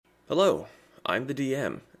Hello, I'm the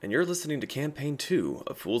DM, and you're listening to Campaign 2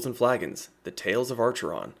 of Fools and Flagons, The Tales of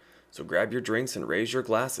Archeron. So grab your drinks and raise your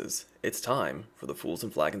glasses. It's time for the Fools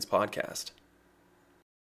and Flagons podcast.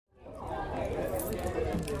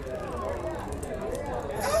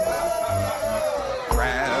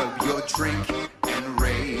 Grab your drink and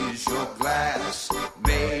raise your glass.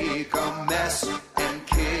 Make a mess and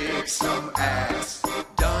kick some ass.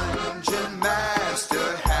 Dungeon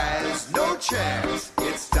Master has no chance.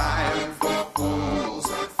 It's time for Fools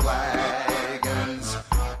and Flagons.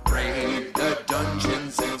 Raid the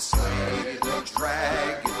dungeons and slay the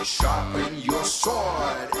dragon. Sharpen your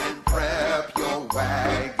sword and prep your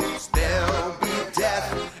wagons. There'll be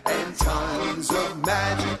death and tons of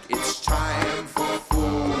magic. It's time for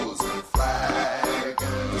Fools and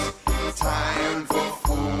Flagons. Time for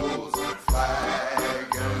Fools and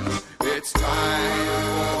Flagons. It's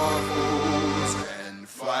time for Fools and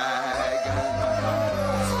Flagons.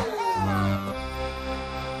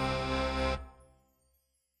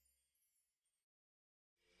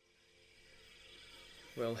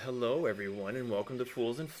 Well, hello everyone, and welcome to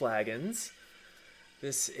Fools and Flagons.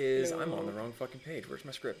 This is... I'm on the wrong fucking page. Where's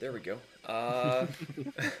my script? There we go. I'm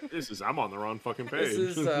on the wrong fucking page.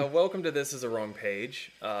 This is, welcome to This Is a Wrong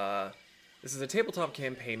Page. This is a tabletop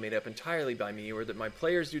campaign made up entirely by me, where that my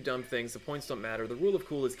players do dumb things, the points don't matter, the rule of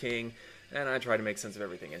cool is king, and I try to make sense of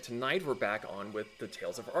everything. And tonight we're back on with the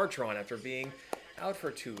Tales of Archeron after being out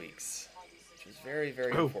for 2 weeks, which is very,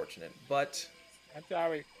 very unfortunate, but I'm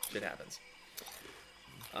sorry. Shit happens.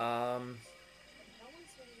 Lost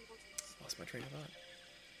my train of thought.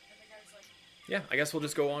 Yeah, I guess we'll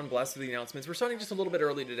just go on, blast through the announcements. We're starting just a little bit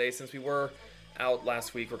early today since we were out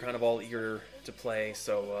last week. We're kind of all eager to play,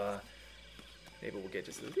 so maybe we'll get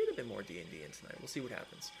just a little bit more D&D in tonight. We'll see what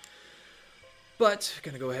happens. But,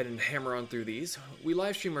 gonna go ahead and hammer on through these. We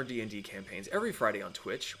live stream our D&D campaigns every Friday on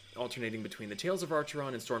Twitch, alternating between the Tales of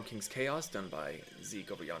Archeron and Storm King's Chaos, done by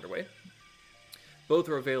Zeke over yonder way. Both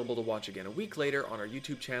are available to watch again a week later on our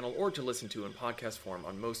YouTube channel or to listen to in podcast form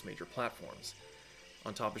on most major platforms.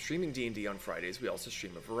 On top of streaming D&D on Fridays, we also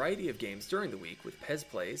stream a variety of games during the week with Pez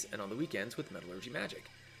Plays and on the weekends with Metallurgy Magic.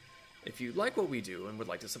 If you like what we do and would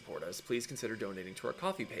like to support us, please consider donating to our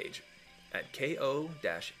coffee page at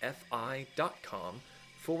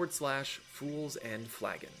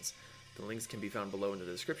ko-fi.com/foolsandflagons. The links can be found below in the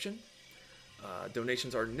description.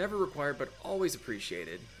 Donations are never required, but always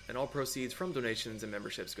appreciated, and all proceeds from donations and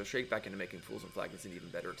memberships go straight back into making Fools and Flagons an even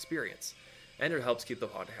better experience. And it helps keep the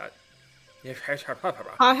podcast... It helps to keep the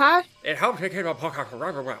podcast It helps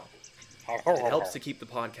to keep the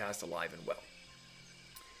podcast alive and well.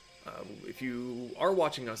 If you are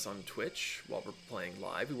watching us on Twitch while we're playing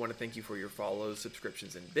live, we want to thank you for your follows,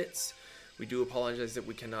 subscriptions, and bits. We do apologize that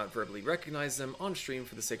we cannot verbally recognize them on stream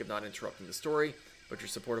for the sake of not interrupting the story, but your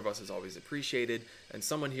support of us is always appreciated, and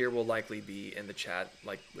someone here will likely be in the chat,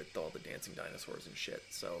 like with all the dancing dinosaurs and shit.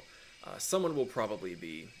 So someone will probably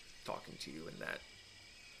be talking to you in that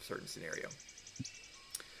certain scenario.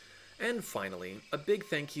 And finally, a big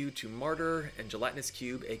thank you to Martyr and Gelatinous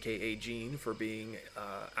Cube, aka Gene, for being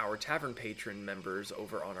our tavern patron members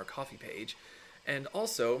over on our coffee page. And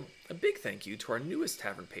also, a big thank you to our newest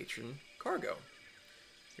tavern patron, Cargo.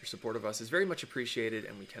 Your support of us is very much appreciated,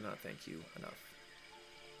 and we cannot thank you enough.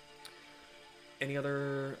 Any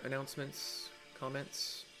other announcements,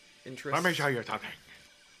 comments, interests? Let me show you something.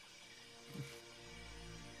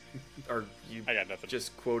 Are you I got nothing.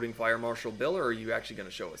 just quoting Fire Marshal Bill, or are you actually going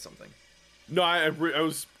to show us something? No, I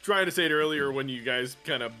was trying to say it earlier when you guys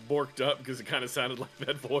kind of borked up because it kind of sounded like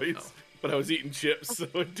that voice. Oh. But I was eating chips, so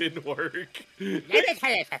it didn't work. Let me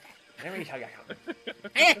tell you something.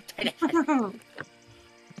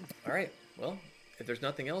 All right, well, if there's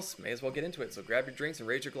nothing else, may as well get into it. So grab your drinks and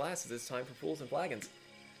raise your glasses. It's time for Fools and Flagons.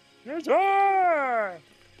 Yes, sir.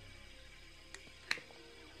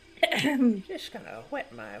 Just gonna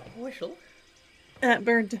wet my whistle.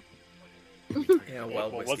 Burned. Yeah,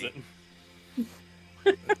 well, What was whiskey.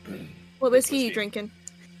 it? What whiskey are you drinking?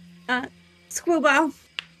 Screwball.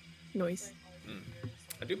 Noise.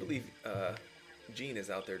 I do believe Jean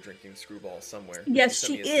is out there drinking Screwball somewhere. Yes,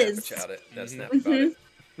 Sent me she a is. snap about it.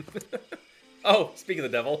 Oh, speaking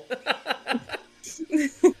of the devil.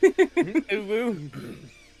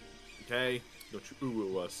 Okay, don't you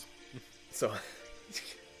ooh us. So,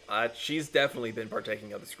 she's definitely been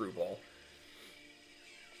partaking of the Screwball.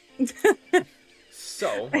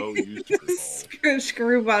 So, Oh, you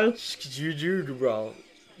Screwball.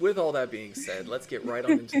 with all that being said, let's get right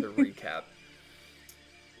on into the recap.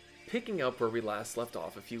 Picking up where we last left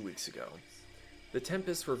off a few weeks ago, the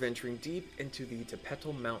Tempests were venturing deep into the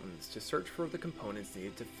Tepetal Mountains to search for the components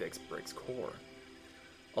needed to fix Brick's core.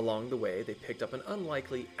 Along the way, they picked up an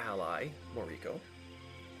unlikely ally, Moriko,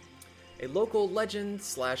 a local legend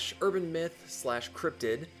 / urban myth /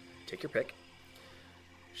 cryptid, take your pick.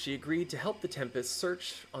 She agreed to help the Tempest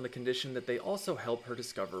search on the condition that they also help her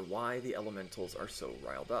discover why the elementals are so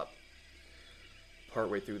riled up.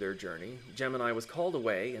 Partway through their journey, Gemini was called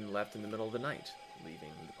away and left in the middle of the night,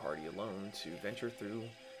 leaving the party alone to venture through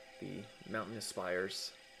the mountainous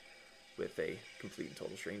spires with a complete and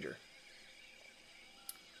total stranger.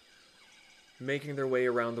 Making their way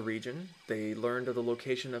around the region, they learned of the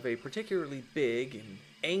location of a particularly big and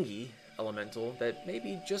angy elemental that may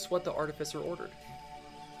be just what the artificer ordered.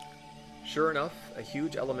 Sure enough, a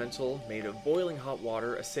huge elemental made of boiling hot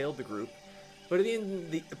water assailed the group, but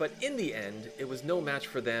in the end, it was no match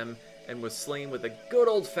for them and was slain with a good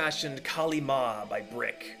old-fashioned Kali Ma by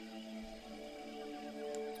Brick.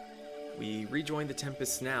 We rejoin the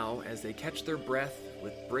Tempests now as they catch their breath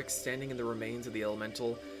with Brick standing in the remains of the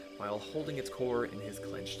elemental while holding its core in his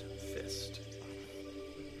clenched fist.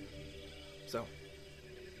 So,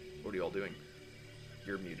 what are you all doing?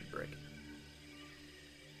 You're muted, Brick.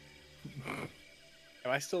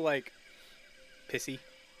 Am I still, pissy?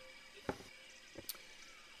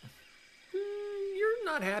 You're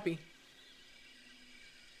not happy.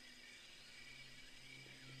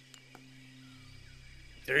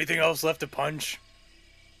 Is there anything else left to punch?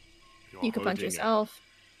 You can punch yourself.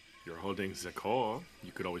 You're holding the core.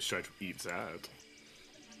 You could always try to eat that.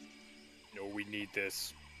 No, we need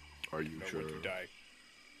this. Are you sure? When you die.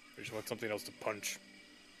 I just want something else to punch.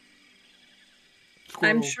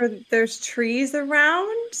 I'm sure there's trees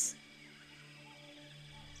around. Is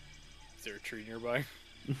there a tree nearby?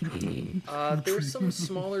 There's some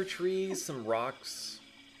smaller trees, some rocks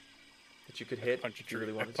that you could hit. Punch a if you tree.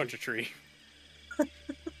 really wanted Punch to. a tree.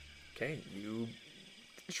 Okay, the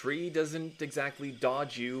tree doesn't exactly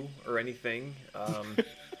dodge you or anything.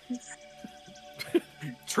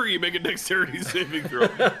 Tree, make a dexterity saving throw.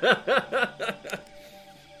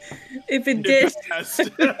 If it did,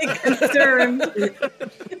 concerned.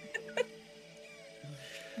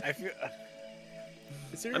 I feel.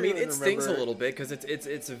 I mean, it stings a little bit because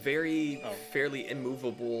it's a very fairly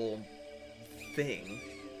immovable thing.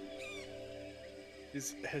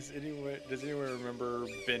 Does anyone remember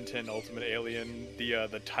Ben 10 Ultimate Alien,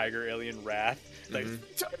 the tiger alien Wrath?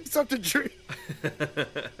 Something tree.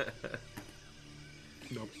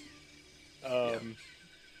 Nope. I'm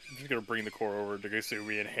just gonna bring the core over to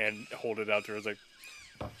Gasumi and hold it out to her. I was like,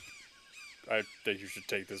 I think you should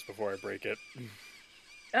take this before I break it.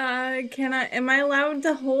 Am I allowed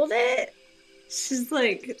to hold it? She's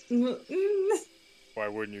like, Why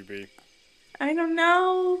wouldn't you be? I don't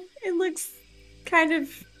know. It looks kind of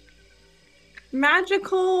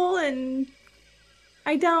magical and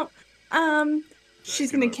I don't,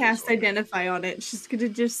 she's gonna cast Identify on it. She's gonna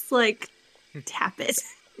just, tap it.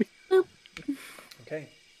 Okay.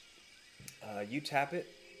 You tap it,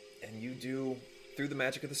 and you do, through the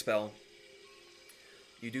magic of the spell,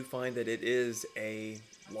 you do find that it is a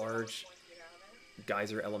large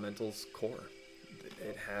geyser elemental's core.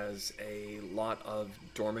 It has a lot of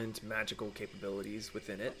dormant magical capabilities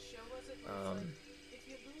within it.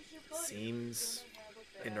 Seems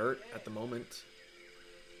inert at the moment.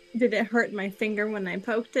 Did it hurt my finger when I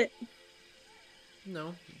poked it?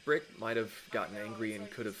 No, Brick might have gotten angry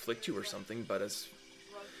and could have flicked you or something, but as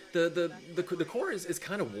the core is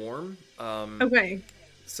kind of warm. Okay.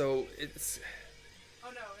 So it's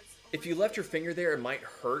if you left your finger there, it might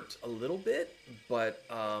hurt a little bit, but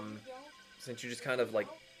since you just kind of boop,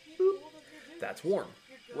 that's warm.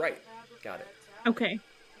 Right. Got it. Okay.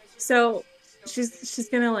 So she's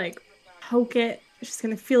gonna poke it. She's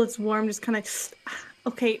gonna feel it's warm. Just kind of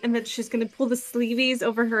okay, and then she's gonna pull the sleeveys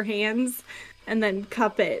over her hands and then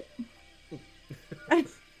cup it.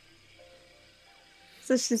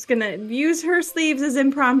 So she's gonna use her sleeves as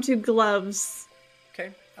impromptu gloves.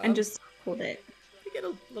 Okay. And just hold it. You get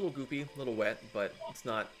a little goopy, a little wet, but it's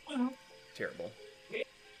not terrible.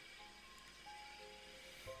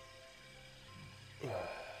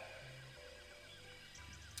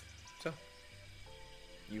 So,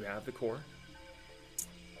 you have the core.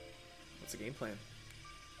 What's the game plan?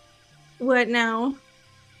 What now?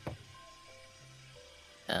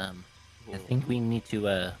 I think we need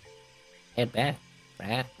to head back,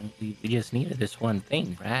 right? We just needed this one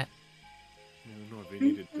thing, right? No, they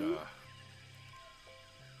needed.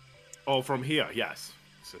 Oh, from here, yes.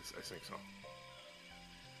 I think so.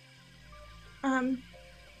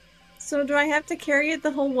 So do I have to carry it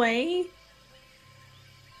the whole way?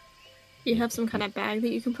 You have some kind of bag that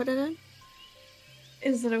you can put it in?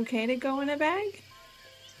 Is it okay to go in a bag?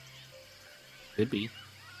 Could be.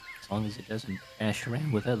 long as it doesn't ash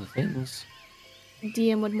around with other things.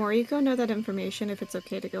 DM, would Moriko know that information if it's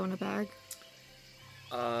okay to go in a bag?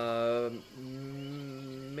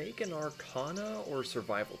 Make an Arcana or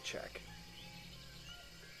Survival check.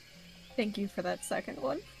 Thank you for that second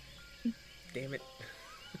one. Damn it.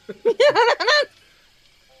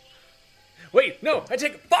 Wait, no, I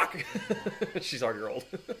take fuck. She's already rolled.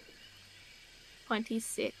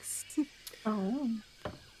 26. Oh.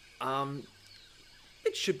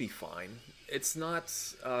 It should be fine. It's not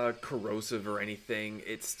corrosive or anything.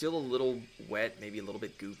 It's still a little wet, maybe a little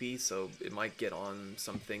bit goopy, so it might get on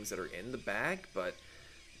some things that are in the bag, but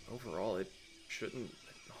overall it shouldn't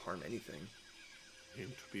harm anything. And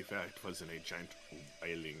to be fair, it wasn't a giant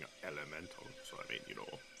wailing elemental, so I mean, you know.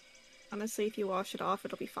 Honestly, if you wash it off,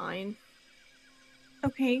 it'll be fine.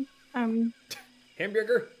 Okay.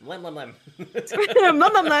 Hamburger? Lem. Nom,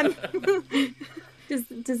 nom, nom.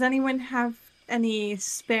 Does anyone have any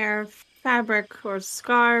spare fabric or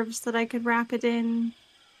scarves that I could wrap it in?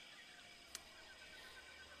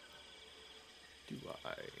 Do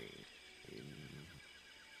I?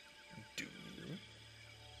 Do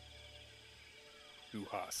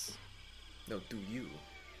Uhas. No, do you?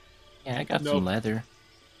 Yeah, I got Nope. some leather.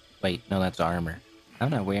 Wait, no, that's armor. I'm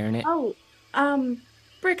not wearing it. Oh,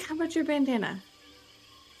 Brick, how about your bandana?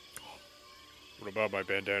 What about my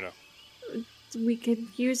bandana? We could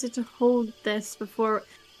use it to hold this before.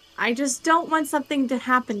 I just don't want something to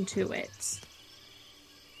happen to it.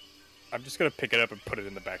 I'm just gonna pick it up and put it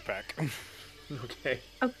in the backpack. Okay.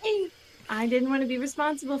 Okay. I didn't want to be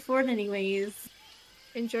responsible for it anyways.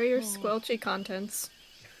 Enjoy your squelchy contents.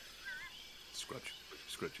 Scratch.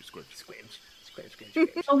 Squinch.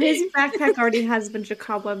 Oh, his backpack already has a bunch of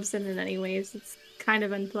cobwebs in it anyways. It's kind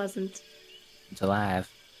of unpleasant. It's alive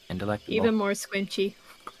and delectable. Even more squinchy.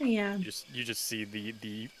 Yeah. You just see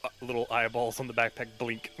the little eyeballs on the backpack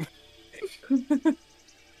blink.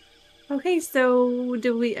 Okay, so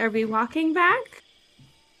are we walking back?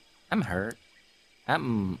 I'm hurt.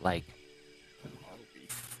 I'm, like,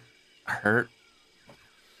 hurt.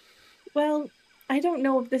 Well, I don't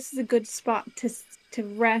know if this is a good spot to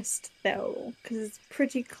rest though, because it's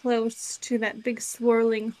pretty close to that big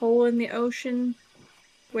swirling hole in the ocean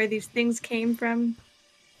where these things came from.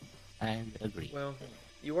 I agree. Well,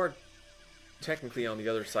 you are technically on the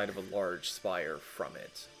other side of a large spire from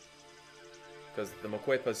it. Because the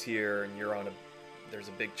Moquepa's here, and there's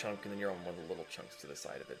a big chunk, and then you're on one of the little chunks to the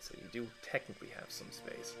side of it, so you do technically have some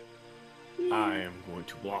space. I am going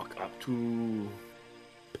to walk up to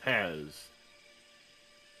Pez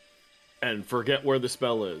and forget where the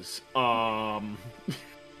spell is. And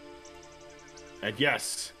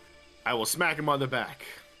yes, I will smack him on the back.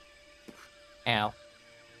 Ow.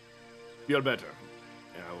 Feel better.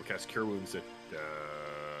 And I will cast Cure Wounds at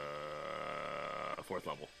 4th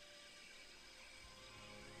level.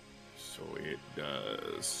 So it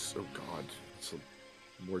does. Oh god, it's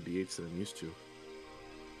more d8s than I'm used to.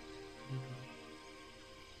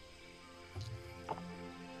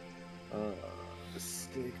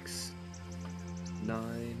 6,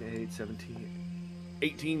 9, 8, 17,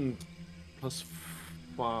 18 plus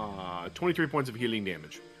 23 points of healing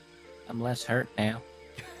damage. I'm less hurt now.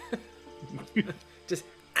 Just,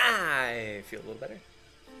 I feel a little better.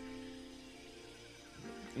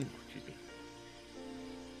 Excuse me.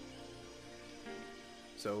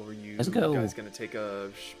 So are you Let's go. guys going to take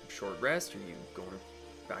a short rest? Are you going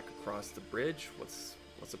back across the bridge? What's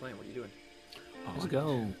the plan? What are you doing? Let's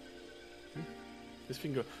go. This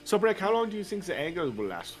finger. So, Breck, how long do you think the anger will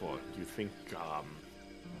last for? Do you think,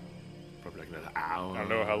 probably like another hour? I don't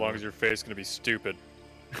know how long is your face gonna be stupid.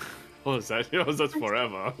 Oh, is that? Oh, that's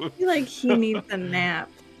forever. I feel like he needs a nap.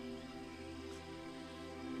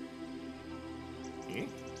 I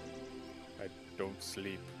don't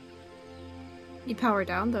sleep. You power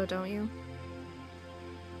down though, don't you?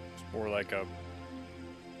 It's more like a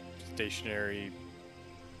stationary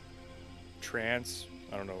trance.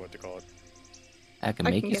 I don't know what to call it. I can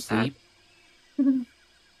I make can you get that. sleep.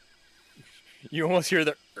 You almost hear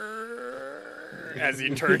the as he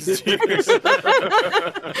turns to you.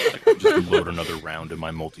 Just load another round in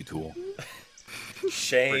my multi-tool.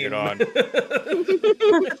 Shame. Bring it on.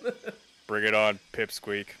 Bring it on,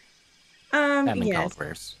 Pipsqueak. I've been Yes. called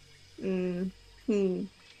worse.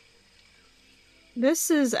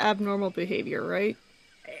 This is abnormal behavior, right?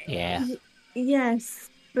 Yeah. Yes,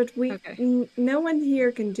 but Okay. no one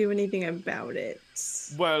here can do anything about it.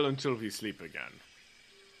 Well, until we sleep again.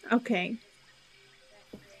 Okay.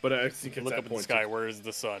 But I think at Look that up at the point, sky. Where is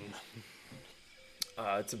the sun?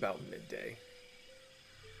 It's about midday.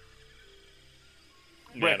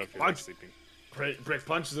 Yeah, I Breck, don't feel like punch. sleeping. Breck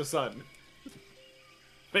punches the sun.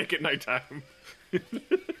 Make it nighttime.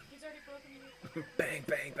 Bang,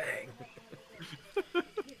 bang, bang.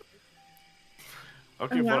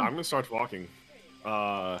 Okay, Oh, but wow. I'm gonna start walking.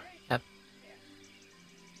 Okay,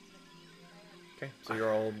 so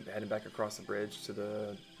you're all heading back across the bridge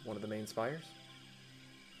to one of the main spires?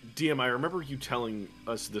 DM, I remember you telling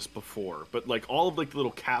us this before, but like all of like the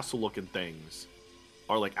little castle-looking things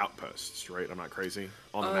are like outposts, right? I'm not crazy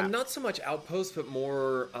on the map. Not so much outposts, but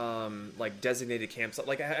more like designated camps.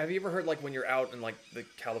 Like, have you ever heard like when you're out in like the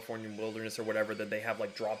Californian wilderness or whatever, that they have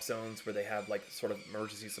like drop zones where they have like sort of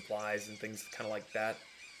emergency supplies and things kind of like that?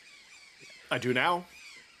 I do now.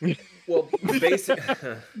 Well, basic.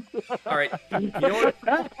 All right, you know what?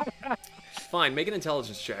 Fine, make an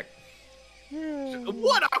intelligence check.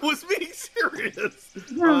 What? I was being serious.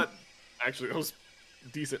 Actually, I was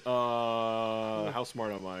decent. How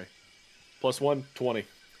smart am I? +1, 20.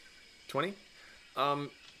 20.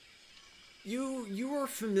 You are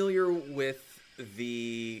familiar with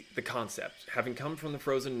the concept, having come from the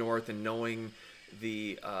frozen north and knowing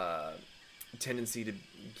the tendency to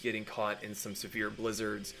getting caught in some severe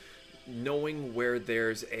blizzards, knowing where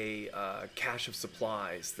there's a cache of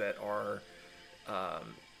supplies that are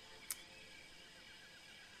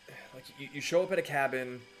like you show up at a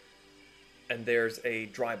cabin and there's a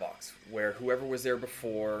dry box where whoever was there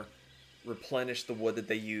before replenished the wood that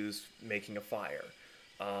they used making a fire.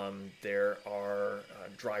 There are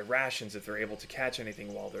dry rations if they're able to catch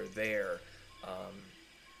anything while they're there.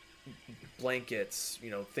 Blankets,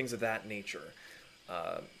 things of that nature.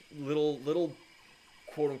 Little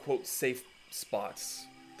quote unquote safe spots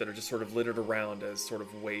that are just sort of littered around as sort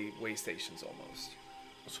of way stations almost.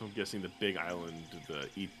 So I'm guessing the big island,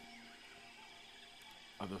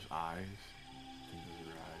 are those eyes? I think those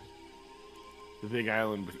are eyes. The big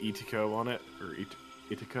island with Itiko on it, or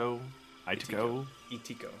Itiko? Itiko.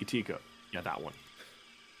 Yeah, that one.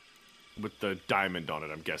 With the diamond on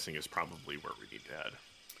it, I'm guessing is probably where we need to head.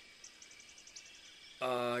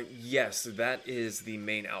 Yes, that is the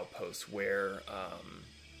main outpost where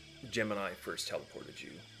Gemini first teleported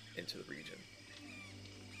you into the region.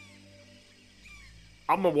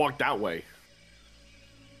 I'm gonna walk that way.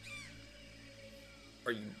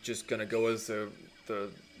 Are you just gonna go as the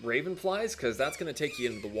raven flies? Because that's gonna take you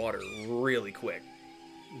into the water really quick.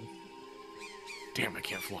 Damn, I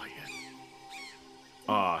can't fly yet.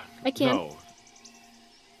 I can. No.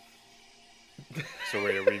 So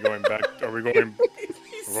wait, are we going back? Are we going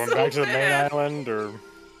back to the main island, or?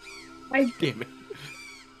 Damn it.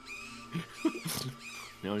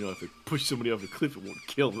 Now I know if I push somebody off a cliff, it won't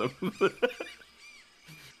kill them.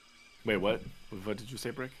 Wait, what? What did you say,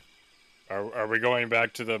 Brick? Are we going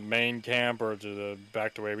back to the main camp, or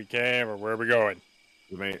back to where we came, or where are we going?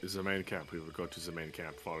 The main camp. We will go to the main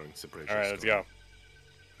camp following separation. All right, let's go.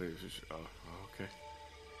 Okay.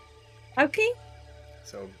 Okay.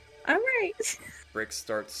 So All right. Brick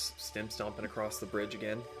starts stomping across the bridge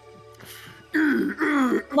again.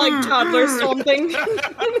 Like toddler stomping. I'm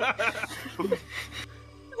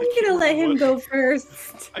gonna let him go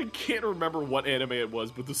first. I can't remember what anime it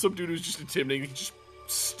was, but the some dude who's just intimidating. He just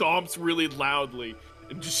stomps really loudly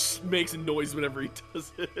and just makes a noise whenever he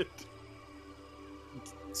does it.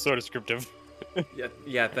 So descriptive.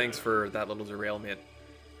 Yeah. Thanks for that little derailment.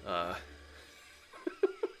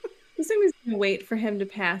 This thing is gonna wait for him to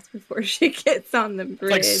pass before she gets on the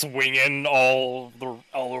bridge. Like swinging all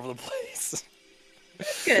over the place.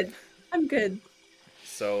 Good. I'm good.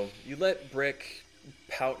 So you let Brick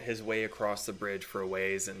pout his way across the bridge for a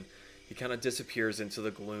ways, and he kind of disappears into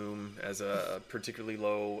the gloom as a particularly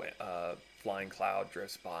low flying cloud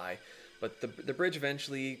drifts by. But the bridge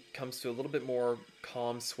eventually comes to a little bit more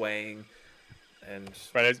calm swaying, and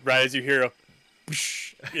Right as you hear a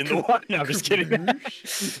whoosh in the water. No, I'm just kidding.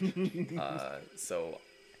 so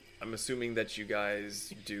I'm assuming that you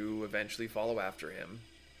guys do eventually follow after him.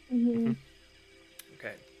 Mm-hmm.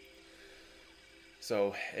 Okay.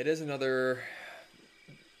 So it is another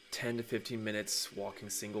 10 to 15 minutes walking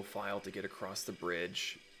single file to get across the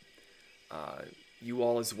bridge. You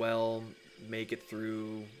all as well make it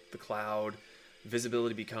through the cloud.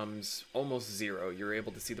 Visibility becomes almost zero. You're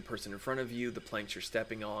able to see the person in front of you, the planks you're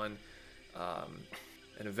stepping on,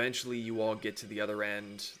 and eventually you all get to the other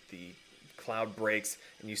end. The cloud breaks,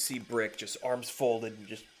 and you see Brick just arms folded and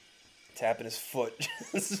just tapping his foot.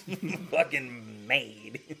 Just fucking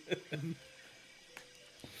made.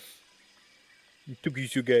 Took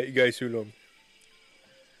you guys too long.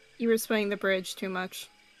 You were swaying the bridge too much.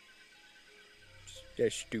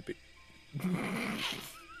 That's stupid.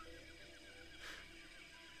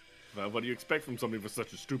 Well, what do you expect from somebody with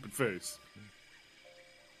such a stupid face?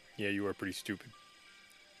 Yeah, you are pretty stupid.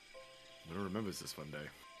 Winter remembers this fun day.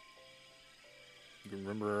 You can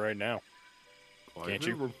remember it right now. Well, Can't I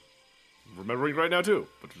you? remember- remembering right now too,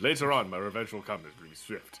 but later on, my revenge will come. It will be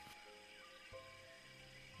swift.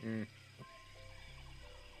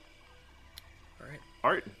 All right.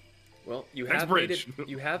 All right. Well, you Next have made bridge. it.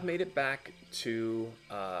 You have made it back to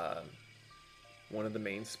one of the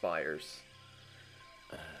main spires.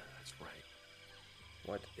 That's right.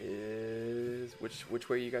 What is which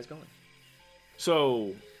way are you guys going?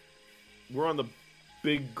 So, we're on the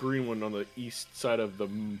big green one on the east side of the.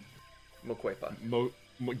 Moquepa.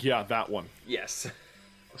 Yeah, that one. Yes.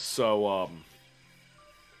 So,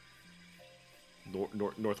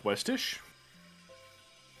 northwestish.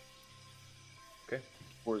 Okay.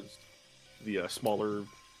 Towards the smaller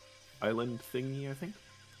island thingy, I think.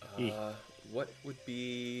 What would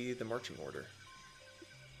be the marching order?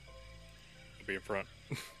 I'll be in front.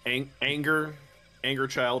 Anger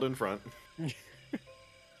child in front.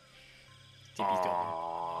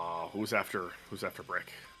 Who's after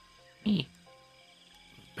Brick? Me.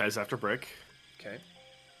 Pez after Brick. Okay.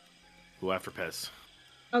 Who after Pez?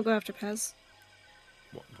 I'll go after Pez.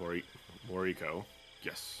 Moriko.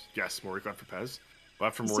 Yes, Moriko after Pez. Who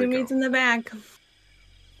after Sumi's Moriko? in the back.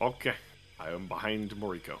 Okay, I am behind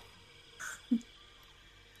Moriko.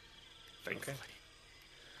 Thankfully.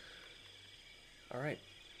 All right.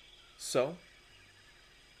 So,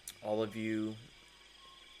 all of you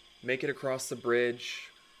make it across the bridge.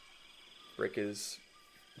 Brick is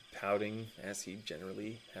pouting, as he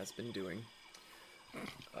generally has been doing.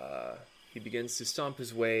 He begins to stomp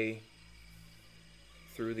his way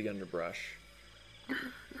through the underbrush.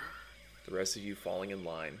 The rest of you falling in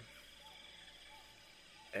line.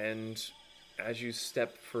 And as you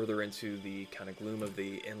step further into the kind of gloom of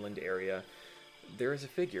the inland area, there is a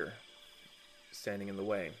figure standing in the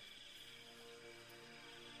way.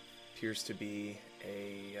 Appears to be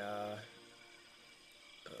a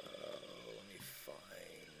let me find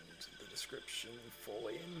the description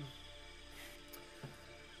fully.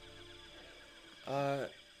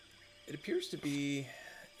 It appears to be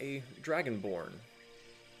a dragonborn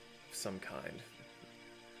of some kind.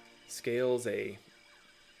 Scales a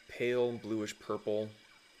pale bluish purple,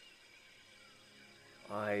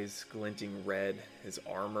 eyes glinting red, his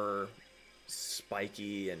armor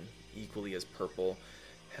spiky and equally as purple,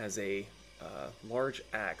 has a large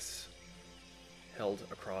axe held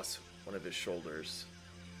across one of his shoulders,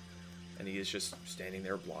 and he is just standing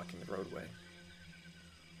there blocking the roadway.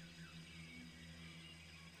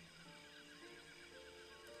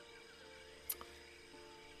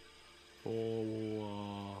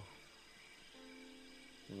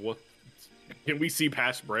 What? Can we see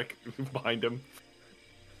past Brick behind him?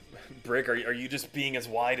 Brick, are you just being as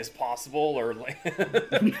wide as possible, or like?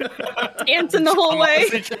 Dancing the whole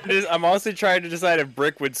way. I'm honestly trying to decide if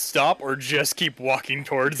Brick would stop or just keep walking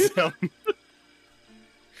towards them. You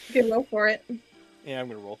can roll for it. Yeah, I'm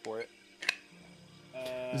gonna roll for it.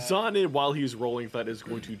 Zanin, while he's rolling that, is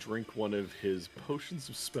going to drink one of his potions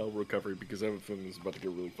of spell recovery because I have a feeling this is about to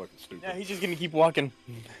get really fucking stupid. Yeah, he's just gonna keep walking.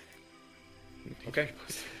 Okay.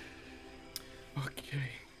 Okay.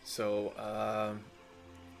 So,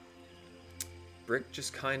 Brick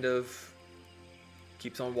just kind of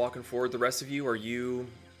keeps on walking forward. The rest of you, are you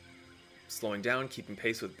slowing down, keeping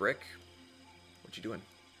pace with Brick? What you doing?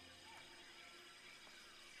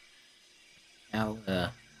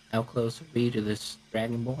 How close are we to this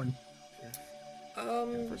dragonborn?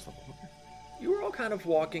 You were all kind of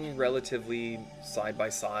walking relatively side by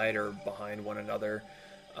side or behind one another.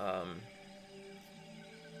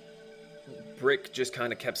 Brick just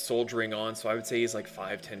kind of kept soldiering on, so I would say he's like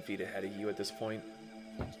 5-10 feet ahead of you at this point.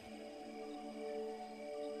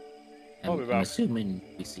 Probably I'm about- assuming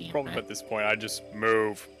we see him, Probably right? at this point, I just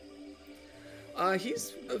move.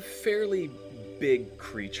 He's a fairly big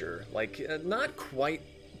creature, like not quite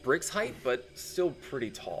Brick's height, but still pretty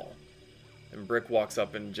tall. And Brick walks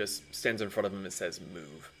up and just stands in front of him and says,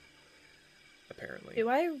 "Move." Apparently. Do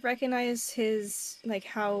I recognize his, like,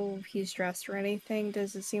 how he's dressed or anything?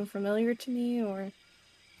 Does it seem familiar to me, or?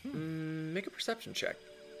 Make a perception check.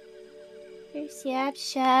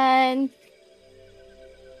 Perception.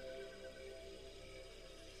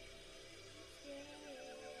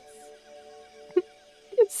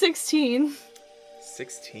 It's 16.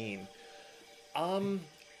 16.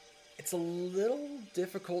 It's a little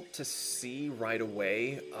difficult to see right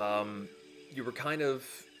away. You were kind of,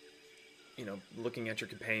 looking at your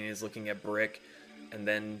companions, looking at Brick, and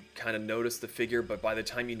then kind of noticed the figure, but by the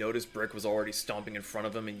time you noticed, Brick was already stomping in front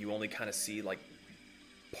of him, and you only kind of see, like,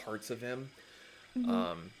 parts of him.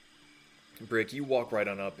 Mm-hmm. Brick, you walk right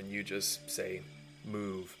on up, and you just say,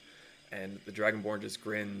 "Move." And the Dragonborn just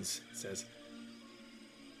grins, says,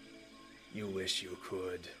 "You wish you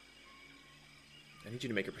could." I need you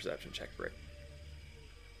to make a perception check, Brick.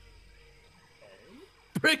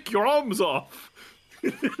 Break your arms off.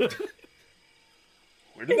 Where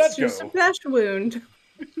did It's that just a go? flesh wound.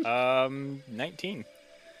 19.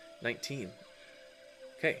 19.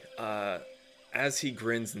 Okay. As he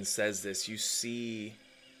grins and says this, you see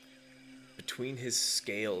between his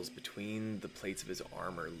scales, between the plates of his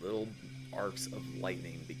armor, little arcs of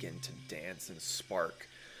lightning begin to dance and spark.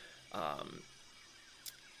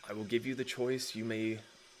 I will give you the choice. You may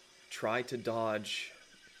try to dodge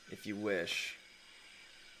if you wish.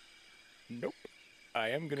 Nope. I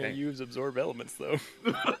am going to Okay. use Absorb Elements, though.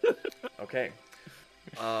 Okay.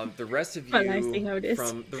 The rest of But I see how it is.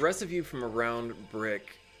 you from around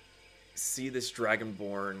Brick see this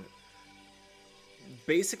Dragonborn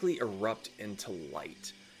basically erupt into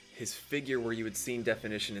light. His figure, where you had seen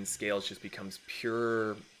definition and scales, just becomes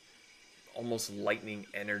pure, almost lightning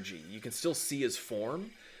energy. You can still see his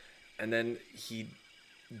form, and then he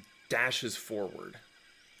dashes forward.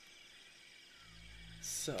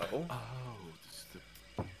 So, Oh, this is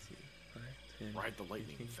the ride the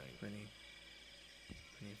lightning thing.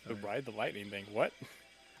 The Ride the Lightning thing. What?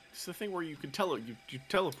 It's the thing where you can you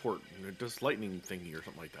teleport and it does lightning thingy or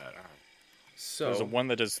something like that. I don't know. There's So a one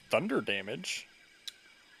that does thunder damage.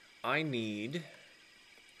 I need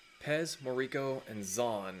Pez, Moriko, and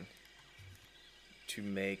Zon to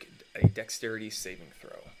make a dexterity saving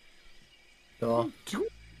throw. Cool.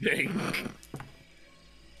 Dang.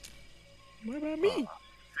 What about me?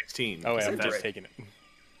 16. Oh, wait, I'm If just that- taking it.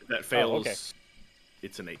 If that fails, okay.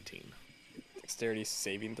 it's an 18. Dexterity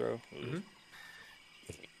saving throw. Mhm.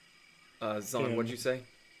 Zon, what'd you say?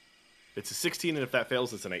 It's a 16, and if that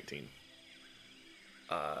fails, it's an 18.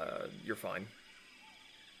 You're fine.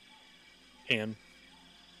 10.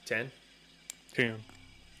 10? 10.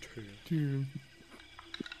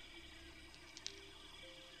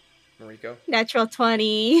 Moriko? Natural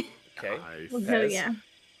 20. Okay. Nice. Oh, Pez?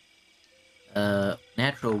 yeah.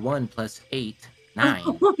 Natural 1 plus 8, 9.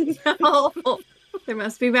 Oh, no. There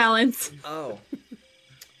must be balance. Oh.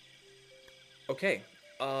 Okay.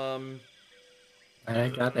 I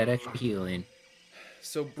got that extra healing.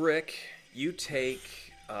 So Brick, you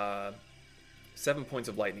take 7 points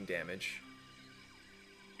of lightning damage.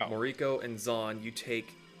 Oh. Moriko and Zon, you take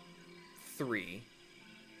 3.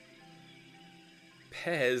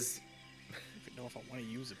 Pez, I don't know if I want to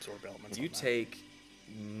use Absorb Elements. you on that. take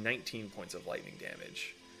 19 points of lightning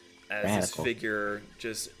damage as this Radical. figure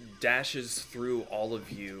just dashes through all of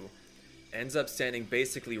you, ends up standing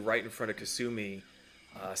basically right in front of Kasumi,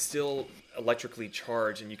 still electrically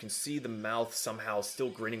charged, and you can see the mouth somehow still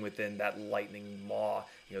grinning within that lightning maw.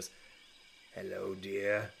 He goes, "Hello,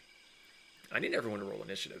 dear." I need everyone to roll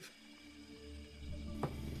initiative.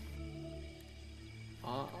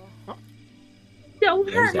 Don't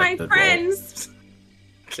There's hurt that my good roll. friends.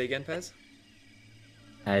 Say again, Pez?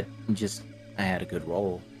 I had a good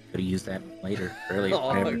roll. Could have used that later, earlier. Oh,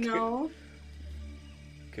 whatever. okay. No.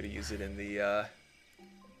 Could have used it in the,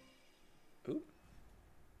 Ooh.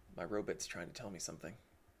 My robot's trying to tell me something.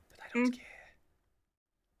 But I don't care.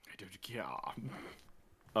 I don't care.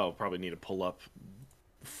 Oh, probably need to pull up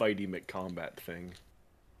Fighty McCombat thing.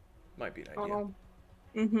 Might be an idea. Oh.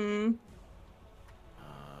 Mm-hmm.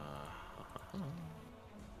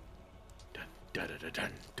 Dun, da, da, da,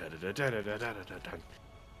 dun, da, da, da, da, da, da, da, da, dun.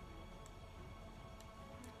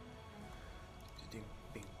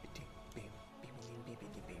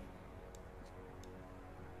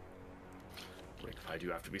 Like, why do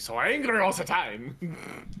you have to be so angry all the time?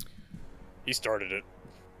 He started it.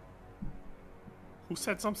 Who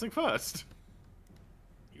said something first?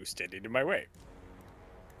 You standing in my way.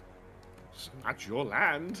 It's not your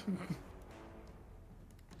land.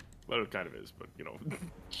 Well, it kind of is, but, you know.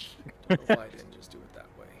 Don't know why I didn't just do it that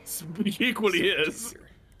way. It equally is. Easier.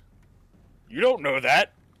 You don't know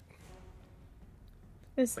that.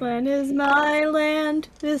 This land is my land.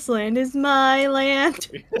 This land is my land.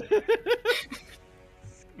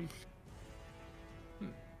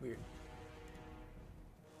 Weird.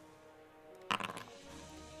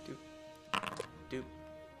 Doop. Doop.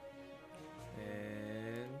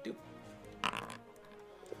 And doop.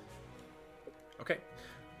 Okay.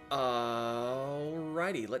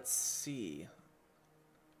 Alrighty, let's see.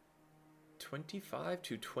 25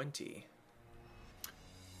 to 20.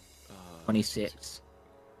 26.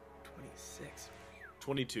 26.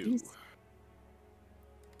 22.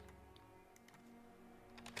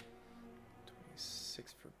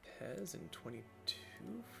 26 for Pez and 22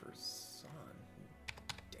 for Son.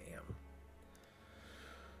 Damn.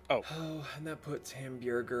 Oh. Oh, and that puts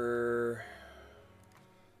Hamburger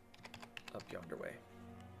up yonder way.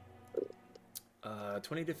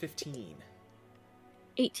 20 to 15.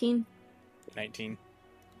 18. 19.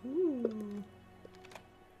 Ooh.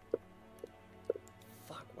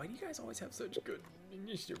 Fuck, why do you guys always have such good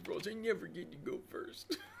initiative rolls? I never get to go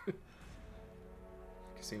first.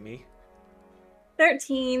 Kasumi?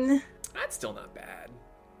 13. That's still not bad.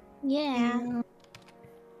 Yeah.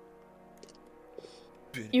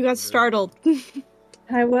 You got startled.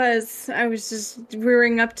 I was just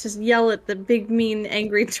rearing up to yell at the big, mean,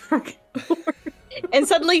 angry dragon. And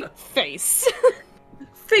suddenly, face.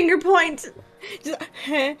 Finger point.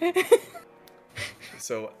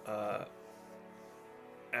 So,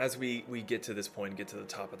 as we get to this point, get to the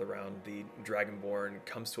top of the round, the Dragonborn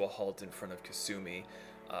comes to a halt in front of Kasumi.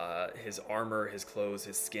 His armor, his clothes,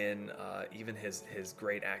 his skin, even his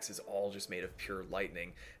great axe is all just made of pure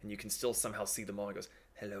lightning. And you can still somehow see them all. He goes,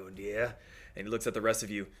 "Hello, dear." And he looks at the rest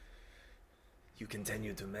of you. "You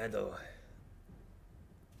continue to meddle.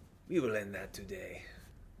 We will end that today."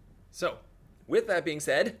 So, with that being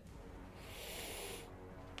said,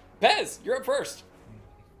 Pez, you're up first.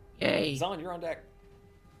 Yay. Zahn, you're on deck.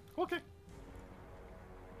 Okay.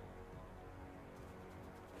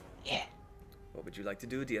 Yeah. What would you like to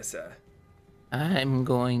do, dear sir? I'm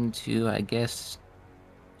going to, I guess,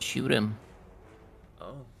 shoot him,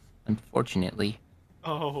 Oh. unfortunately.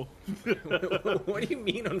 Oh. What do you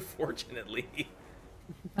mean, unfortunately?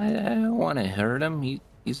 I don't want to hurt him.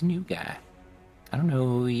 He's a new guy. I don't know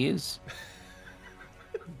who he is.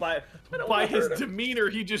 By his demeanor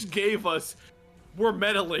he just gave us, we're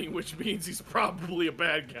meddling, which means he's probably a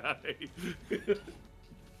bad guy.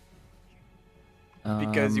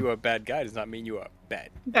 Because you are a bad guy does not mean you are bad.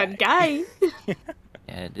 Bad guy.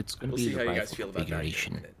 And it's going to We'll be see the how you rifle guys feel about that in a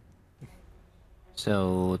configuration. minute.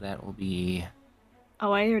 So that will be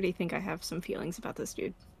Oh, I already think I have some feelings about this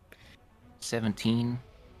dude. 17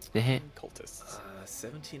 to hit. Cultists.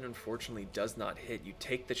 17 unfortunately does not hit. You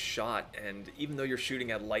take the shot, and even though you're shooting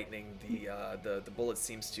at lightning, the bullet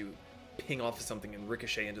seems to ping off of something and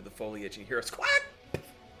ricochet into the foliage, and you hear a squawk.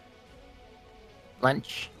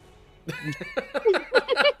 Lunch.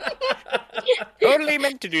 Totally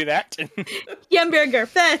meant to do that. Hamburger,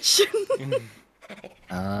 fetch.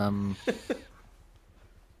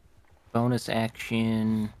 Bonus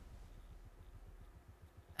action.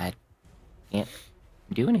 I can't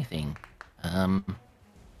do anything.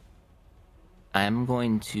 I'm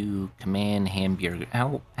going to command Hamburger.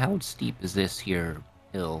 How steep is this here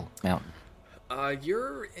hill mountain?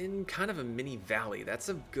 You're in kind of a mini valley. That's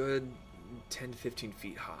a good 10 to 15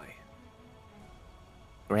 feet high.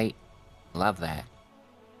 Great. Love that.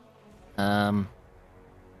 I'm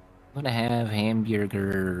gonna have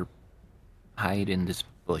Hamburger hide in this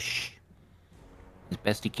bush as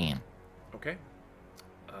best he can. Okay.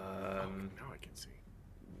 Now I can see.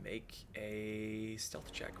 Make a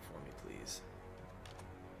stealth check for me, please.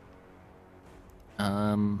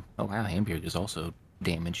 Oh wow, Hamburger's also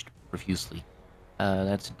damaged profusely.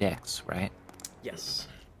 That's Dex, right? Yes.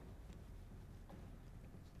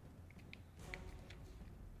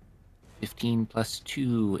 15 plus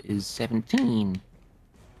 2 is 17.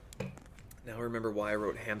 Now remember why I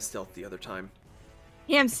wrote ham stealth the other time.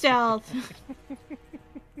 Ham stealth.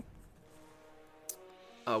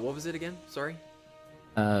 What was it again? Sorry?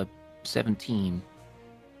 17.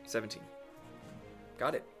 17.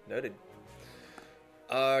 Got it. Noted.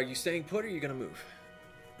 Are you staying put or are you gonna move?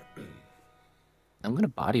 I'm gonna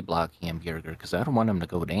body block Hamburger because I don't want him to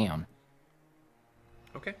go down.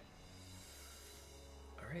 Okay.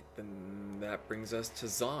 Alright, then that brings us to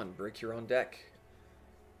Zahn. Brick, you're on deck.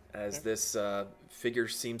 As this figure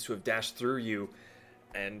seems to have dashed through you,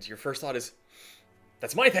 and your first thought is,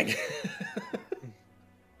 "That's my thing!"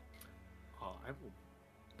 I will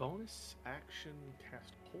bonus action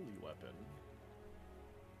cast Holy Weapon.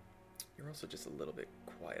 You're also just a little bit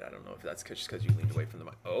quiet. I don't know if that's just because you leaned away from the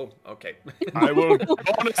mic. Oh, okay. I will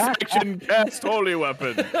bonus action cast Holy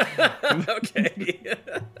Weapon. Okay.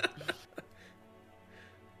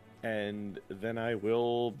 And then I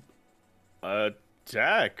will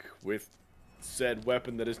attack with said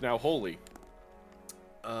weapon that is now holy.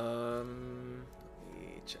 Let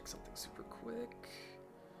me check something super quick.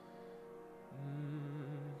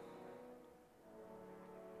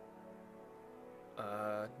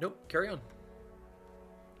 Nope, carry on.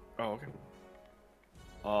 Oh, okay.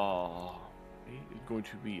 It's going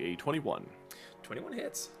to be a 21. 21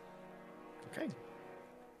 hits. Okay.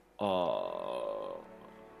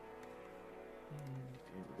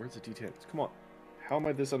 Where's the D10s? Come on. How am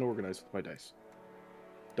I this unorganized with my dice?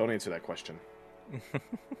 Don't answer that question.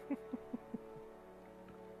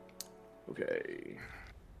 Okay.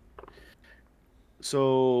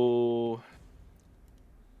 So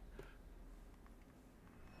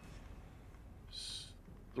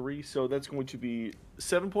 3, so that's going to be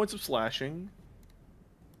 7 points of slashing,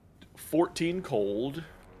 14 cold. You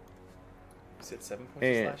said 7 points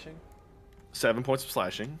And- of slashing? 7 points of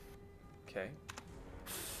slashing, Okay.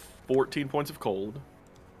 14 points of cold,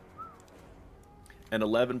 and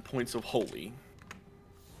 11 points of holy.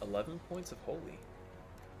 11 points of holy.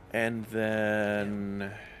 And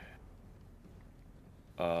then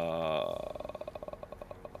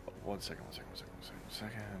one second.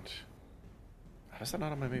 How's that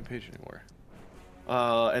not on my main page anymore?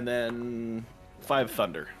 And then 5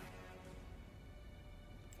 thunder.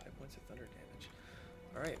 5 points of thunder damage.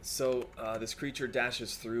 All right, so this creature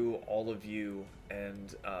dashes through all of you,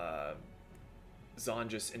 and Zahn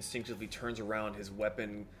just instinctively turns around, his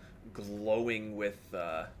weapon glowing with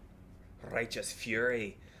righteous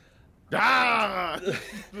fury. Ah! And,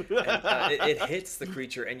 it hits the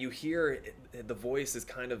creature, and you hear the voice is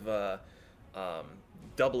kind of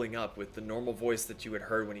doubling up with the normal voice that you had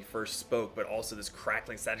heard when he first spoke, but also this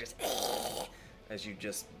crackling sound just as you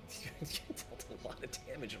just dealt a lot of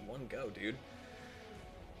damage in one go, dude.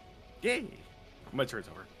 Yay! My turn's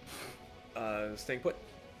over. Staying put.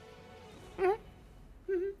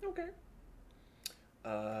 Okay.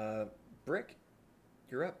 Brick,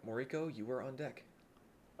 you're up. Moriko, you are on deck.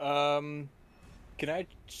 Can I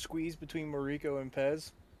squeeze between Moriko and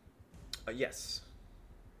Pez? Yes.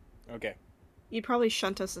 Okay. You'd probably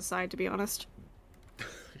shunt us aside, to be honest.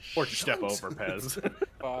 Or just step over, Pez.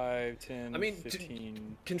 5, 10, I mean,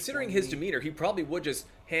 15... considering his demeanor, he probably would just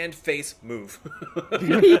hand, face, move.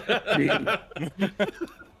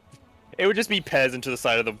 It would just be Pez into the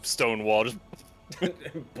side of the stone wall. Just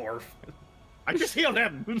Barf. I just healed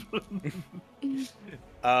him!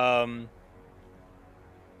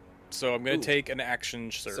 So I'm gonna Ooh. take an action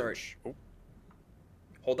surge. Sorry. Oh,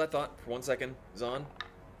 Hold that thought for 1 second, Zahn.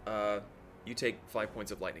 You take 5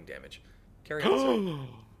 points of lightning damage. Carry on, sir.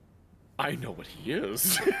 I know what he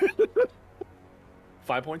is.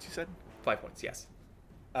 5 points, you said? 5 points, yes.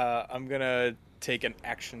 I'm gonna take an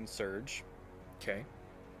action surge. Okay.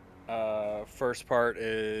 First part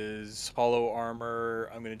is hollow armor.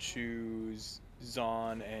 I'm gonna choose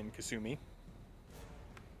Zahn and Kasumi.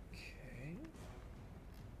 Okay.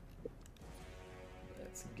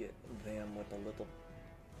 Let's get them with a little...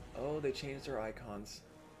 Oh, they changed their icons.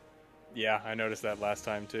 Yeah, I noticed that last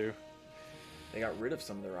time too. They got rid of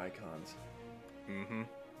some of their icons. Mm-hmm.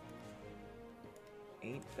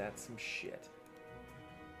 Ain't that some shit?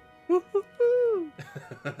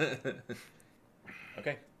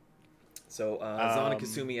 Okay. So, Zahn and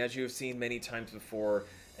Kasumi, as you have seen many times before,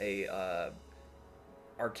 a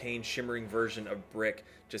arcane shimmering version of Brick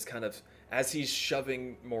just kind of, as he's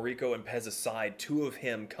shoving Moriko and Pez aside, 2 of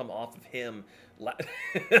him come off of him.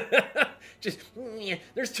 Just,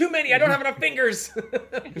 there's too many, I don't have enough fingers!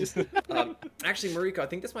 Actually, Moriko, I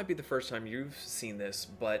think this might be the first time you've seen this,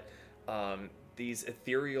 but these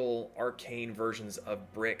ethereal arcane versions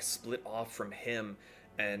of Brick split off from him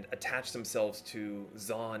and attach themselves to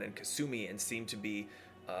Zahn and Kasumi and seem to be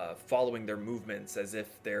following their movements as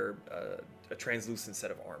if they're a translucent set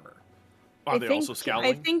of armur. Are they also scowling?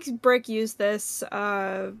 I think Brick used this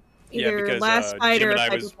either because, last fight Jim or and a I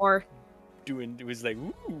fight was- before. It was like,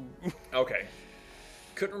 ooh. Okay.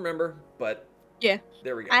 Couldn't remember, but Yeah.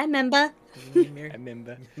 there we go. I remember. I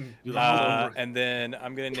remember. And then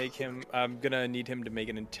I'm gonna need him to make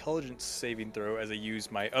an intelligence saving throw as I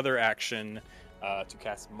use my other action to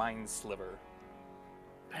cast Mind Sliver.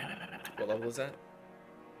 What level is that?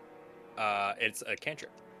 It's a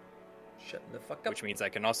cantrip, Shut the fuck up. which means I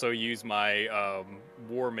can also use my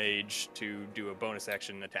War Mage to do a bonus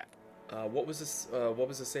action attack. What was this? What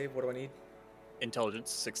was the save? What do I need? Intelligence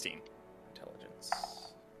 16. Intelligence.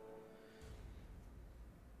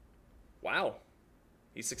 Wow.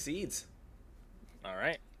 He succeeds. All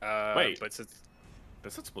right. Wait. But since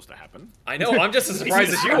That's not supposed to happen. I know, I'm just as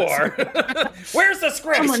surprised as you are. Where's the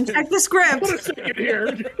script? Someone check the script.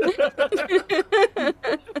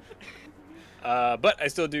 but I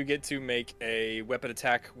still do get to make a weapon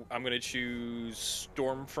attack. I'm gonna choose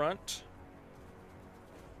Stormfront.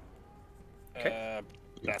 Okay.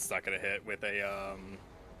 That's not gonna hit with a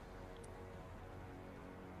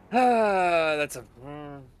that's a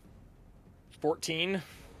 14.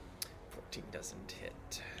 14 doesn't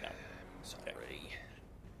hit. No. Sorry.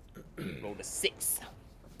 Rolled a 6. Oh,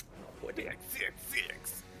 boy, did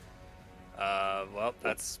Six. Well,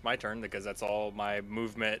 that's my turn because that's all my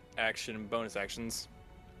movement, action, and bonus actions.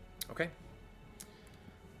 Okay.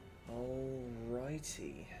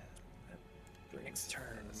 Alrighty. That brings Next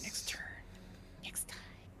turn. us- Next turn. Next time.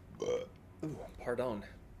 Ooh, pardon.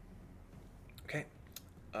 Okay.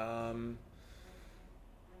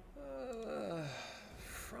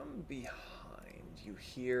 From behind, you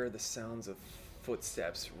hear the sounds of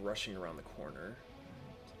footsteps rushing around the corner.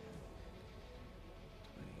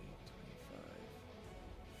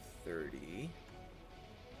 20, 25, 30.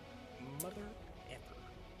 Mother effer.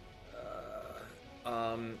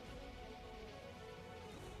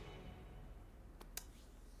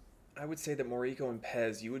 I would say that Moriko and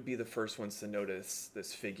Pez, you would be the first ones to notice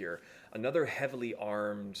this figure. Another heavily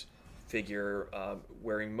armed figure,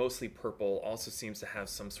 wearing mostly purple, also seems to have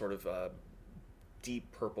some sort of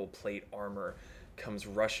deep purple plate armor, comes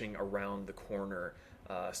rushing around the corner,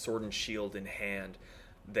 sword and shield in hand.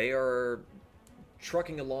 They are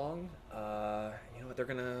trucking along. You know what? They're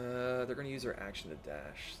gonna use their action to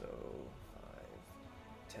dash. So 5,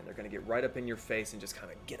 10. They're gonna get right up in your face and just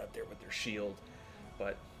kind of get up there with their shield,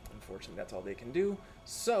 but unfortunately, that's all they can do.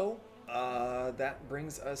 So, that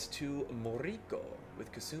brings us to Moriko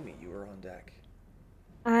with Kasumi. You are on deck.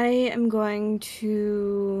 I am going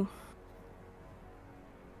to...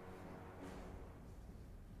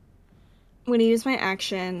 I'm going to use my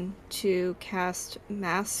action to cast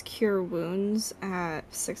Mass Cure Wounds at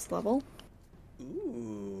 6th level.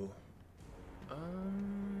 Ooh.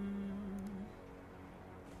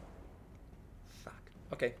 Fuck.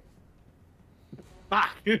 Okay. Fuck!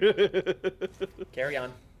 Carry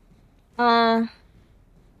on. How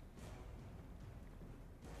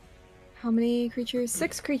many creatures?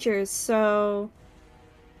 6 creatures, so...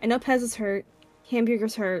 I know Pez is hurt.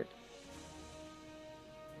 Hamburger's hurt.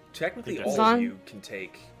 Technically, I think all that's- of you can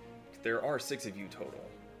take... There are 6 of you total.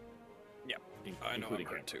 Yeah, I know I'm Including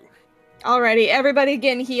hurt too. Alrighty, everybody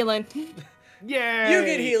getting healing. Yay! You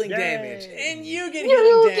get healing Yay! damage, and you get You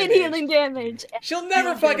healing damage. get healing damage. She'll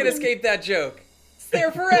never fucking escape that joke. It's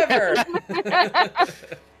there forever.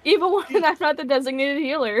 Even when I'm not the designated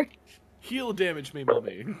healer. Heal damage me,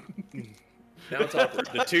 mommy. Now it's awkward.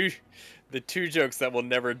 The two jokes that will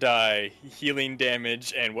never die: healing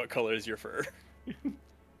damage and what color is your fur.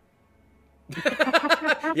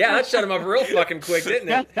 Yeah, that shut him up real fucking quick, didn't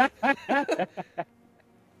it?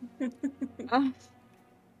 How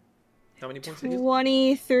many points did you?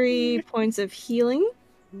 23 points of healing.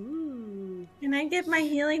 Can I give my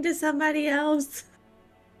healing to somebody else?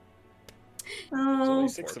 only Oh,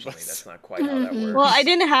 6 of Unfortunately, us. that's not quite how that works. Well, I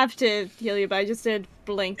didn't have to heal you, but I just did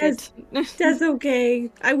blanket. that's okay.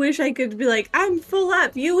 I wish I could be like, I'm full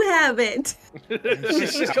up. You have it.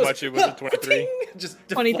 How much it was it? 23. Just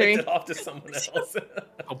 23. deflect it off to someone else.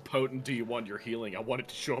 How potent do you want your healing? I want it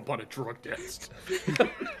to show up on a drug test.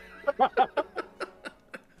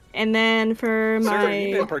 And then for Sir,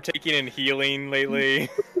 you've been my partaking in healing lately.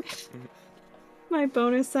 my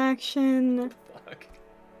bonus action, Fuck.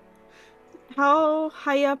 how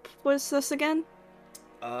high up was this again?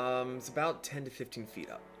 It's about 10 to 15 feet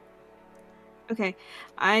up. Okay,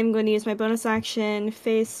 I'm going to use my bonus action,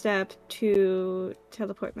 phase step, to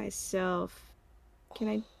teleport myself. Can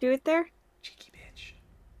I do it there? Cheeky bitch.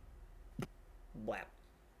 Blap.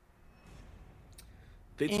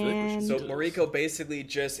 And- So Moriko basically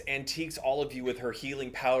just antiques all of you with her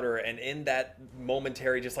healing powder, and in that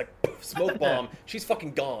momentary just like poof, smoke bomb, she's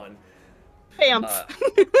fucking gone. Bam!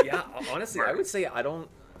 Yeah, honestly, I would say I don't...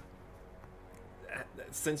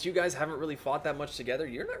 Since you guys haven't really fought that much together,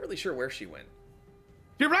 you're not really sure where she went.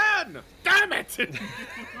 He ran! Damn it!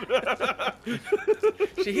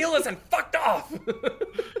 She healed us and fucked off!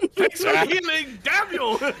 Thanks for healing! Damn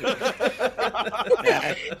you!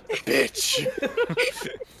 Bitch.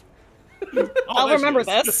 I'll remember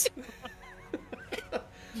this.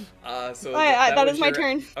 So That was is my your-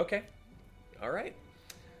 turn. Okay. Alright.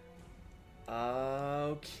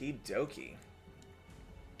 Okie dokie.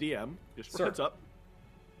 DM, just for Sir. heads up,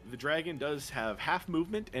 the dragon does have half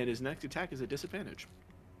movement, and his next attack is a disadvantage.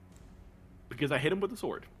 Because I hit him with a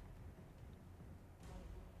sword.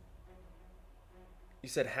 You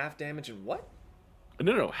said half damage and what?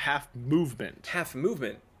 No, half movement. Half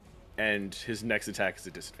movement. And his next attack is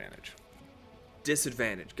a disadvantage.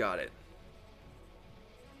 Disadvantage, got it.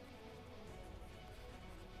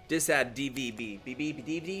 Disad DVB.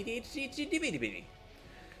 BB.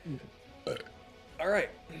 Alright.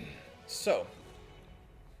 So,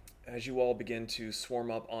 as you all begin to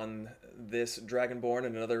swarm up on this Dragonborn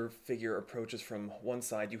and another figure approaches from one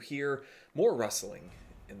side, you hear more rustling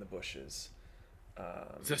in the bushes.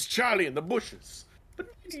 Says Charlie in the bushes.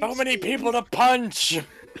 So many people to punch.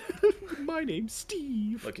 My name's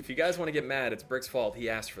Steve. Look, if you guys want to get mad, it's Brick's fault. He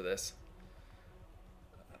asked for this.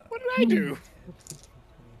 What did I do?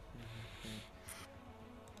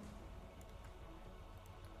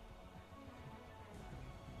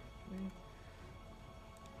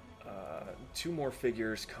 two more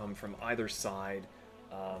figures come from either side.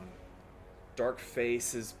 Dark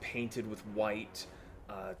faces painted with white,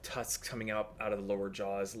 tusks coming out of the lower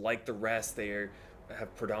jaws. Like the rest, they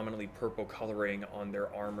have predominantly purple coloring on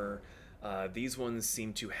their armor. These ones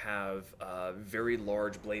seem to have very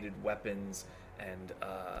large bladed weapons and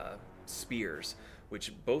spears,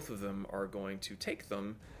 which both of them are going to take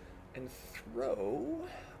them and throw.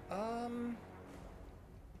 Let's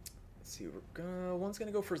see, one's going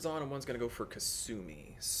to go for Zahn and one's going to go for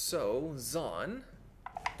Kasumi. So, Zahn.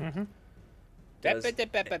 Does,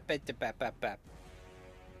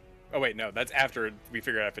 Oh wait, no, that's after we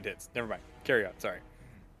figure out if it hits. Never mind. Carry on. Sorry.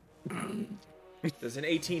 does an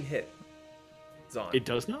 18 hit? Zahn. It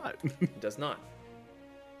does not. It does not.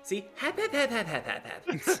 See? Hap.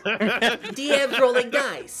 DM's rolling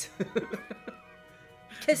dice.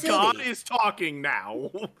 God is talking now.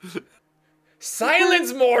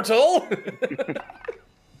 Silence, mortal!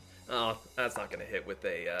 Oh, that's not going to hit with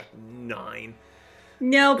a 9.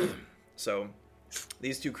 Nope. So,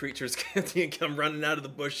 these two creatures come running out of the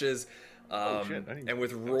bushes, and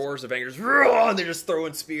with roars of anger, they're just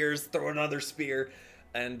throwing spears, throw another spear,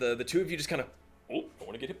 and the two of you just kind of, I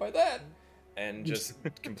want to get hit by that, and just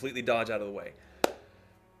completely dodge out of the way.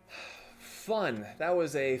 Fun. That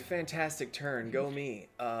was a fantastic turn. Go me.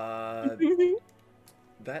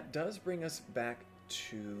 That does bring us back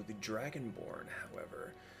to the Dragonborn,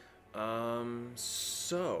 however.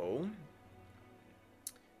 So...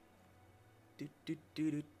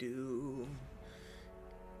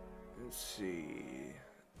 Let's see.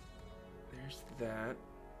 There's that,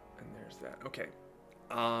 and there's that. Okay.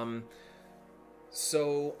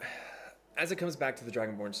 So, as it comes back to the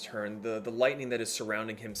Dragonborn's turn, the lightning that is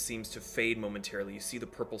surrounding him seems to fade momentarily. You see the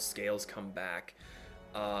purple scales come back.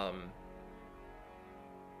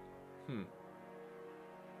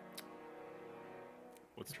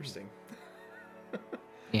 What's interesting?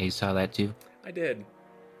 Yeah, you saw that too? I did.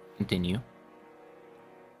 Continue.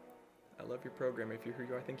 I love your program if you're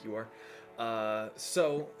who I think you are.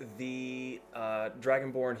 So the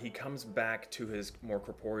Dragonborn, he comes back to his more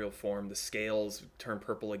corporeal form. The scales turn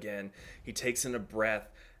purple again. He takes in a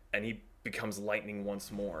breath, and he becomes lightning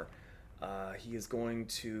once more. He is going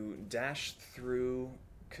to dash through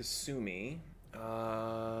Kasumi.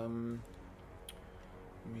 Let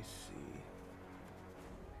me see.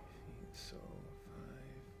 So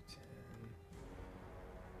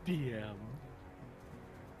 5, 10. DM.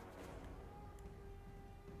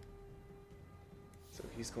 So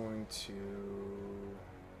he's going to...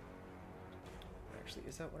 Actually,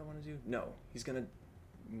 is that what I want to do? No, he's going to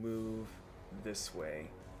move this way,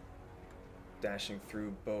 dashing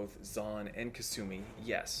through both Zahn and Kasumi.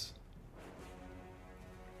 Yes.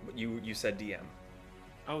 But you said DM.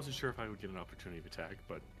 I wasn't sure if I would get an opportunity of attack,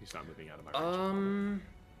 but he's not moving out of my range.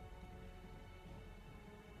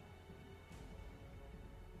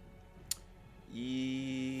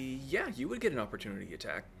 Yeah, you would get an opportunity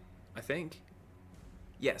attack, I think.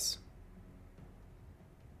 Yes.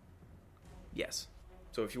 Yes.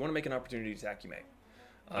 So if you want to make an opportunity attack, you may.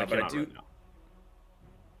 But I do. Right now.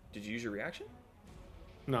 Did you use your reaction?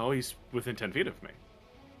 No, he's within 10 feet of me.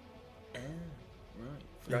 Oh, right.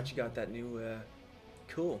 Forgot you got that new.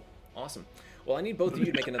 Cool. Awesome. Well, I need both of you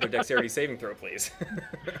to make another dexterity saving throw, please.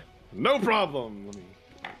 No problem. Let me.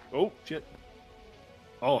 Oh shit.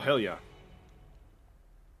 Oh hell yeah.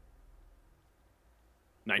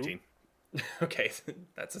 19. Okay,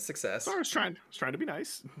 that's a success. I was trying to be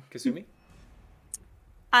nice. Kasumi?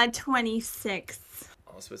 26.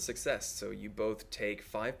 Also a success. So you both take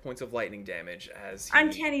 5 points of lightning damage as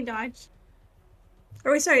Uncanny dodge.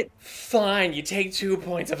 Or wait, sorry. Fine, you take 2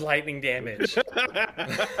 points of lightning damage.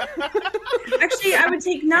 Actually, I would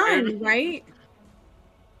take none, right?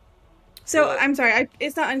 So Well, I'm sorry.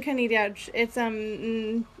 It's not uncanny dodge. It's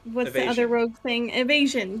what's Evasion. the other rogue thing?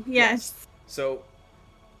 Evasion. Yes. So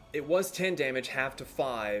it was 10 damage, half to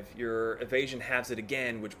 5. Your evasion halves it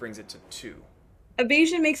again, which brings it to 2.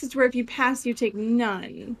 Evasion makes it to where if you pass, you take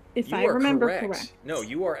none. If You I are remember correct. correct. No,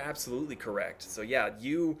 you are absolutely correct. So yeah,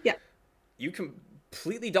 you Yeah.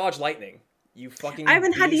 completely dodge lightning. You fucking. I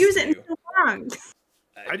haven't had to beast use it in you. so long.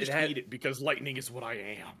 I just hate it because lightning is what I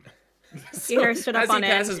am. Peter stood up as on he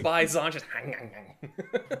edge. passes by, Zahn just.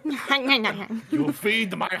 You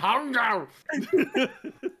feed my hunger.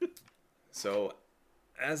 So,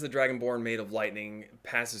 as the Dragonborn made of lightning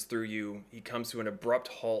passes through you, he comes to an abrupt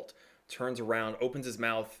halt, turns around, opens his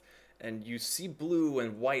mouth, and you see blue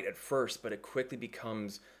and white at first, but it quickly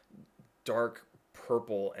becomes dark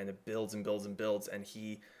purple, and it builds and builds and builds, and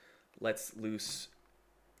he lets loose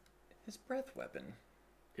his breath weapon.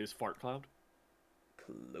 His fart cloud.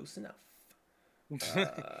 Close enough.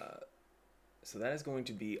 So that is going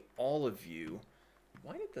to be all of you.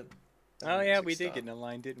 Why did the... Oh yeah, music we did stop? get in a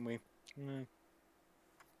line, didn't we? Mm.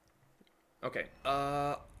 Okay.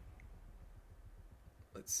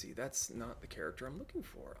 Let's see. That's not the character I'm looking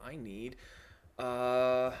for. I need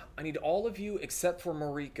all of you except for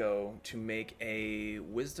Moriko to make a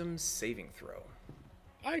Wisdom saving throw.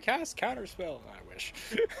 I cast Counterspell. I wish.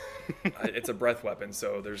 It's a breath weapon,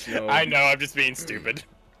 so there's no... I know, I'm just being stupid.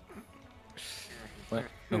 What?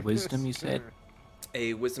 A wisdom, you said?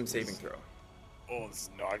 A Wisdom saving throw. Oh, this is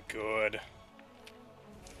not good.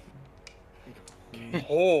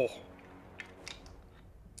 Oh.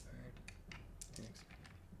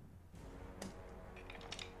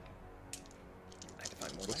 I have to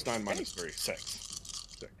find more. What's dice. 9 minus 3?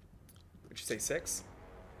 6. Would you say 6?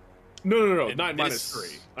 No. It 9 minus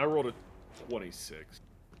is- 3. I rolled a 26.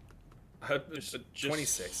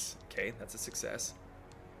 26. Okay, that's a success.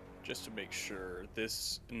 Just to make sure,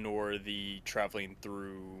 this nor the traveling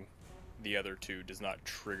through the other two does not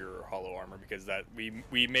trigger hollow armor because that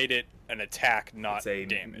we made it an attack, not It's a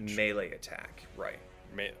damage. melee attack, right?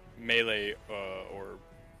 Melee or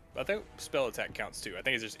I think spell attack counts too. I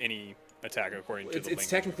think it's just any attack according to the language. It's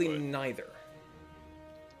technically but- neither.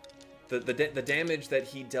 The damage that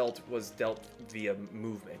he dealt was dealt via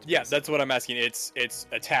movement. Yeah, that's what I'm asking. It's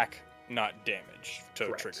attack, not damage to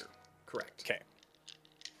Correct. trigger. Correct. Okay.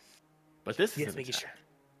 But this Yes, is making sure.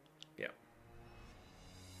 Yeah.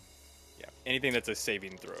 Yeah. Anything that's a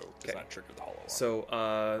saving throw does Okay. not trigger the hollow armor.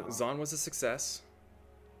 So Zahn was a success.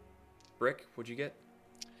 Brick, what'd you get?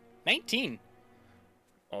 19.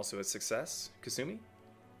 Also a success. Kasumi?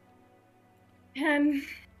 10.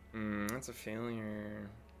 That's a failure.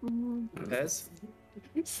 Mm. Pez?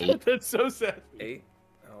 That's so sad. 8.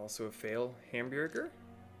 Also a fail. Hamburger?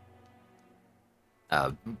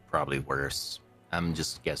 Probably worse. I'm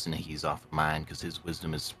just guessing he's off of mine because his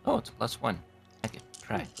wisdom is... Oh, it's a +1. I could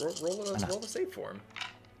try. Roll Why not? a save for him.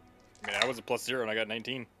 I mean, I was a +0 and I got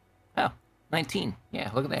 19. Oh, 19.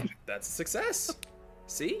 Yeah, look at that. That's a success.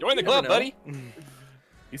 See? Join the You club, never know. buddy.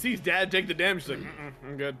 He sees Dad take the damage. He's like,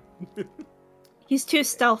 I'm good. He's too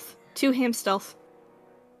stealth. Too ham stealth.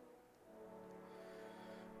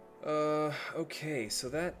 Okay, so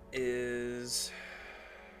that is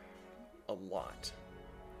a lot.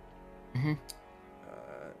 Mhm.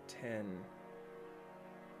 10,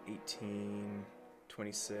 18,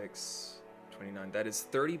 26, 29. That is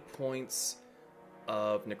 30 points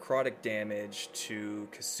of necrotic damage to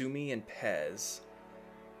Kasumi and Pez.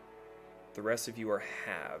 The rest of you are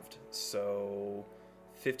halved. So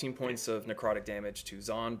 15 points of necrotic damage to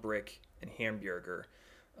Zahn, Brick, and Hamburger.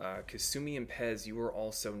 Kasumi and Pez, you are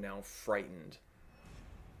also now frightened.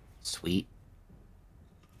 Sweet.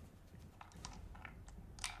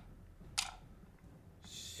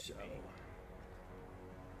 So,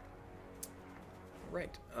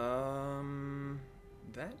 right.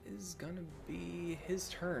 That is gonna be his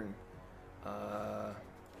turn. Let's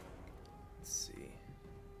see.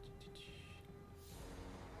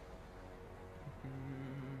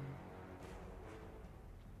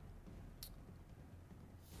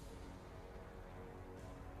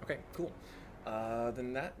 Okay, cool.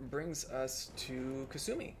 Then that brings us to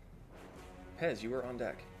Kasumi. Pez, you are on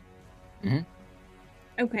deck.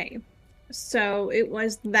 Okay. So it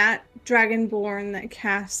was that Dragonborn that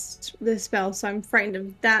cast the spell, so I'm frightened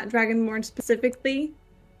of that Dragonborn specifically.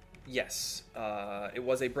 Yes, it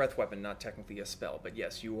was a breath weapon, not technically a spell, but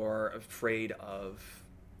yes, you are afraid of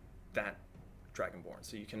that Dragonborn,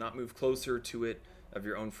 so you cannot move closer to it of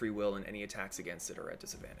your own free will, and any attacks against it are at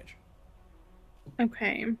disadvantage.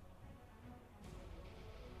 Okay.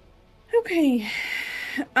 Okay.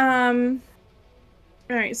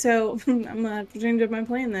 Alright, so I'm gonna have to change up my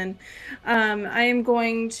plan then. I am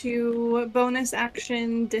going to bonus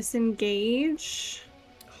action disengage.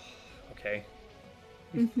 Okay.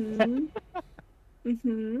 Mm-hmm.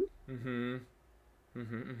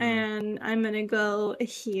 Mm-hmm. And I'm gonna go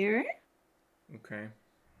here. Okay.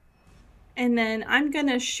 And then I'm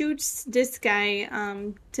gonna shoot this guy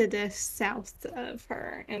to the south of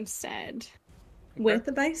her instead. With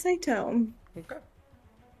the Bicyto. Okay.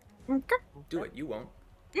 Okay. Do it. You won't.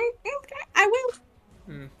 Okay, I will.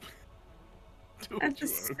 Hmm. That's a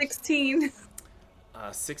 16.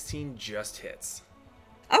 16 just hits.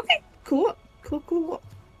 Okay, cool. Cool.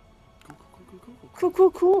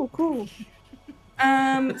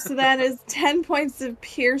 So that is 10 points of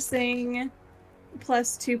piercing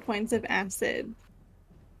plus 2 points of acid.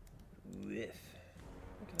 With.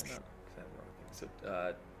 What can I not? That wrong thing.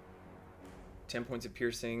 So, 10 points of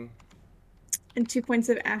piercing. And 2 points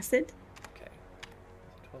of acid. Okay.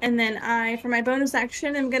 12, And then for my bonus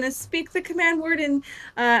action, I'm gonna speak the command word and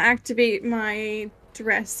activate my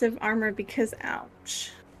dress of armor because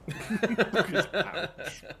ouch.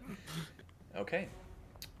 Okay.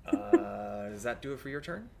 Does that do it for your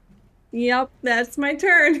turn? Yep, that's my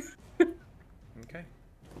turn. Okay.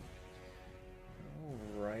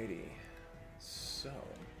 Alrighty. So.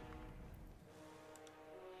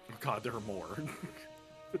 God, there are more.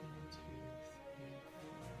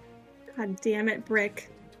 God damn it, Brick.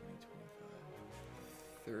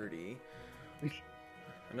 30.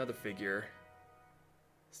 Another figure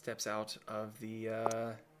steps out of the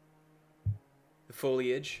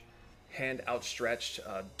foliage, hand outstretched,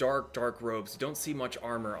 dark robes. You don't see much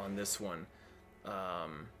armor on this one.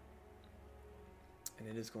 And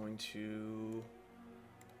it is going to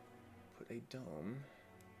put a dome.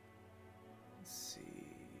 Let's see.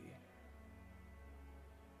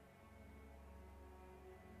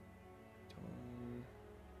 Dome.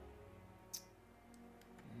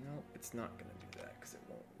 Nope, it's not going to do that because it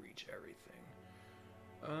won't reach everything.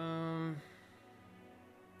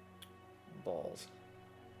 Balls.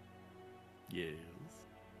 Yes.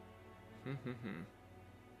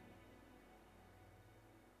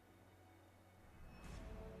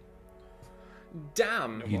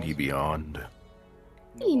 Damn. D&D Beyond.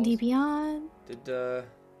 D&D Beyond. Did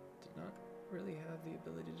not really have the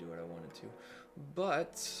ability to do what I wanted to,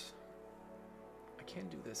 but I can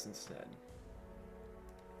do this instead.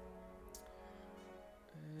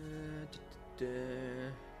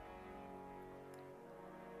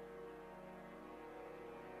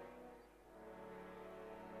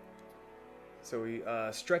 So he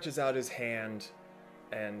stretches out his hand,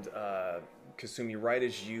 and Kasumi, right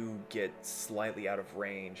as you get slightly out of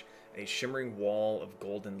range, a shimmering wall of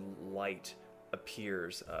golden light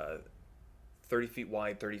appears, 30 feet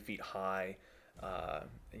wide, 30 feet high,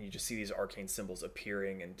 and you just see these arcane symbols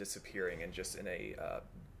appearing and disappearing, and just in a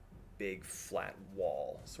big flat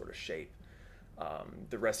wall sort of shape.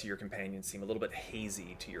 The rest of your companions seem a little bit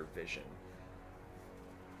hazy to your vision.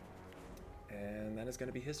 And that is going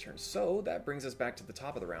to be his turn. So that brings us back to the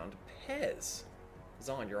top of the round. Pez.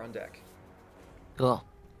 Zahn, you're on deck. Cool.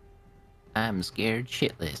 I'm scared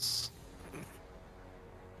shitless.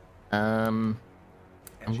 I'm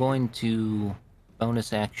going to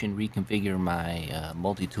bonus action reconfigure my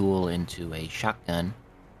multi-tool into a shotgun.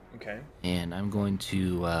 Okay. And I'm going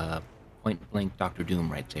to point blank Dr.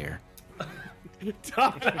 Doom right there.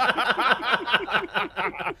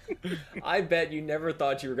 I bet you never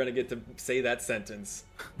thought you were going to get to say that sentence.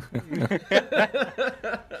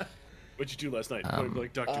 What'd you do last night? Point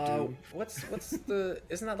blank Dr. Doom. What's the...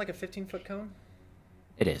 Isn't that like a 15-foot cone?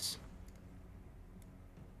 It is.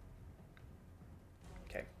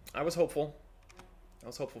 Okay. I was hopeful. I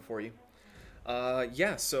was hopeful for you.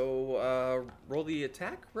 Yeah, so roll the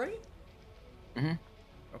attack, right? Mm-hmm.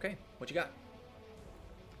 Okay, what you got?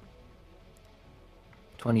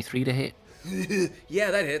 23 to hit.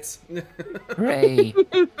 Yeah, that hits. Hooray!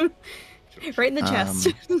 Right in the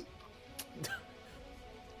chest.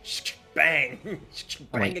 Bang!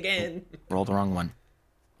 Bang Wait, again. Roll the wrong one.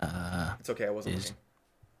 It's okay, I wasn't is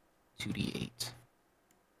looking.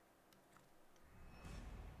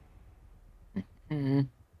 2d8. Mm-hmm.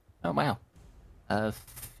 Oh, wow.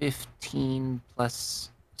 15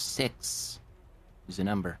 plus 6 is a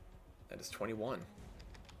number. That is 21.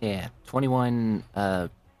 Yeah, 21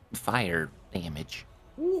 fire damage.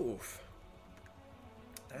 Oof.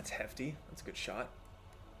 That's hefty. That's a good shot.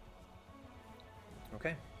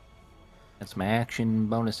 Okay. That's my action,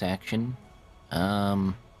 bonus action.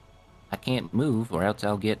 I can't move or else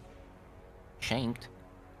I'll get shanked.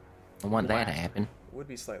 I want that to happen. Would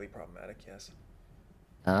be slightly problematic, yes.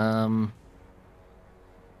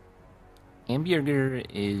 Hamburger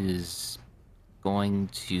is going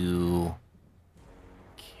to...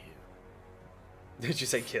 Did you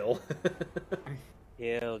say kill?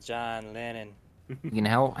 Kill John Lennon. You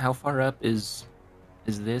know, how far up is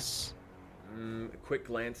this? Quick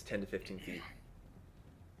glance, 10 to 15 feet.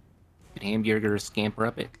 Did Hamburger scamper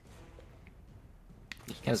up it?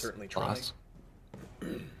 He Can has certainly try. claws.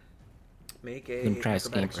 Make Then a try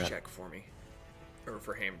acrobatics scamper up. check for me. Or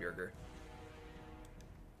for Hamburger.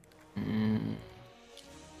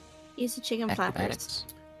 Use the chicken flappers.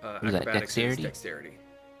 Acrobatics. What is that, Acrobatics dexterity? is dexterity.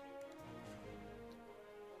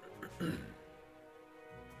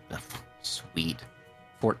 Sweet.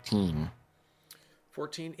 14.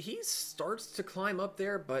 14. He starts to climb up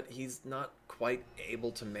there, but he's not quite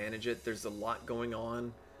able to manage it. There's a lot going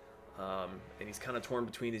on. And he's kind of torn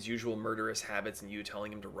between his usual murderous habits and you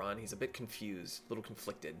telling him to run. He's a bit confused, a little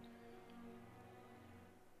conflicted.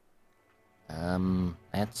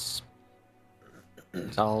 That's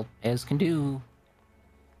That's all Ez can do.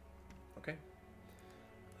 Okay.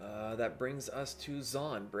 That brings us to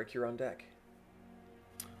Zon. Brick, you're on deck.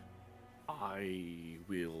 I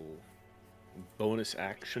will bonus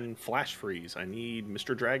action flash freeze. I need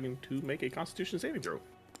Mr. Dragon to make a Constitution saving throw.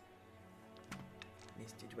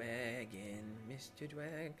 Mr.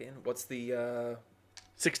 Dragon. What's the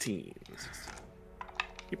 16.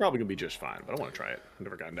 You're probably gonna be just fine, but I want to try it. I've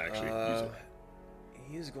never gotten to actually use it.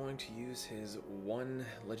 He is going to use his 1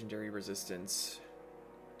 legendary resistance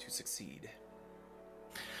to succeed.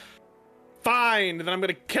 Fine, then I'm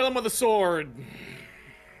gonna kill him with a sword.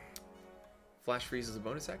 Flash freeze is a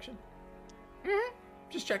bonus action?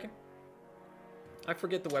 Just checking. I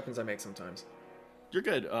forget the weapons I make sometimes. You're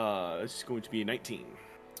good. It's going to be a 19.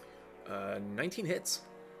 19 hits.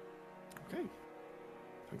 Okay.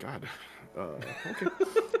 Thank God. Okay.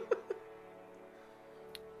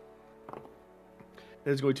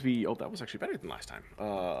 That is going to be... Oh, that was actually better than last time.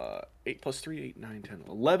 8 plus 3, 8, 9, 10,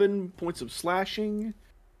 11 points of slashing.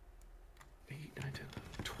 8, 9, 10,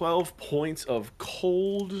 12 points of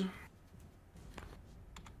cold.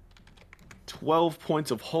 12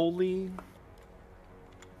 points of holy.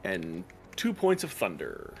 And 2 points of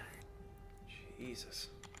thunder. Jesus.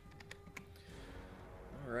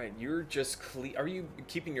 All right, you're just Are you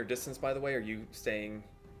keeping your distance, by the way? Are you staying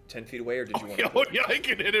 10 feet away, or did you want to... Oh, yeah, I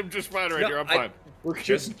can hit him just fine right here. I'm fine.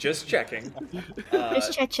 Just checking.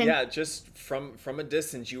 Just checking. Yeah, just from a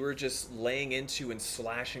distance, you were just laying into and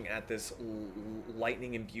slashing at this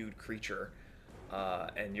lightning-imbued creature.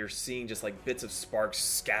 And you're seeing just like bits of sparks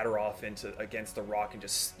scatter off against the rock and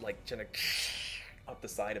just like kind of up the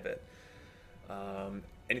side of it.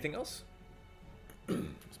 Anything else?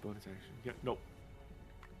 Just bonus action. Yeah, nope.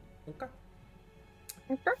 Okay.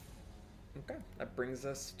 That brings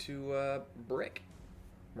us to Brick.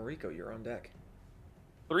 Mariko, you're on deck.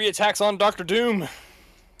 3 attacks on Dr. Doom.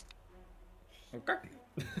 Okay.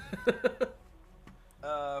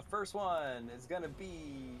 First one is gonna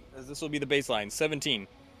be, this will be the baseline, 17.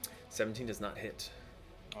 17 does not hit.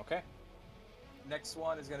 Okay. Next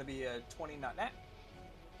one is gonna be a 20, not nat.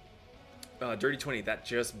 Dirty 20, that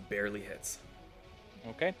just barely hits.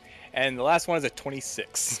 Okay. And the last one is a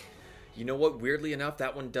 26. You know what? Weirdly enough,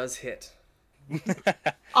 that one does hit.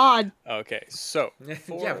 Odd. Okay, so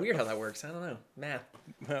Yeah, weird how that works. I don't know. Math.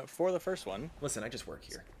 For the first one, Listen, I just work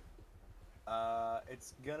here.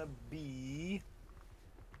 it's gonna be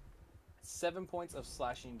 7 points of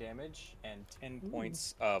slashing damage and 10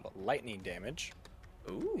 points of lightning damage.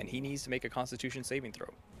 Ooh. And he needs to make a Constitution saving throw.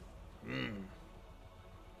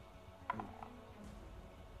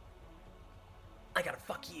 I gotta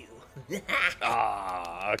fuck you.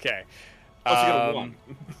 Okay. Plus you got a 1.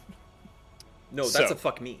 No, that's So- a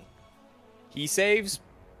fuck me. He saves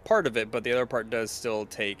part of it, but the other part does still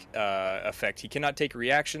take effect. He cannot take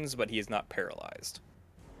reactions, but he is not paralyzed.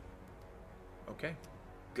 Okay.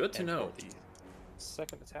 Good to And know. for the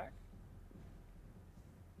second attack,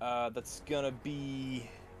 that's gonna be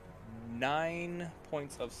 9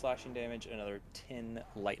 points of slashing damage and another 10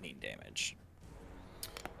 lightning damage.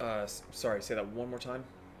 Sorry, say that one more time.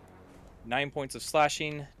 9 points of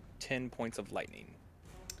slashing, 10 points of lightning.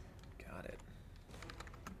 Got it.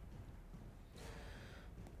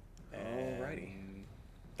 And Alrighty.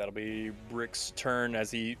 that'll be Brick's turn as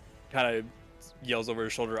he kind of yells over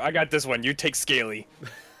his shoulder, "I got this one, you take Scaly."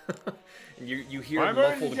 And you hear I'm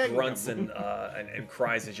already muffled taking grunts them. and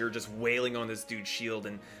cries as you're just wailing on this dude's shield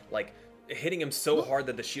and like hitting him so hard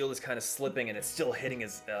that the shield is kind of slipping and it's still hitting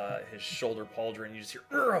his shoulder pauldron. And you just hear.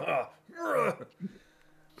 "Urgh, urgh."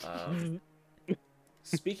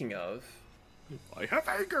 Speaking of, I have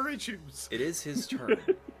anger issues. it is his turn.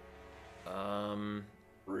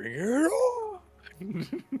 Bring it on!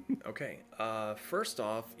 Okay. First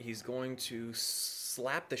off, he's going to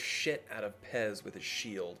slap the shit out of Pez with his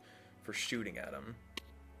shield for shooting at him.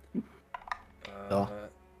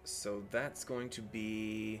 So that's going to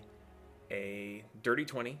be a dirty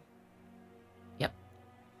 20. Yep.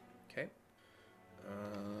 Okay.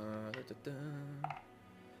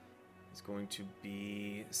 It's going to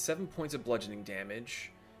be 7 points of bludgeoning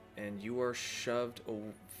damage, and you are shoved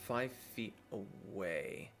 5 feet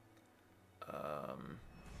away.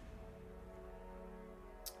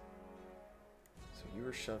 So you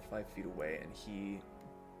were shoved 5 feet away, and he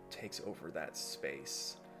takes over that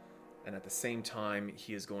space. And at the same time,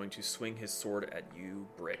 he is going to swing his sword at you,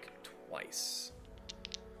 Brick, twice.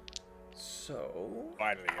 So...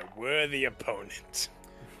 Finally, a worthy opponent.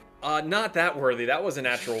 Not that worthy. That was a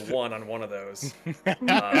natural 1 on one of those. And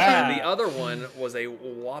the other one was a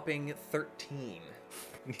whopping 13.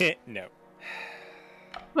 No.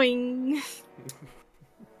 Boing.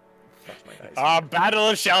 Fuck my dice. Our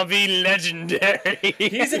battle shall be legendary.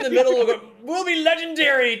 He's in the middle of a, we'll be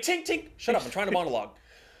legendary. Tink, tink. Shut up. I'm trying to monologue.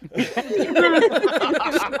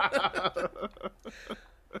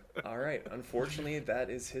 All right. Unfortunately, that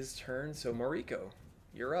is his turn. So, Mariko,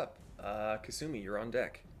 you're up. Kasumi, you're on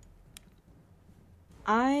deck.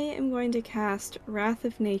 I am going to cast Wrath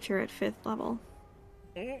of Nature at 5th level.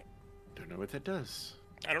 Don't know what that does.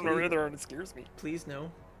 I don't know either, and it scares me. Please,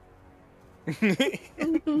 no.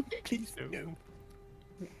 Please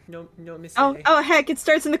no. No, Miss. Oh, heck, it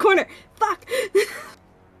starts in the corner. Fuck!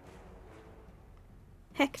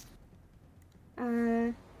 Heck.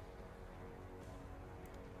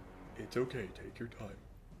 It's okay. Take your time.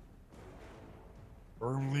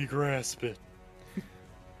 Firmly grasp it.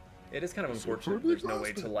 It is kind of unfortunate. There's no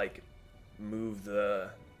way to like move the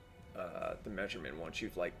measurement once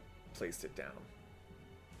you've like placed it down.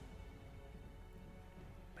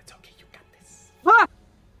 It's okay. You got this. Ah!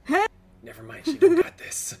 Huh? Never mind. She don't got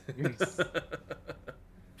this.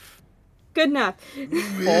 Good enough.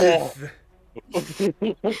 Oh.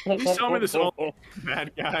 You saw me this all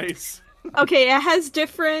bad guys. Okay, it has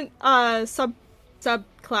different subclasses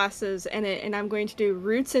in it, and I'm going to do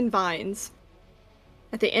roots and vines.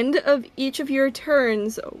 At the end of each of your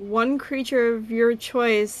turns, one creature of your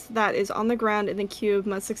choice that is on the ground in the cube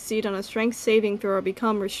must succeed on a strength saving throw or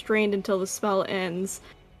become restrained until the spell ends.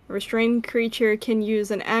 A restrained creature can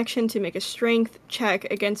use an action to make a strength check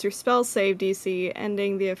against your spell save DC,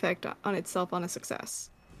 ending the effect on itself on a success.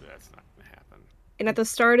 That's not gonna happen. And at the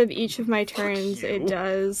start of each of my turns, it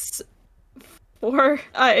does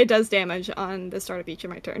it does damage on the start of each of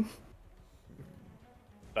my turn.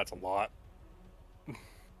 That's a lot.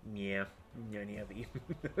 Yeah. Heavy.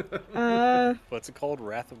 What's it called?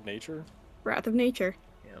 Wrath of Nature? Wrath of Nature.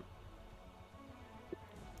 Yeah.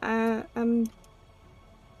 I'm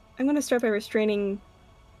gonna start by restraining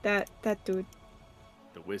that dude.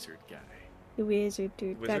 The wizard guy. The wizard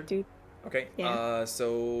dude. Wizard? That dude. Okay. Yeah.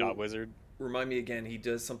 So. Not wizard. Remind me again. He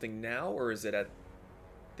does something now, or is it at?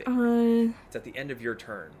 It's at the end of your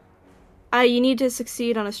turn. You need to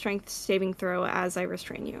succeed on a strength saving throw as I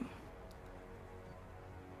restrain you.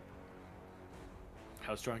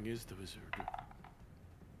 How strong is the wizard?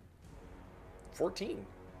 14.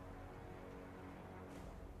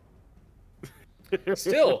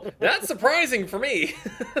 Still, that's surprising for me.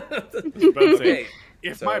 Okay.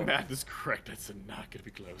 If So- my math is correct, that's not gonna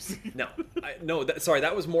be close. No, sorry,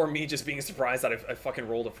 that was more me just being surprised that I fucking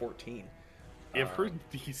rolled a 14. If her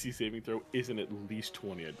DC saving throw isn't at least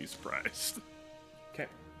 20, I'd be surprised. Okay,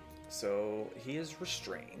 so he is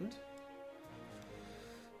restrained.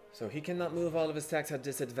 So he cannot move. All of his attacks have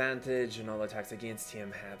disadvantage, and all attacks against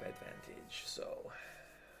him have advantage. So,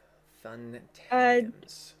 fun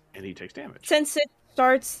times. And he takes damage. Since it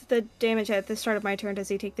starts the damage at the start of my turn, does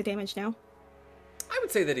he take the damage now? I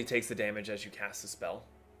would say that he takes the damage as you cast the spell.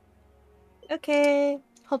 Okay.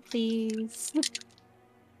 Hold please.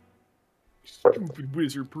 Stupid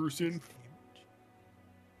wizard person.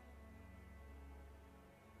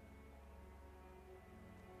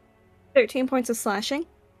 $13 points of slashing.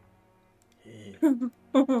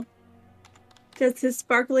 Does his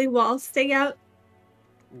sparkly wall stay out?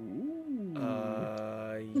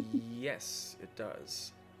 Yes, it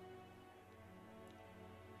does.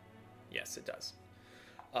 Yes, it does.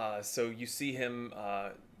 So you see him.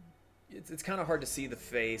 It's kind of hard to see the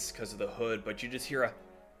face because of the hood, but you just hear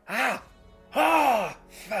a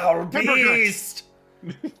foul beast.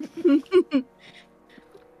 Is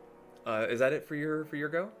that it for your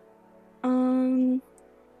go? Oh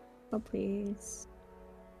please.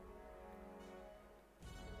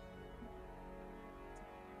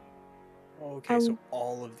 Okay, so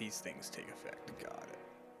all of these things take effect. Got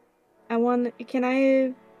it.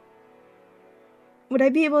 Would I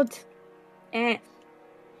be able to...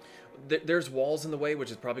 There's walls in the way, which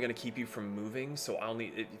is probably going to keep you from moving. So I'll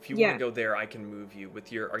need, if you want to go there, I can move you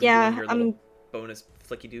with your. Are you doing your little bonus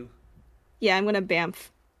flicky do? Yeah, I'm gonna bamf.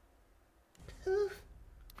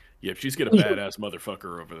 Yep, she's got a badass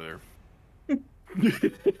motherfucker over there.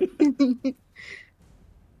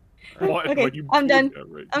 Okay, I'm done.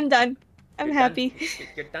 Right? I'm done. I'm You're happy. Done?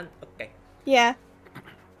 You're done. Okay. Yeah.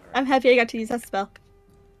 I'm happy I got to use that spell.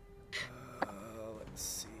 Let's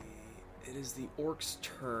see. It is the orc's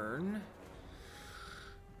turn.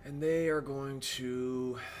 And they are going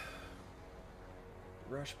to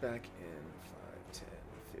rush back in 5, 10,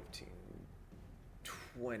 15,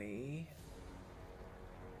 20.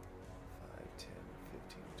 5, 10,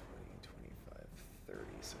 15, 20, 25, 30.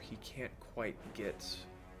 So he can't quite get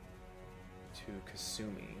to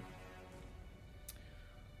Kasumi.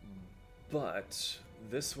 But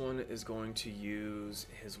This one is going to use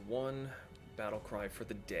his one battle cry for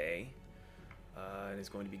the day, and is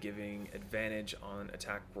going to be giving advantage on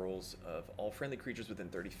attack rolls of all friendly creatures within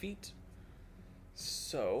 30 feet.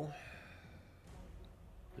 So,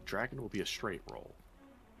 The dragon will be a straight roll.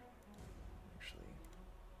 actually,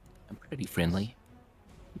 I'm pretty friendly.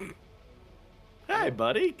 Hey,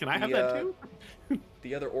 buddy, can I have that too?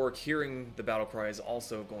 the other orc hearing the battle cry is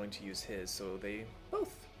also going to use his, so they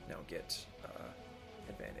both now get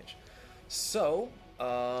advantage. So,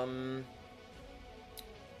 the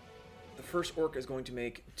first orc is going to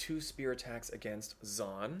make 2 spear attacks against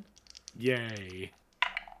Zahn. Yay.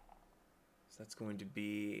 So that's going to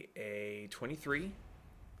be a 23.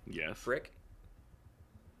 Yes. Frick.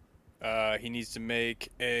 He needs to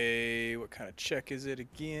make a... What kind of check is it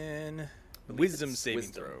again? believe Wisdom it's saving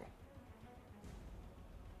wisdom. throw.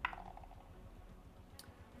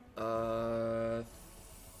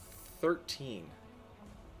 13.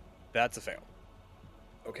 That's a fail.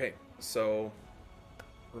 Okay, so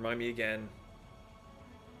remind me again.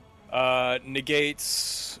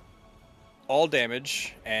 Negates all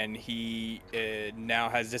damage, and he now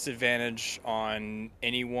has disadvantage on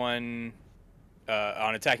anyone,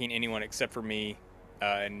 on attacking anyone except for me.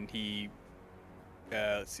 And he,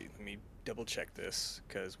 let's see, let me double check this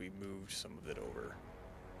because we moved some of it over.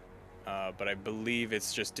 But I believe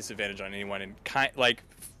it's just disadvantage on anyone, and like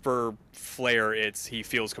for Flare, it's he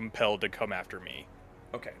feels compelled to come after me.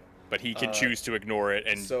 Okay. But he can choose to ignore it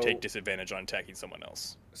and so- take disadvantage on attacking someone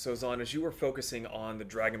else. So Zahn, as you were focusing on the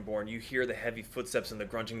Dragonborn, you hear the heavy footsteps and the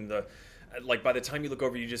grunting. Like by the time you look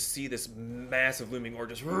over, you just see this massive looming orc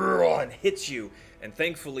just and hits you. And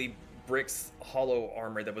thankfully, Brick's hollow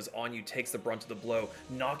armor that was on you takes the brunt of the blow,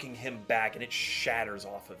 knocking him back, and it shatters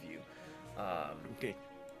off of you. Okay.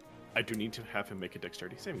 I do need to have him make a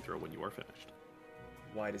dexterity saving throw when you are finished.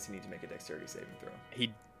 Why does he need to make a dexterity saving throw?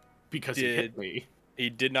 Because he hit me. He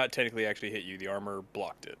did not technically actually hit you. The armor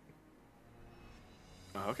blocked it.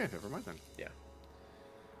 Okay, never mind then. Yeah.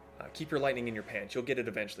 Keep your lightning in your pants. You'll get it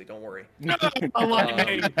eventually. Don't worry.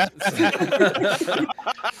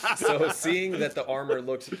 So seeing that the armor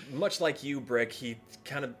looked much like you, Brick, he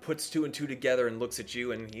kind of puts 2 and 2 together and looks at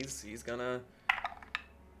you, and he's gonna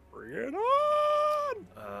Bring it on!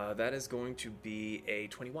 that is going to be a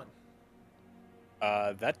 21.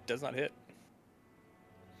 That does not hit.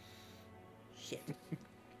 Shit.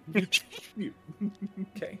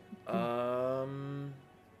 Okay. All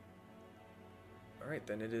right,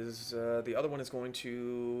 then it is the other one is going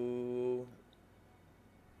to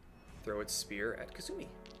throw its spear at Kasumi.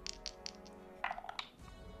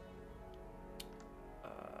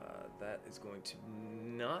 That is going to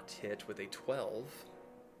not hit with a 12.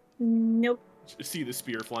 Nope. See the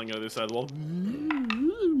spear flying out of the side of the wall.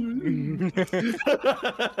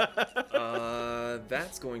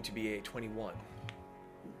 That's going to be a 21.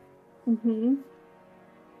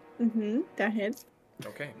 That hits.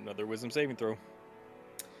 Okay. Another wisdom saving throw.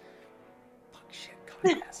 Fuck, shit,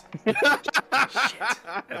 shit.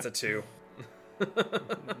 That's a 2.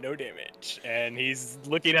 No damage. And he's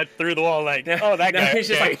looking at through the wall like, oh, that guy. He's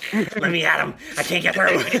just okay. like, let me at him. I can't get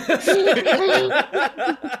through.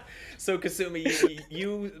 So Kasumi,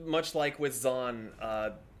 you much like with Zahn,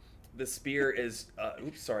 the spear is.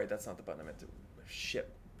 Oops, sorry, that's not the button I meant to. Shit.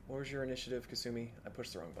 What was your initiative, Kasumi? I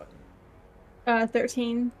pushed the wrong button.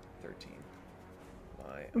 13. 13.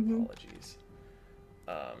 My apologies.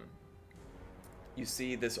 You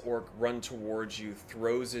see this orc run towards you,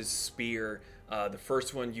 throws his spear. The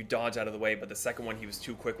first one you dodge out of the way, but the second one he was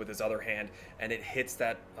too quick with his other hand, and it hits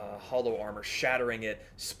that hollow armor, shattering it,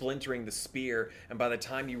 splintering the spear. And by the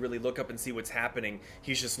time you really look up and see what's happening,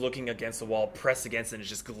 he's just looking against the wall, pressed against it, and is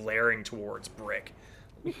just glaring towards Brick.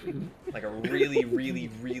 Like a really, really,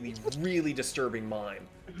 really, really disturbing mime.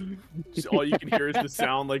 So all you can hear is the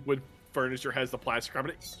sound like when furniture has the plastic on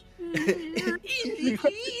it.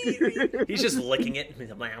 He's just licking it.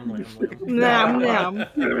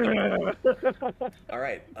 All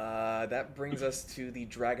right, that brings us to the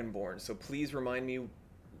Dragonborn. So please remind me,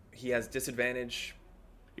 he has disadvantage.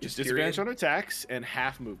 Just disadvantage on attacks and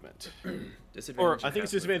half movement. Disadvantage. Or I think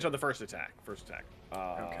it's disadvantage on the first attack.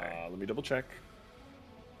 Okay. Let me double check.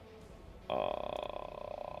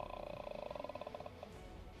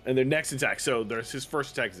 And their next attack. So there's his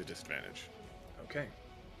first attack is a disadvantage. Okay.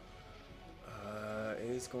 It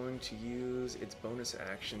is going to use its bonus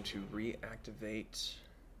action to reactivate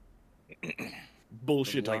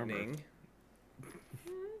Bullshit the armor. lightning.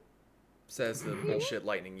 Says the bullshit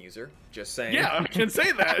lightning user. Just saying. Yeah, I can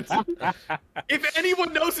say that. If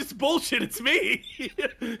anyone knows it's bullshit, it's me.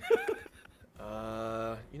 You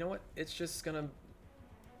know what? It's just gonna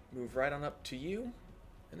move right on up to you.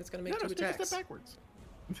 and it's going to make No, 2 take a attacks. step backwards.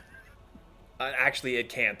 Actually, it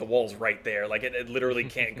can't. The wall's right there. Like it literally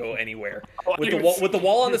can't go anywhere. Oh, I With the didn't wall, see with the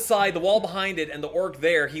wall on the side, the wall behind it, and the orc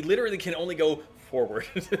there, he literally can only go forward.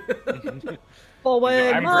 Forward.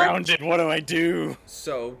 I'm march. grounded. What do I do?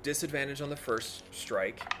 So disadvantage on the first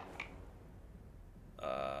strike.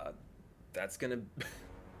 That's gonna.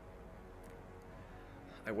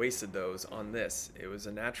 I wasted those on this. It was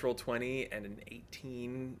a natural 20 and an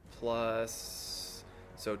 18 plus,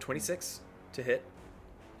 so 26 to hit.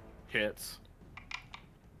 Hits.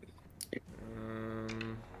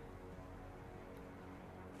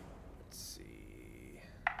 Let's see.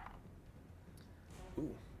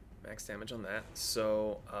 Ooh, max damage on that.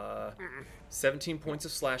 So, 17 points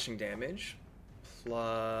of slashing damage,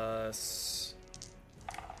 plus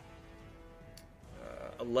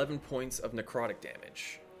 11 points of necrotic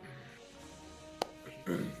damage.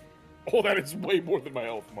 Oh, that is way more than my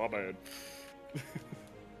health. My bad.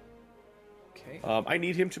 Okay. I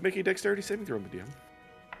need him to make a dexterity saving throw, DM.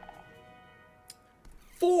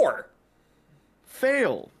 4!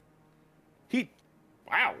 Fail.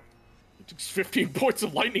 Wow. He took 15 points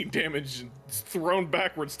of lightning damage and is thrown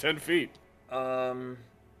backwards 10 feet.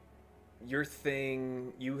 Your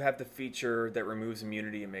thing, you have the feature that removes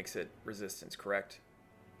immunity and makes it resistance, correct?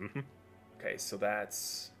 Mm-hmm. Okay, so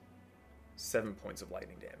that's 7 points of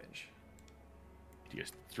lightning damage. He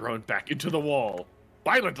is thrown back into the wall.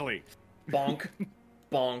 Violently. Bonk,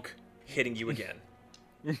 bonk, hitting you again.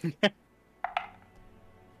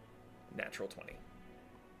 Natural 20.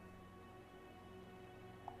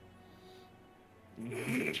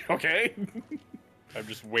 Okay. I'm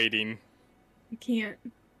just waiting. I can't.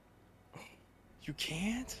 You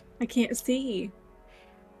can't? I can't see.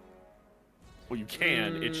 Well, you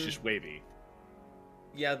can. It's just wavy.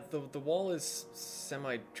 Yeah, the wall is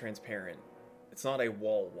semi-transparent. It's not a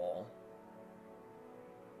wall.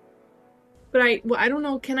 But I don't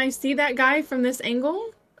know. Can I see that guy from this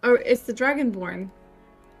angle? Or it's the Dragonborn?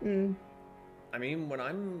 I mean, when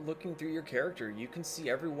I'm looking through your character, you can see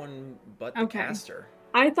everyone but the Okay. caster.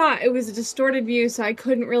 I thought it was a distorted view, so I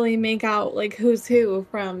couldn't really make out like who's who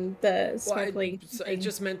from the Well, sparkly it thing.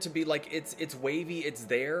 just meant to be like it's wavy, it's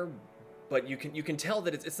there, but you can tell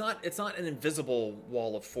that it's not an invisible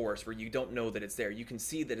wall of force where you don't know that it's there. You can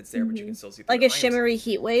see that it's there, but you can still see. Like through a it. shimmery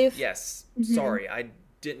heat wave? Yes. Sorry, I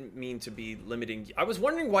didn't mean to be limiting. I was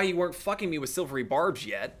wondering why you weren't fucking me with silvery barbs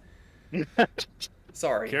yet.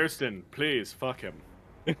 Sorry. Kirsten, please fuck him.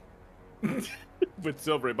 With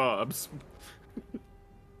silvery bobs.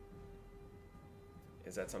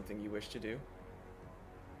 Is that something you wish to do?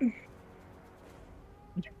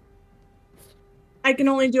 I can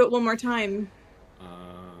only do it one more time.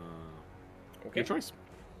 Okay. Your choice.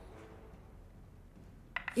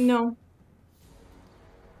 No. All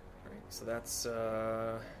right, so that's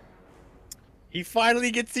He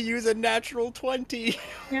finally gets to use a natural 20.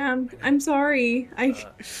 Yeah, I'm sorry.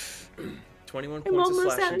 21 I'm points of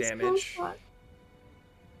almost slashing at a damage. spot.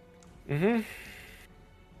 Mm-hmm.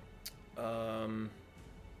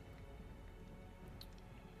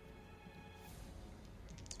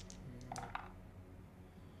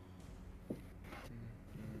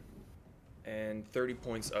 And 30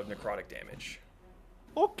 points of necrotic damage.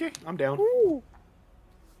 Okay, I'm down. All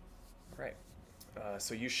right.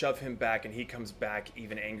 So you shove him back, and he comes back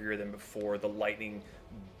even angrier than before. The lightning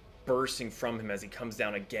bursting from him as he comes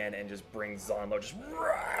down again and just brings Zonlo.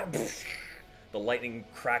 The lightning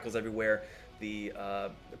crackles everywhere. The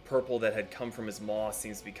purple that had come from his maw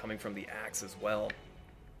seems to be coming from the axe as well.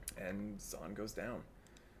 And Zon goes down.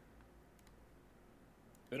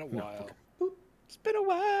 Been a while. It's been a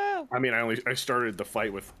while. I mean, I started the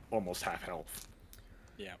fight with almost half health.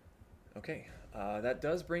 Yeah. Okay. That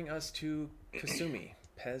does bring us to Kasumi.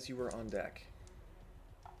 Pez, you were on deck.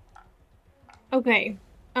 Okay.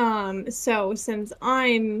 So since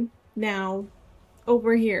I'm now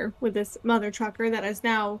over here with this mother trucker that is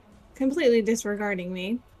now completely disregarding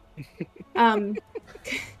me,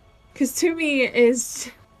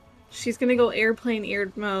 Kasumi she's gonna go airplane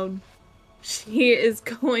eared mode. She is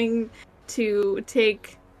going to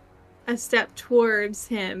take a step towards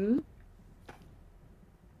him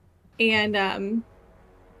and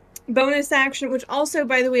bonus action, which also,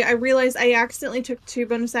 by the way, I realized I accidentally took 2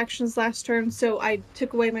 bonus actions last turn, so I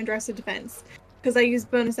took away my dress of defense because I used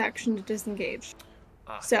bonus action to disengage.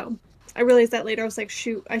 So I realized that later. I was like,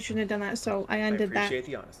 shoot, I shouldn't have done that, so I undid that. I appreciate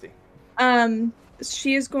the honesty.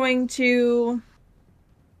 She is going to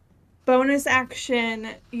bonus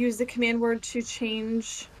action use the command word to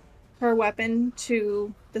change her weapon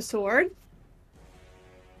to the sword.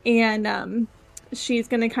 And she's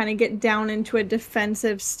going to kind of get down into a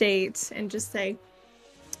defensive state and just say,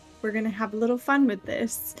 we're gonna have a little fun with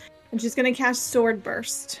this. And she's gonna cast Sword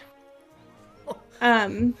Burst.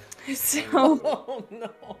 So Oh no.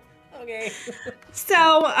 Okay.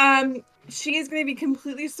 So, she is going to be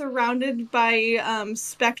completely surrounded by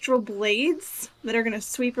spectral blades that are going to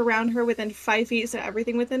sweep around her within 5 feet, so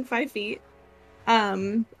everything within 5 feet.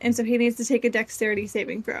 And so he needs to take a dexterity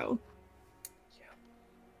saving throw.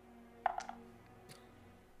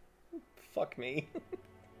 Fuck me.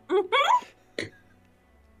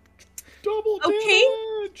 Double Okay.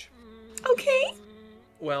 damage. Okay.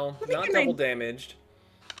 Well, Let me not get my- double damaged.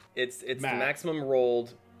 It's the Max. maximum roll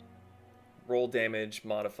damage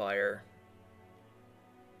modifier.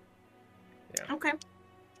 Yeah. Okay.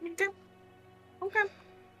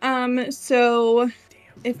 So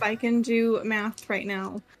if I can do math right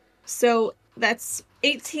now. So that's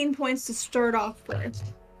 18 points to start off with.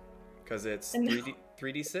 Because it's And-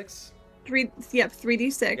 3d6?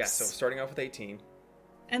 3d6. Yeah, so starting off with 18.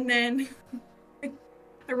 And then I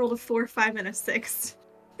rolled a 4, 5, and a 6.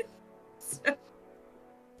 So,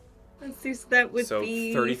 let's see, so that would So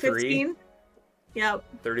be 33? 15. Yep.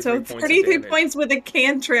 33 So points 33 of damage. points with a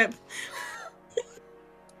cantrip.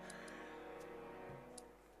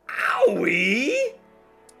 Owie!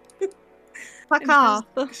 Fuck And off.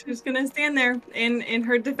 She's gonna stand there in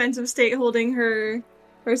her defensive state holding her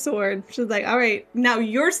sword. She's like, alright, now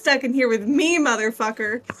you're stuck in here with me,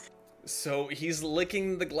 motherfucker. So he's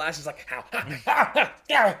licking the glass. He's like, I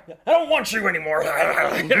don't want you anymore.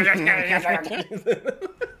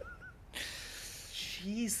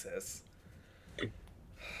 Jesus.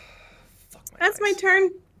 Fuck my That's my dice. turn.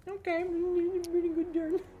 Okay, really good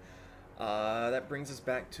turn. That brings us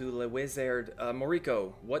back to Le Wizard.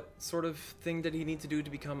 Moriko, what sort of thing did he need to do to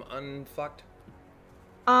become unfucked?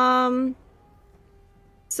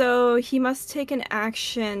 So he must take an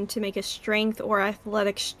action to make a strength or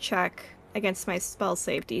athletics check against my spell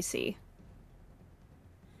save DC.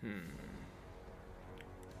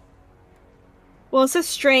 Well, it says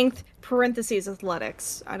strength, parentheses,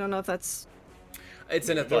 athletics. I don't know if that's... It's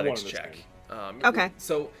an They're one athletics and the check. Okay.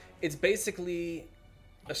 So it's basically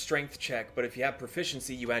a strength check, but if you have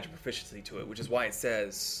proficiency, you add your proficiency to it, which is why it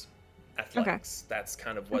says athletics. That's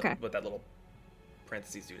kind of what that little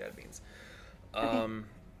parentheses doodad means.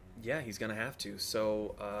 Yeah, he's gonna have to.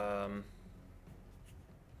 So,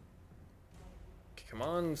 come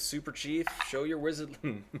on, Super Chief, show your wizard.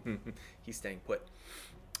 He's staying put.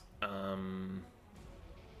 Shit.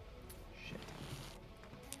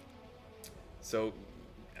 So,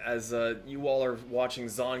 as you all are watching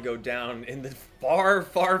Zon go down in the far,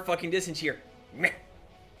 far fucking distance here,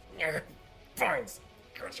 Fines,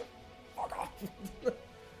 fuck off.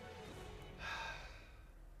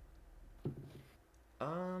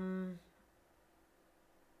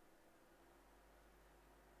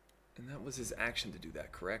 And that was his action to do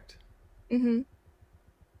that, correct? Mm-hmm.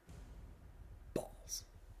 Balls.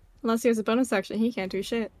 Unless he has a bonus action, he can't do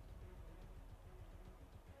shit.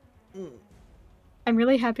 I'm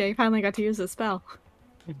really happy I finally got to use this spell.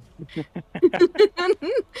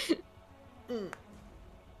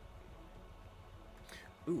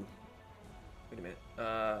 Ooh. Wait a minute.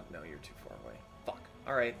 No, you're too far away. Fuck.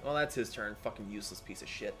 Alright, well, that's his turn. Fucking useless piece of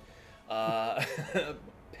shit.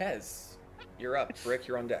 Pez, you're up. Brick,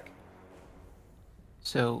 you're on deck.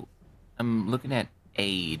 So, I'm looking at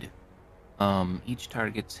aid. Each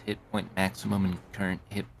target's hit point maximum and current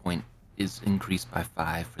hit point is increased by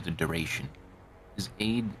 5 for the duration. Is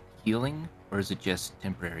aid healing, or is it just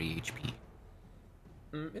temporary HP?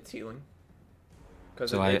 It's healing. Because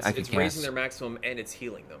So it's I can raising cast- their maximum and it's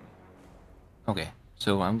healing them. Okay,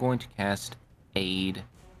 so I'm going to cast aid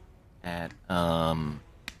at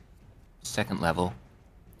second level.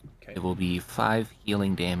 Okay. It will be 5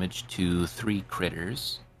 healing damage to 3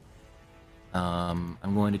 critters. I'm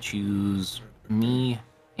going to choose me,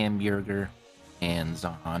 Hamburger, and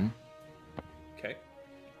Zahn. Okay.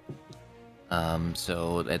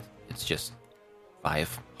 So that it's just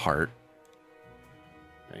 5 heart.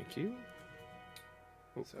 Thank you.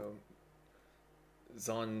 So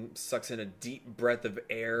Zon sucks in a deep breath of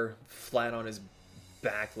air, flat on his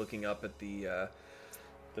back, looking up at the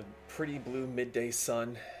pretty blue midday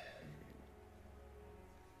sun.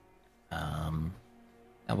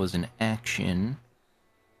 That was an action.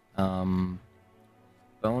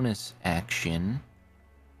 Bonus action.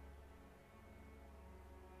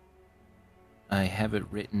 I have it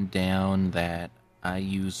written down that I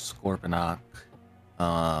used Scorponok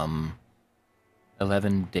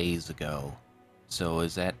 11 days ago. So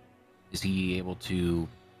is he able to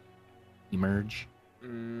emerge? I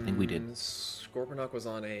think we did. Scorponok was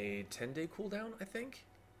on a 10-day cooldown, I think.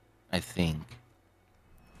 I think.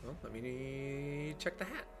 Well, let me check the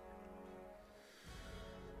hat.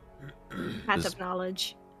 Path of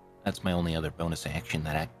knowledge. That's my only other bonus action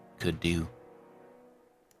that I could do.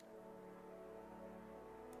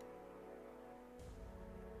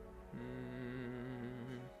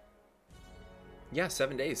 Yeah,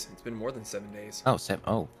 7 days. It's been more than 7 days. Oh,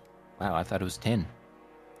 oh, wow! I thought it was 10.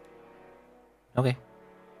 Okay.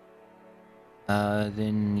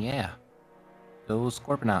 Then yeah, go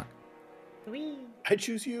Scorponok. I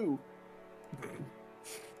choose you.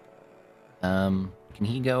 Can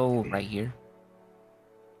he go right here?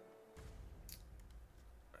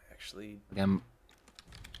 Actually, I'm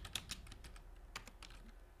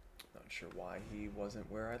not sure why he wasn't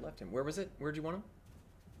where I left him. Where was it? Where'd you want him?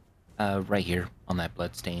 right here on that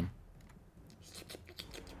blood stain.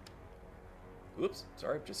 Oops,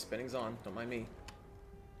 sorry, just spinning's on. Don't mind me.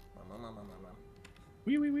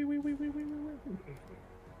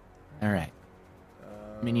 All right.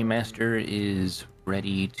 Minion Master is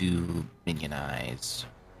ready to minionize.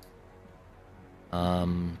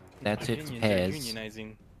 That's it for Minions are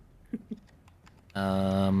Pez.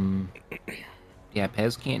 unionizing. Yeah,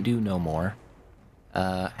 Pez can't do no more.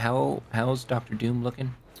 How's Dr. Doom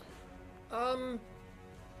looking?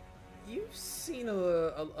 You've seen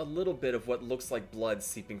a little bit of what looks like blood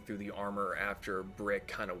seeping through the armor after Brick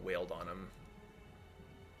kind of wailed on him.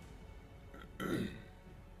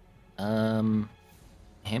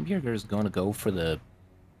 Hamburger's gonna go for the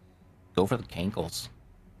cankles.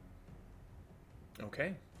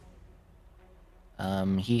 Okay.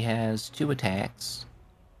 He has 2 attacks.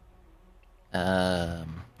 I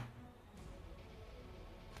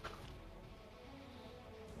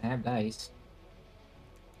have dice.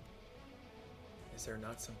 Is there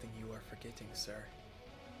not something you are forgetting, sir?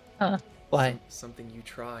 Huh? What? Something you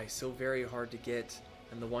try so very hard to get,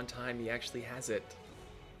 and the one time he actually has it.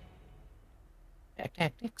 Back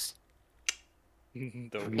tactics. The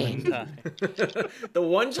one time. The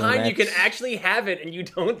one time you can that's- actually have it and you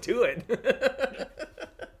don't do it.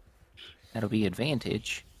 That'll be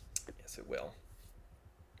advantage. Yes, it will.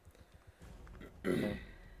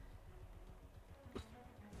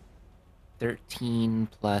 13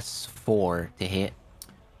 plus 4 to hit.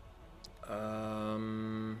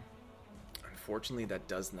 Unfortunately, that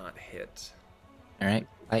does not hit. All right,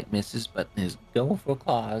 bite misses, but is go for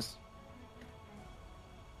claws.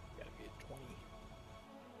 Gotta be a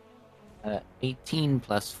 20. 18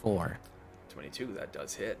 plus 4. 22, that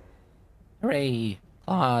does hit. Hooray!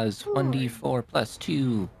 Claws. 1d4 plus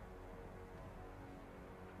 2.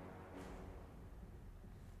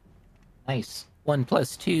 Nice. 1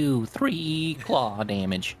 plus 2, 3 claw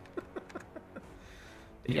damage.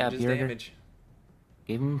 Damage is Bjerger. damage.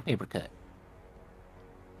 Gave him a paper cut.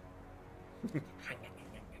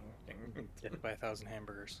 Death by 1,000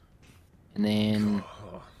 hamburgers. And then,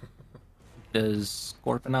 does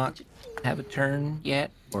Scorponok have a turn yet,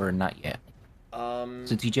 or not yet?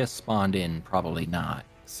 Since he just spawned in, probably not.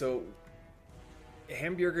 So,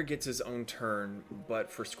 Hamburger gets his own turn, but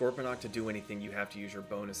for Scorponok to do anything, you have to use your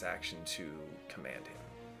bonus action to command him.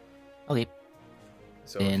 Okay.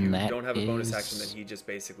 So if Then you that don't have a bonus is- action, then he just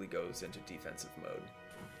basically goes into defensive mode.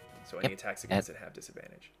 So any Yep, attacks against it have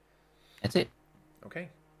disadvantage. That's it. Okay.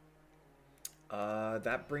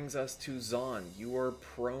 That brings us to Zon. You are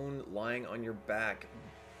prone, lying on your back,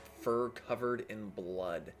 fur covered in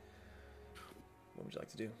blood. What would you like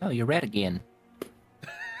to do? Oh, you're red again.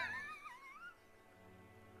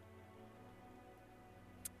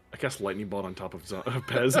 I guess lightning bolt on top of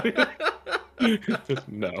Pez.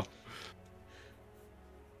 No.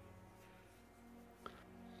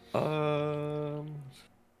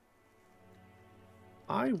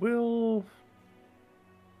 I will.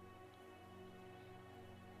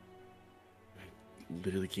 I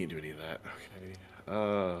literally can't do any of that.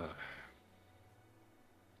 Okay.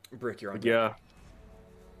 Brick, you're on. Yeah.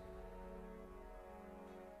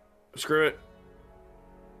 Screw it.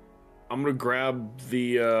 I'm gonna grab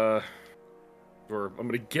the or I'm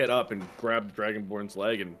gonna get up and grab the Dragonborn's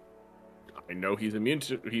leg, and I know he's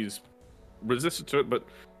he's resistant to it, but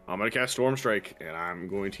I'm gonna cast Storm Strike, and I'm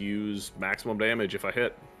going to use maximum damage if I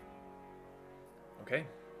hit. Okay.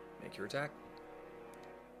 Make your attack.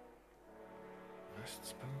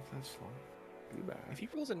 That's fine. Too bad. If he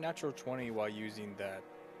rolls a natural 20 while using that,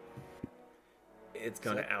 It's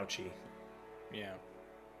gonna ouchie. yeah.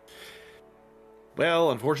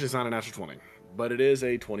 Well, unfortunately, it's not a natural 20, but it is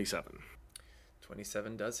a 27.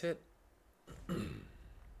 27 does hit.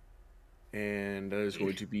 And that is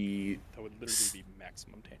going to be That would literally be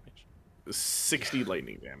maximum damage. 60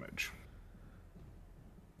 lightning damage.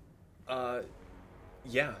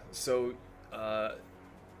 Yeah. So,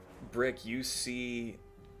 Brick, you see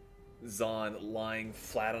Zon lying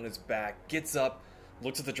flat on his back, gets up,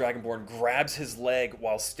 looks at the Dragonborn, grabs his leg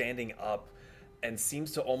while standing up, and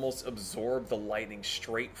seems to almost absorb the lightning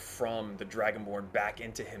straight from the Dragonborn back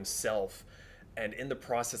into himself. And in the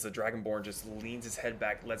process, the Dragonborn just leans his head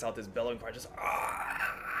back, lets out this bellowing cry, just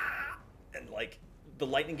and like the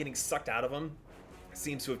lightning getting sucked out of him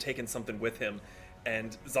seems to have taken something with him.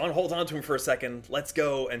 And Zahn holds on to him for a second, lets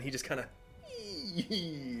go, and he just kind of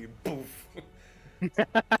poof.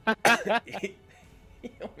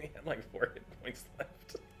 He only had like 4 hit points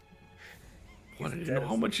left. I didn't know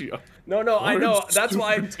how much you. No, I know. That's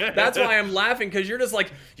why I'm laughing, because you're just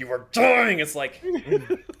like, you are dying. It's like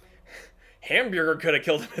Hamburger could have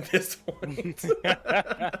killed him at this point.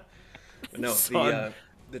 But no,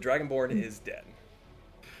 the Dragonborn is dead.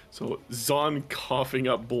 So Zahn, coughing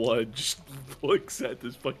up blood, just looks at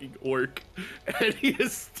this fucking orc, and he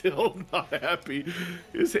is still not happy.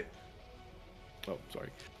 Oh, sorry.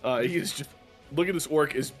 He is just look at this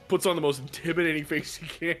orc. Puts on the most intimidating face he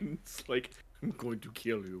can. It's like, I'm going to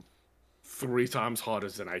kill you 3 times harder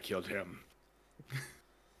than I killed him.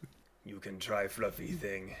 You can try, fluffy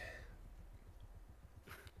thing.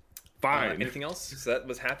 Fine. Anything else? So that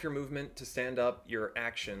was half your movement to stand up. Your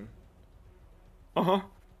action.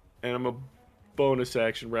 And I'm a bonus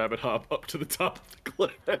action rabbit hop up to the top of the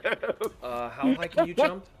cliff. How high can you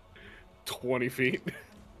jump? 20 feet.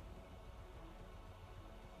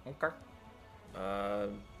 Okay.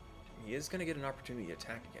 He is going to get an opportunity to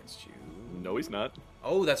attack against you. No, he's not.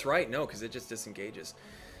 Oh, that's right. No, because it just disengages.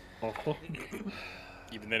 Oh.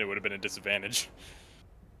 Even then, it would have been a disadvantage.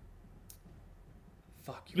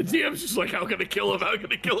 Fuck The you. DM's just like, how can I kill him? How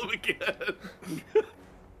can I kill him again?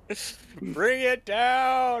 Bring it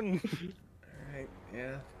down! Alright,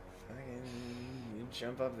 yeah. Fucking, you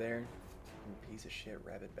jump up there. You piece of shit,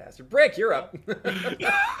 rabbit bastard. Brick, you're up!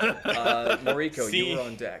 Moriko, you were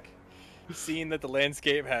on deck. Seeing that the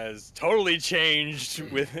landscape has totally changed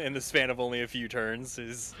within the span of only a few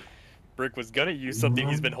turns, Brick was gonna use something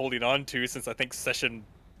he's been holding on to since I think session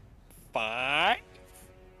 5?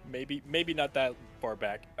 Maybe not that far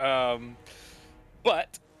back.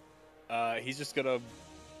 But he's just gonna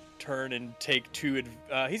turn and take 2.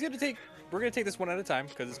 We're gonna take this one at a time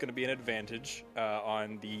because it's gonna be an advantage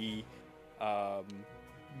on the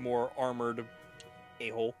more armored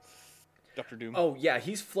a-hole, Dr. Doom. Oh, yeah,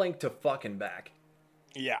 he's flanked to fucking back.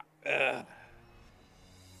 Yeah.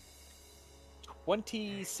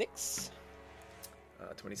 26.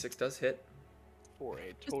 26 does hit. For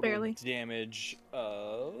a Just total barely. damage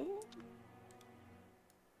of...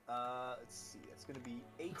 let's see, that's going to be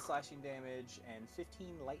 8 slashing damage and 15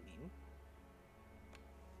 lightning.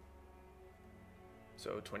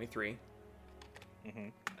 So 23. Mm-hmm.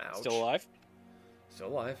 Ouch. Still alive? Still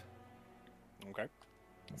alive. Okay.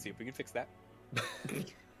 Let's see if we can fix that.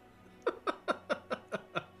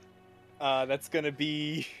 That's going to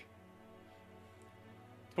be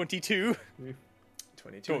 22.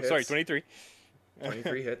 22 Oh, hits. sorry, 23.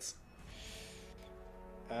 23 hits.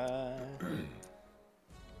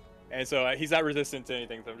 And so he's not resistant to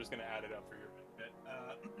anything, so I'm just going to add it up for your benefit.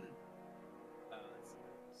 Let's see,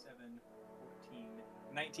 7, 14,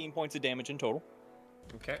 19 points of damage in total.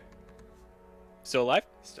 Okay. Still alive?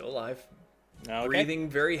 Still alive. Okay. Breathing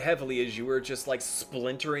very heavily as you were just like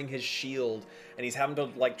splintering his shield, and he's having to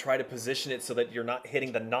like try to position it so that you're not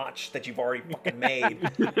hitting the notch that you've already fucking made.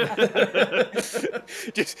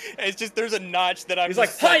 It's just there's a notch that I'm. He's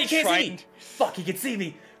just, like, "Hi, you can't see me! Fuck, you can see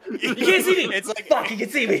me! You can't see me! It's like, fuck, you can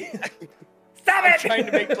see me! Stop I'm it!" trying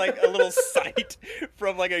to make like a little sight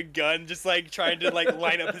from like a gun, just like trying to like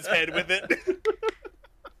line up his head with it.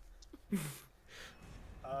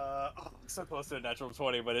 So close to a natural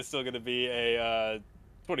 20, but it's still going to be a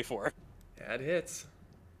 24. That hits.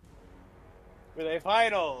 With a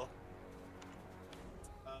final.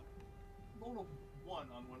 Roll a 1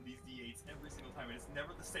 on one of these d8s every single time, and it's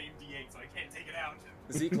never the same d8, so I can't take it out.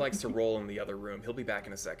 Zeke likes to roll in the other room. He'll be back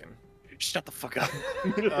in a second. Shut the fuck up.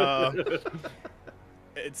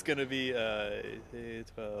 It's going to be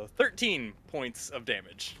 13 points of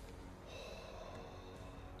damage.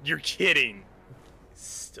 You're kidding.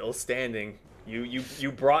 Still standing.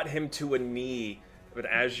 You brought him to a knee, but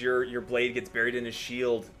as your blade gets buried in his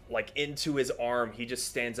shield, like into his arm, he just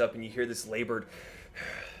stands up, and you hear this labored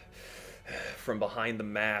from behind the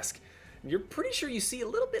mask. And you're pretty sure you see a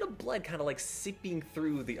little bit of blood kind of like seeping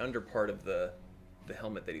through the under part of the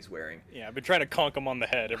helmet that he's wearing. Yeah, I've been trying to conk him on the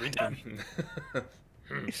head every time.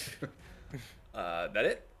 That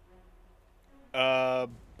it?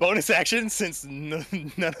 Bonus action, since none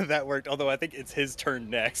of that worked, although I think it's his turn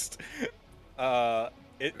next.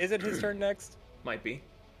 Is it his turn next? Might be.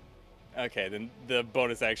 Okay, then the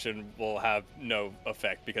bonus action will have no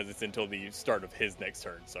effect because it's until the start of his next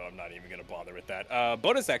turn, so I'm not even going to bother with that.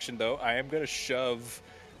 Bonus action, though, I am going to shove...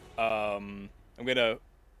 I'm going to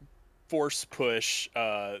force push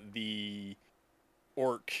the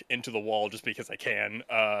orc into the wall just because I can.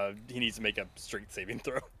 He needs to make a strength saving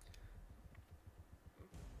throw.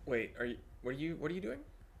 Wait, what are you doing?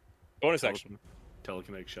 Bonus action.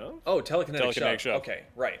 Telekinetic shove? Oh, telekinetic Telekinetic shove. Okay,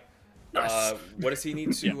 right. Yes. What does he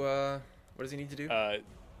need to what does he need to do?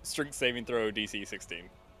 Strength saving throw DC 16.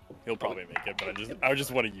 He'll probably make it, but I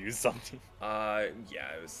just want to use something. Yeah,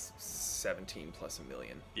 it was 17 plus a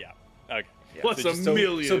million. Yeah. Okay. Yeah, Plus a so,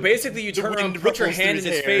 million. So basically, you The turn around, wind put your ruffles hand in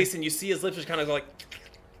through his his hair. face, and you see his lips just kind of go like.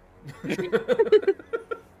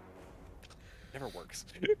 Never works.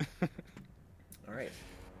 All right.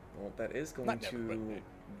 Well, that is going Not never, to but-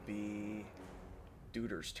 be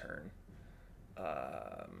Duder's turn.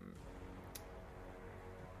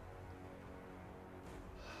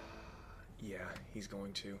 Yeah, he's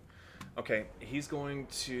going to. Okay, he's going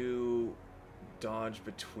to dodge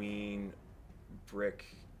between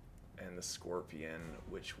Brick and the Scorpion,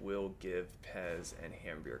 which will give Pez and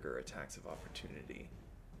Hamburger attacks of opportunity.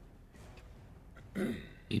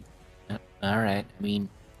 All right. I mean,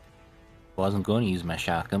 wasn't going to use my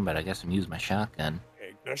shotgun, but I guess I'm using my shotgun.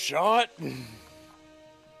 Take the shot.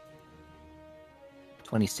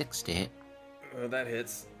 26 to hit. That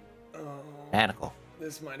hits. Oh, Radical.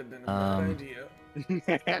 this might have been a bad idea.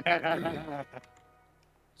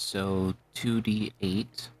 So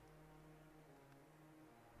 2d8.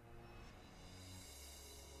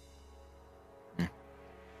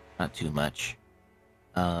 Not too much.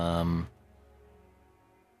 5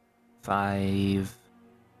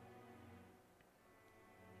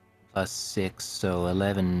 plus 6, so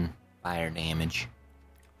 11 fire damage.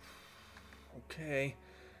 Okay.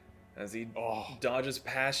 As he dodges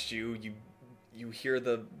past you, you hear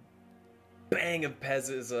the bang of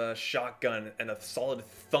Pez's shotgun and a solid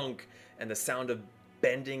thunk and the sound of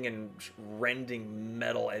bending and rending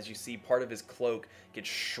metal as you see part of his cloak get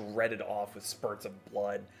shredded off with spurts of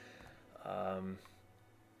blood.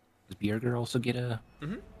 Does Bjerger also get a...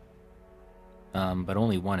 Mm-hmm. But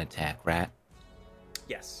only one attack, right?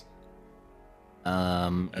 Yes.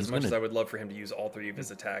 As As much as I would love for him to use all three of his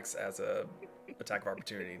attacks as a attack of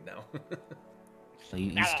opportunity now. So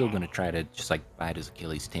he's still going to try to just like bite his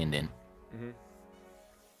Achilles tendon.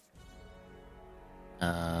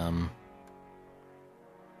 Mm-hmm.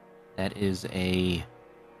 That is a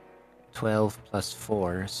 12 plus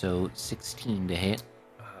 4, so 16 to hit.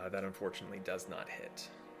 That unfortunately does not hit.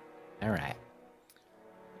 All right.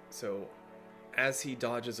 So, as he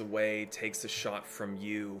dodges away, takes a shot from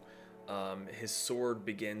you, his sword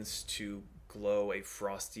begins to glow a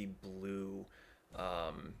frosty blue,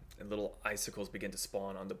 and little icicles begin to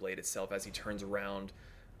spawn on the blade itself as he turns around,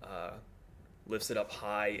 lifts it up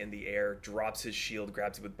high in the air, drops his shield,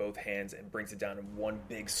 grabs it with both hands, and brings it down in one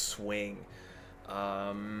big swing.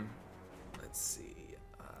 Let's see.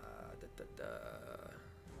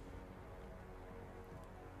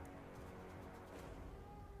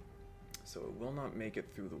 So it will not make it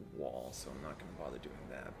through the wall, so I'm not going to bother doing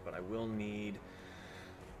that. But I will need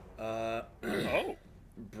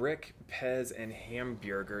Brick, Pez, and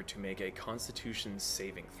Hamburger to make a Constitution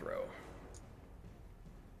saving throw.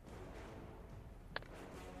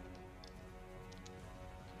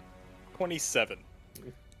 $27.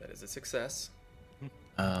 That is a success.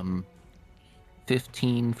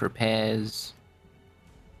 15 for Pez,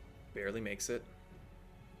 Barely makes it.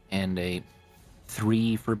 and a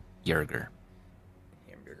 3 for Bjerger.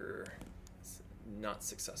 Hamburger is not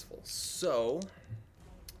successful. So, let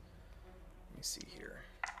me see here.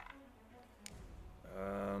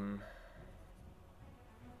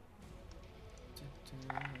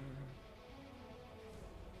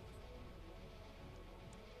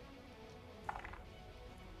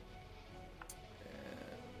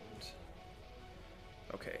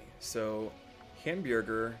 Okay, so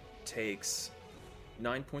Hamburger takes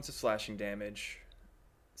 9 points of slashing damage,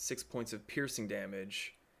 6 points of piercing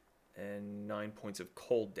damage, and 9 points of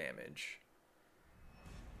cold damage.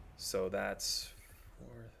 So that's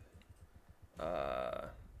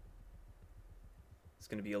it's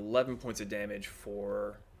going to be 11 points of damage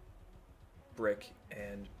for Brick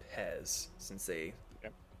and Pez since they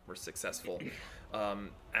were successful.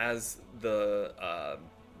 As the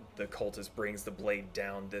cultist brings the blade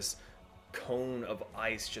down, this cone of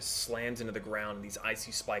ice just slams into the ground, and these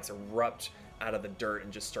icy spikes erupt out of the dirt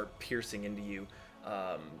and just start piercing into you.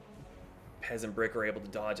 Pez and Brick are able to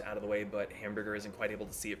dodge out of the way, but Hamburger isn't quite able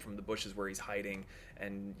to see it from the bushes where he's hiding,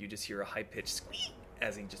 and you just hear a high-pitched squeak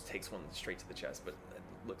as he just takes one straight to the chest, but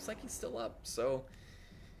looks like he's still up. So.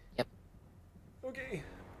 Yep. Okay.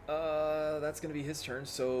 That's gonna be his turn.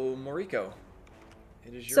 So Moriko,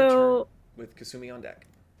 it is your So- turn with Kasumi on deck.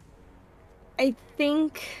 I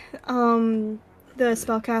think the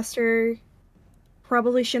spellcaster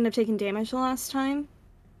probably shouldn't have taken damage the last time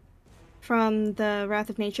from the Wrath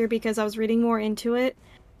of Nature because I was reading more into it.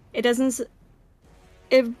 It doesn't.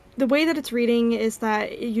 The way that it's reading is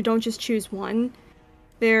that you don't just choose one.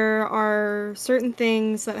 There are certain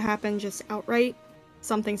things that happen just outright.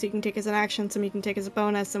 Some things you can take as an action, some you can take as a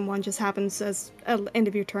bonus, and one just happens as an end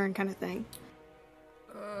of your turn kind of thing.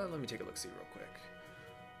 Let me take a look, see real quick.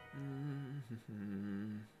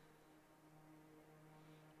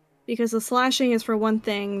 Because the slashing is for one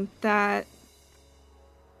thing that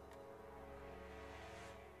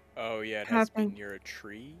Oh yeah, it has to be Happen. near a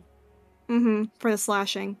tree. for the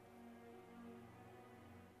slashing.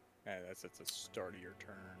 Yeah, that's at the start of your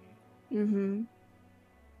turn.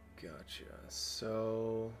 Gotcha.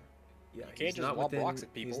 So, yeah, You can't he's just not lob within. blocks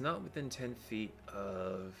at people. He's not within 10 feet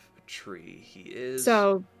of a tree. He is.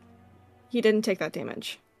 So he didn't take that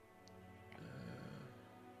damage.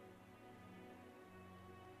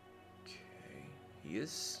 Okay. He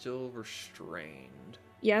is still restrained.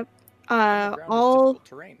 Yep. The ground is All difficult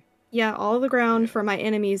terrain. all the ground Yeah. for my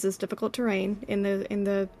enemies is difficult terrain in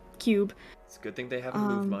the cube. It's a good thing they haven't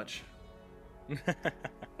moved Um, much.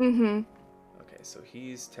 Mm-hmm. Okay, so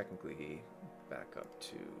he's technically back up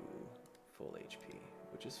to full HP,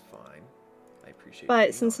 which is fine. I appreciate But you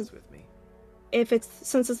being since honest with me.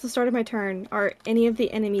 Since it's the start of my turn, are any of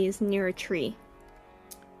the enemies near a tree?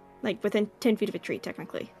 Like within 10 feet of a tree,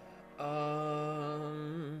 technically.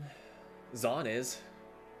 Zahn is.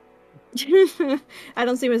 I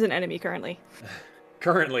don't see him as an enemy currently.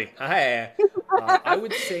 Currently. I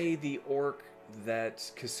would say the orc that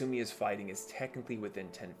Kasumi is fighting is technically within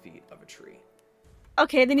 10 feet of a tree.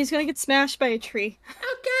 Okay, then he's gonna get smashed by a tree.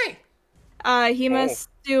 Okay! He must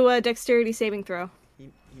do a dexterity saving throw. He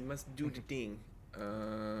must do the thing.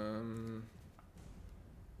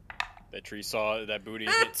 That tree saw that booty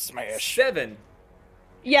and hit smash. 7.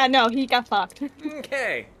 Yeah, no, he got fucked.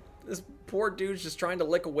 Okay. This poor dude's just trying to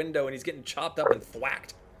lick a window and he's getting chopped up and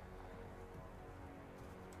thwacked.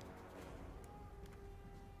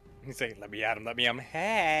 He's like, let me at him, let me at him.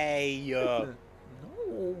 Hey, No.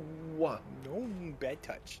 no bad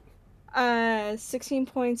touch. 16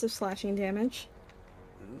 points of slashing damage.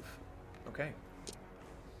 Oof. Okay.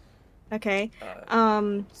 Okay.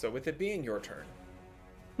 So with it being your turn.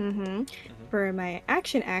 For my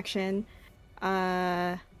action,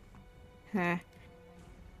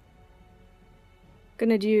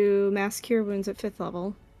 gonna do Mass Cure Wounds at 5th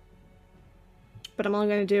level. But I'm only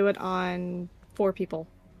gonna do it on 4 people.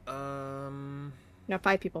 No,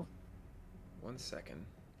 5 people. 1 second.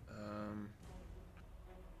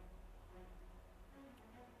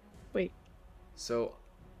 Wait. So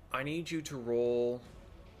I need you to roll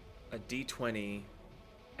a d20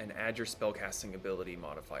 and add your spellcasting ability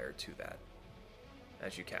modifier to that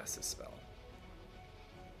as you cast this spell.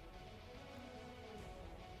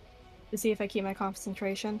 To see if I keep my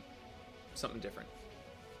concentration. Something different.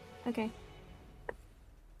 Okay.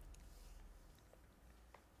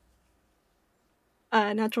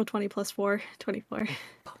 Natural 20 plus 4, 24.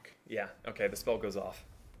 Fuck. Yeah, okay, the spell goes off.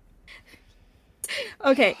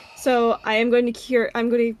 Okay, so I'm going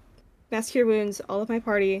to Mass Cure Wounds all of my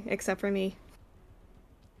party except for me.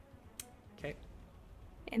 Okay.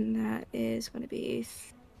 And that is going to be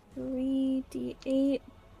 3d8.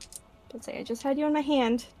 Let's say I just had you in my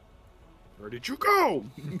hand. Where did you go?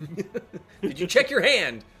 Did you check your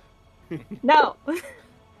hand? No!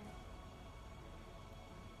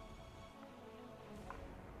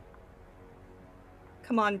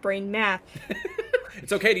 Come on, brain math.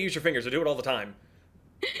 It's okay to use your fingers, I do it all the time.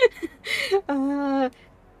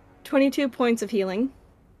 22 points of healing.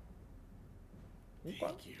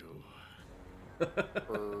 Thank you.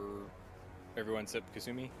 For everyone except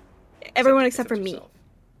Kasumi? Everyone except for me. yourself.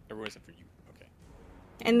 Everyone except for you. Okay.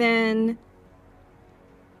 And then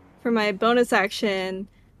for my bonus action,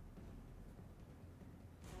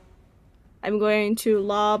 I'm going to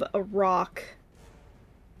lob a rock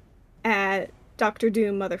at Dr.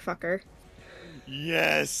 Doom, motherfucker.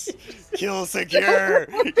 Yes! Kill secure!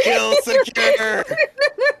 Kill secure!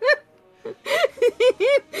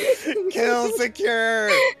 Kill secure!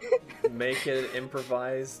 Make an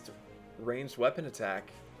improvised ranged weapon attack.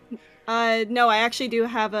 No, I actually do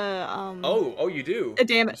have a Oh, you do? a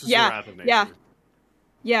damage. This is the Yeah, Wrath of Nature.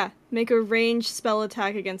 yeah. Make a ranged spell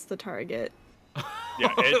attack against the target.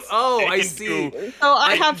 Yeah, it's, Oh, it I can see. do- So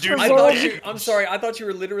I have do to I roll. thought I'm sorry, I thought you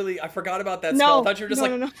were literally, I forgot about that spell. I thought you were just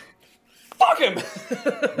no. Fuck him!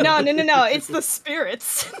 No. It's the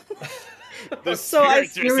spirits. The So I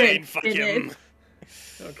spirits are saying fuck did it. him.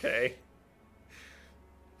 Okay.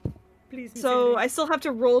 Please. So I still have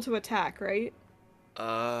to roll to attack, right?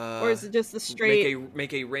 Or is it just the straight?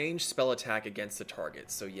 Make a ranged spell attack against the target.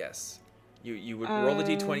 So yes, you would roll the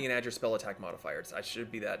d20 and add your spell attack modifiers. I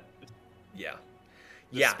should be that. Yeah.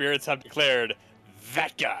 The spirits have declared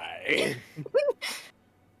that guy.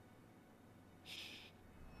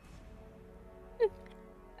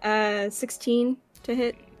 16 to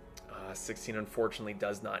hit. 16 unfortunately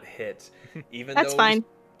does not hit. Even That's though fine.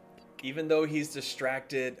 Even though he's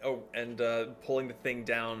distracted. Oh, and pulling the thing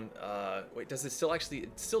down. Wait, does it still actually?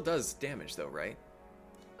 It still does damage though, right?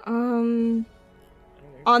 On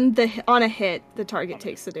a hit, the target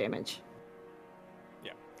takes the damage.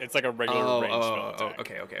 Yeah, it's like a regular range spell attack.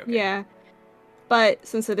 Okay. Yeah. But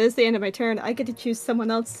since it is the end of my turn, I get to choose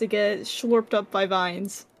someone else to get slurped up by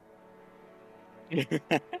vines. I'm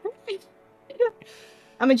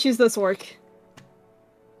gonna choose this orc.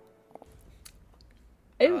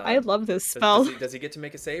 I love this spell. Does he get to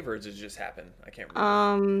make a save, or does it just happen? I can't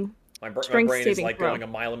remember. My brain is saving like throw. going a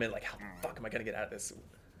mile a minute. Like, how the fuck am I gonna get out of this?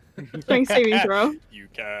 Strength saving throw. You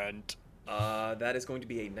can't. That is going to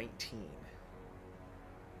be a 19.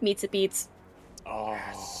 Meets it beats. Oh.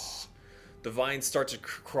 The vines start to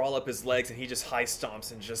crawl up his legs, and he just high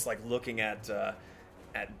stomps and just like looking at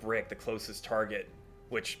Brick, the closest target.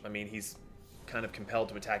 Which, I mean, he's kind of compelled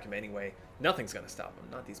to attack him anyway. Nothing's gonna stop him.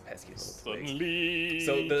 Not these pesky little twigs. Suddenly,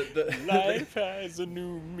 So the life has a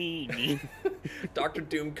new meaning. Dr.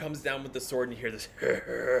 Doom comes down with the sword, and you hear this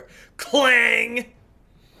clang.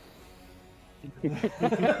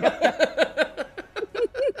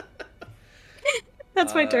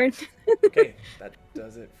 That's my turn. Okay, that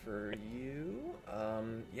does it for you.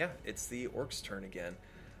 Yeah, it's the orc's turn again.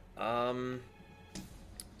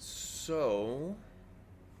 So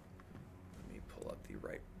let me pull up the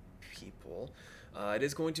right people. It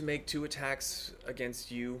is going to make 2 attacks against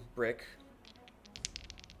you, Brick.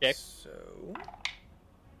 Okay. So,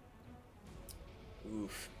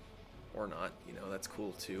 oof, or not. You know, that's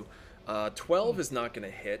cool too. 12 is not going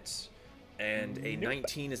to hit, and a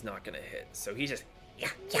 19 is not going to hit. So he just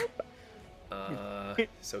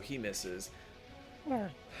so he misses.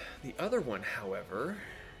 The other one, however,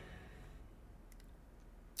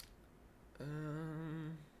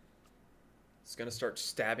 is gonna start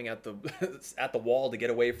stabbing at the at the wall to get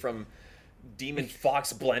away from Demon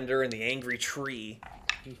Fox Blender and the angry tree.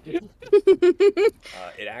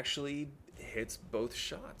 It actually hits both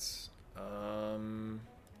shots. Let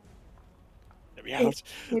me out.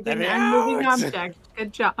 With Let an me unmoving out. object.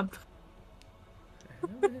 Good job.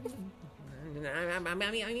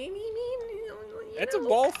 It's a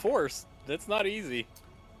ball force. That's not easy.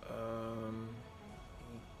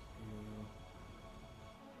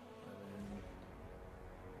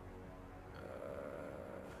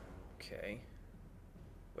 Okay.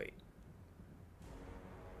 Wait.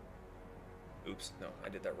 Oops. No, I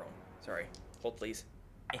did that wrong. Sorry. Hold, please.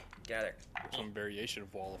 Get out of there. Some variation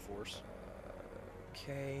of wall of force.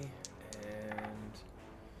 Okay. And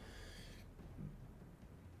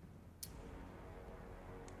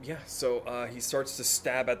yeah, so he starts to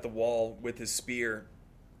stab at the wall with his spear,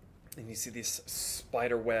 and you see this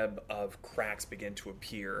spider web of cracks begin to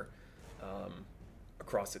appear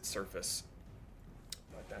across its surface.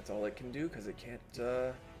 But that's all it can do because it can't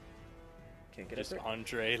get Just it.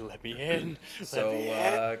 Andre, let me in. So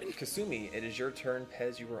Kasumi, it is your turn.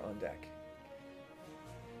 Pez, you were on deck.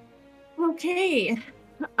 Okay.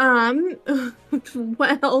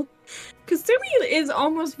 Well, Kasumi is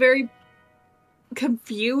almost very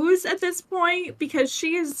confused at this point because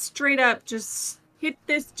she is straight up just hit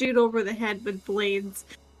this dude over the head with blades.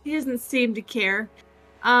 He doesn't seem to care.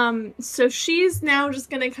 So she's now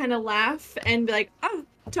just gonna kind of laugh and be like, oh,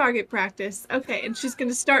 target practice. Okay, and she's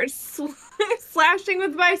gonna start slashing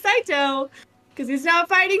with my Saito because he's not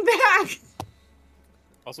fighting back.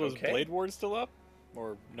 Also, is Blade Ward still up?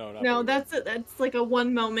 Or no, not No, Blade that's like a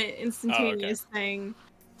 1 moment instantaneous thing.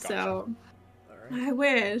 Gotcha. So All right. I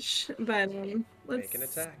wish, but let's Make an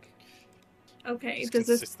attack. Okay, Just does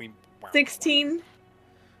this consistently- 16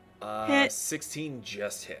 hit? 16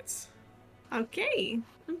 just hits. Okay,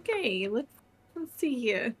 let's see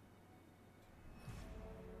here.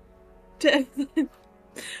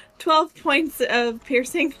 12 points of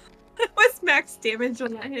piercing was max damage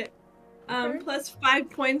on that hit. Plus 5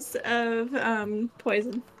 points of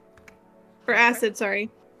poison. Or acid, sorry.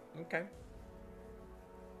 Okay.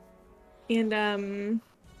 And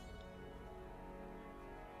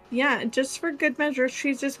yeah, just for good measure,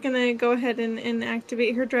 she's just gonna go ahead and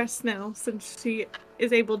activate her dress now, since she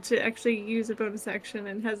is able to actually use a bonus action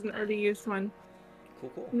and hasn't already used one.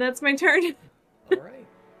 Cool. And that's my turn. All right.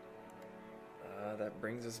 That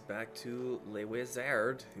brings us back to Le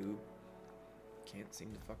Wizard, who can't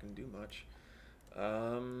seem to fucking do much.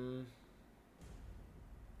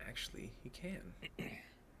 Actually, he can.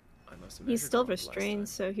 I must have He's measured still wrong last restrained, time.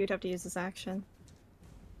 so he would have to use his action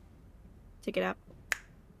to get out.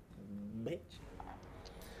 Bitch.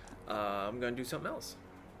 I'm gonna do something else.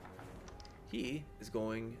 He is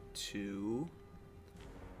going to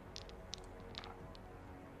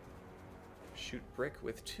shoot Brick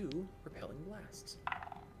with 2 repelling blasts.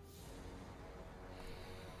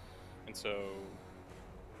 And so,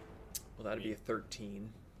 Well, that'd be a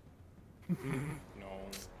 13 no,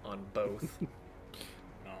 on both.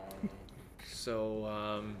 no.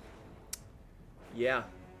 So, yeah,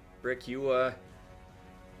 Brick, you're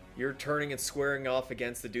turning and squaring off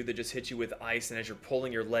against the dude that just hit you with ice, and as you're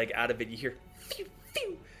pulling your leg out of it, you hear, phew,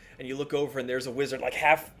 phew, and you look over, and there's a wizard, like,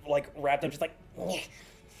 half, like, wrapped up, just like,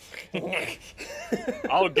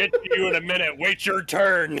 I'll get to you in a minute. Wait your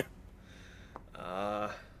turn.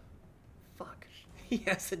 Fuck. He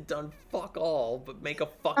hasn't done fuck all but make a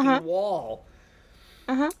fucking wall.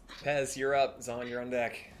 Pez, you're up. Zahn, you're on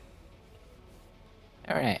deck.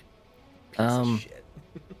 All right. Piece of shit.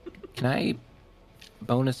 Can I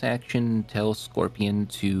bonus action tell Scorpion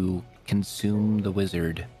to consume the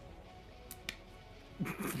wizard?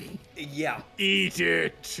 Yeah. Eat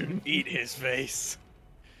it. Eat his face.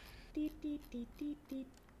 Deep, deep, deep, deep, deep.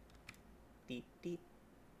 Deep, deep,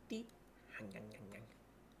 deep.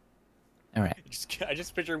 All right. I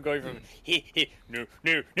just picture him going from no,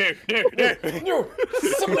 No!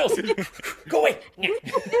 Someone else! Go away!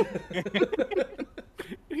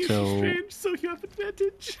 He's So- restrained, so you have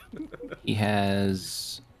advantage. He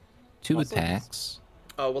has 2 attacks.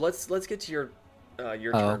 Oh, well, let's get to your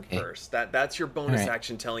turn okay. first. That's your bonus Alright.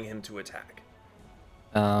 action telling him to attack.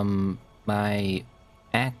 My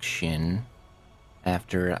action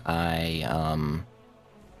after I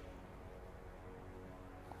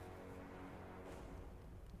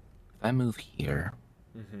if I move here,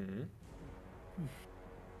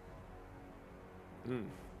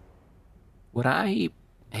 would I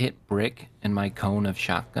hit Brick in my cone of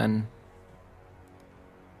shotgun?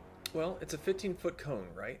 Well, it's a 15-foot cone,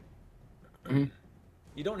 right? Mhm.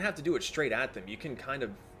 You don't have to do it straight at them. You can kind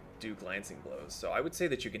of do glancing blows. So I would say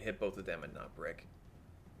that you can hit both of them and not Brick.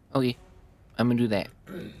 Okay, I'm gonna do that.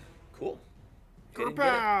 Cool. Hit and get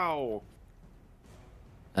it.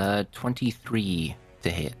 Pow! 23 to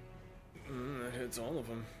hit. That hits all of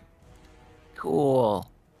them. Cool.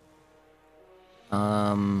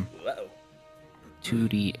 Whoa.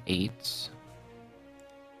 2d8s.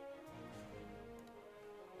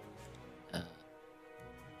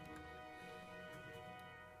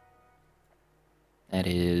 That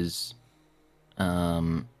is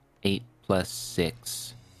 8 plus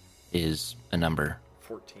 6 is a number.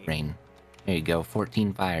 14. Rain. There you go,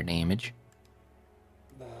 14 fire damage.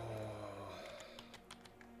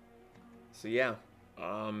 So yeah,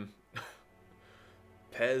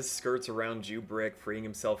 Pez skirts around you, Brick, freeing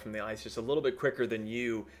himself from the ice just a little bit quicker than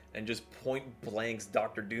you, and just point blanks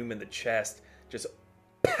Dr. Doom in the chest. Just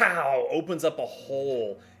pow! Opens up a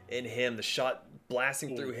hole in him. The shot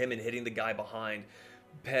blasting through him and hitting the guy behind.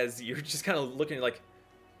 Pez, you're just kind of looking like,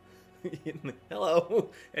 hello,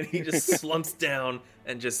 and he just slumps down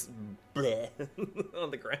and just bleh on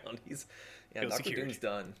the ground. Feels Dr. secured. Doom's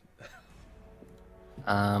done.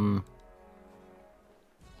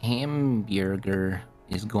 Hamburger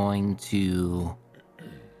is going to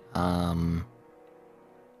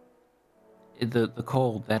the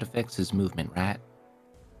cold that affects his movement, right?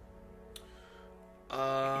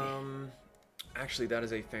 Actually, that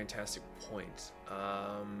is a fantastic point.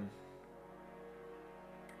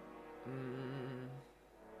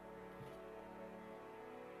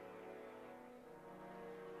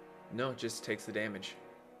 No, it just takes the damage.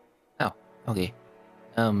 Oh, okay.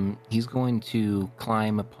 He's going to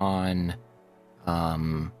climb upon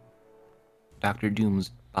Dr. Doom's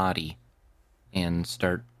body and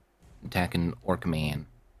start attacking Orcaman.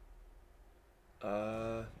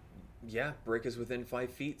 Yeah, Brick is within 5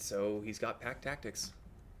 feet, so he's got pack tactics.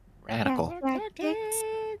 Radical.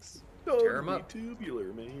 Tear him up.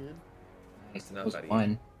 Tubular, man. That's That enough was out of you.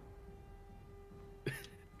 1. That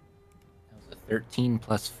was a 13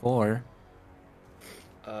 plus 4.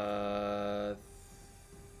 15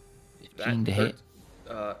 to hit.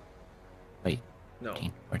 Wait, No,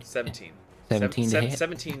 15, 14, 17. 17 to hit?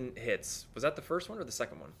 17 hits. Was that the first one or the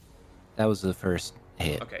second one? that was the first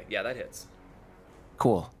hit. Okay, yeah, that hits.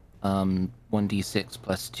 Cool. 1d6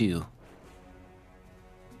 plus 2.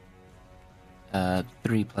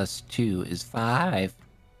 3 plus 2 is 5.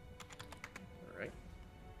 All right.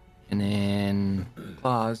 And then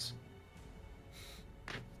claws.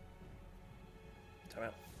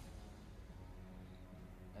 Time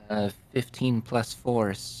out. 15 plus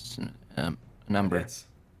 4 is a number. Hits.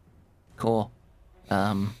 Cool.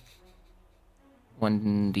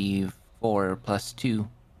 1d4 plus 2.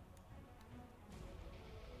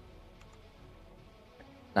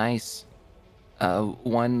 Nice.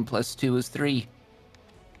 1 plus 2 is 3.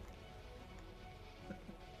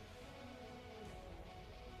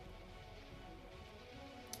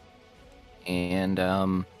 And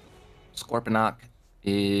Scorponok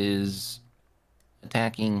is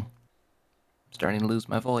attacking. Starting to lose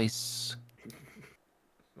my voice.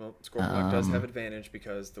 Well, Scorpion does have advantage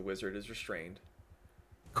because the wizard is restrained.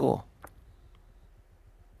 Cool.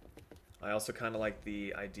 I also kind of like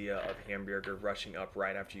the idea of Hamburger rushing up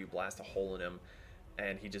right after you blast a hole in him,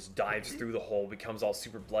 and he just dives through the hole, becomes all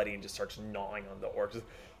super bloody, and just starts gnawing on the orc. Just,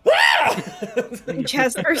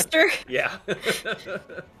 Chest burster. yeah.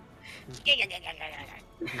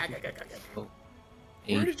 A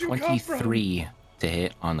 23 to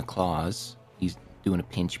hit on the claws. He's doing a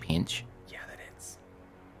pinch. Yeah, that hits.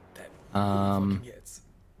 That Um, fucking hits.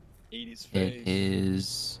 80's It face.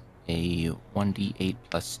 is a 1d8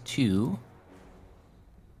 plus 2.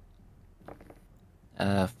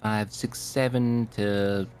 5, 6, 7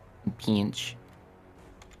 to pinch.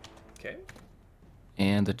 Okay.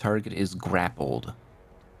 And the target is grappled.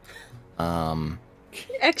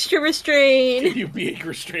 Extra restrain. Can you be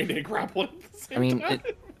restrained and grappled at the same I mean, time?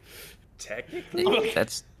 Technically,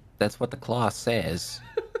 that's what the claw says.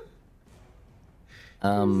 it's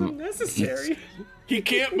unnecessary. He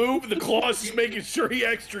can't move. The claw's just making sure he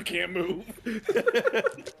extra can't move.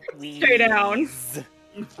 Stay down.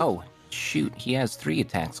 Oh, shoot. He has 3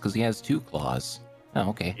 attacks because he has 2 claws. Oh,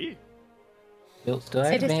 okay. Still have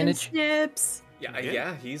Citizen advantage. snips.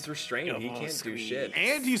 Yeah, he's restrained. He can't do shit.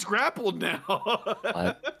 And he's grappled now.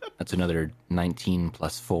 That's another 19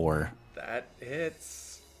 plus 4. That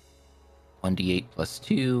hits. 1d8 plus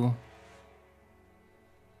 2.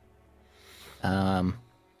 2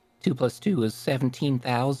 plus 2 is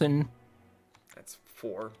 17,000. That's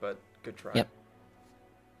 4, but good try. Yep.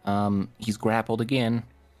 He's grappled again.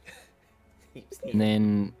 And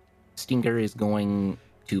then Stinger is going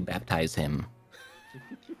to baptize him.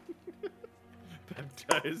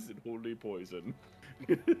 Baptized in holy poison.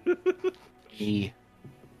 A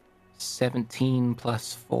 17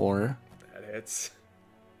 plus 4. That hits.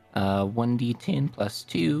 1d10 plus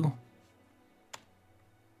 2.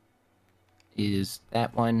 Is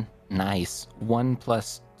that one? Nice. 1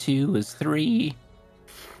 plus 2 is 3.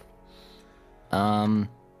 And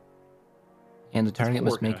the target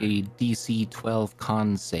must make a DC 12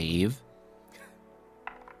 con save.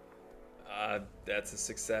 That's a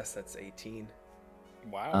success. That's 18.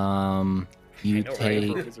 Wow. You I know, right?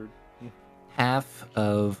 take Wizard. half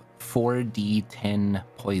of 4d10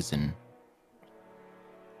 poison.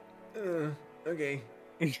 Okay.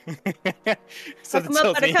 So Fuck that him up,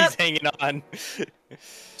 tells me Buttercup. he's hanging on.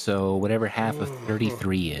 So whatever half of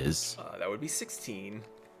 33 is. That would be 16.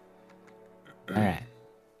 Alright.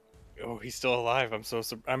 Oh, he's still alive.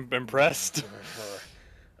 I'm impressed.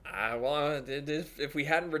 Well, if we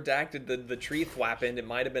hadn't redacted the tree thwapping, it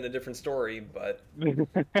might have been a different story, but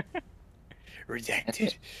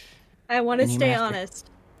Redacted. I want to Any stay master. honest.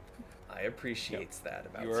 I appreciate that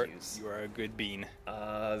about You are Zeus. you are a good bean.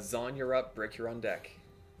 Zon, you're up. Brick, you're on deck.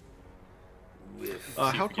 With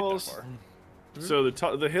How tall is... So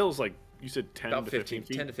the hill's like, you said 10 About to 15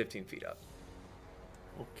 feet? 10 to 15 feet up.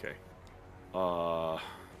 Okay.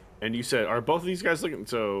 And you said, are both of these guys looking...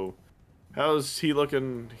 So, how's he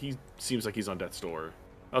looking? He seems like he's on death's door.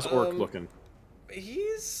 How's Orc looking?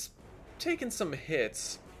 He's taken some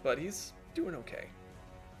hits, but he's doing okay.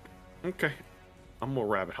 Okay. I'm gonna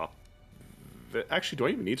rabbit hop. Actually, do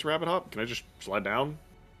I even need to rabbit hop? Can I just slide down?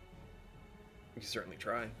 You can certainly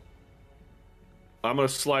try. I'm gonna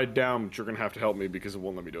slide down, but you're gonna have to help me because it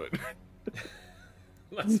won't let me do it.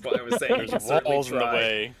 That's why I was saying you can There's certainly walls in the try.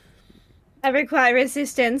 way. I require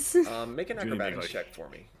resistance. Make an Do you mean acrobatics like- check for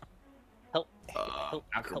me. Help.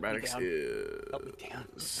 Acrobatics Help me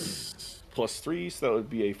is +3, so that would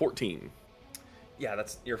be a 14. Yeah,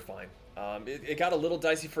 you're fine. It got a little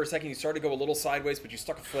dicey for a second. You started to go a little sideways, but you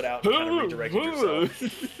stuck a foot out and kind of redirected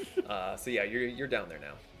yourself. So yeah, you're down there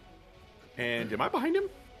now. And am I behind him?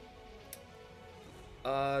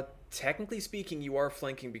 Technically speaking, you are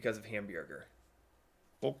flanking because of Hamburger.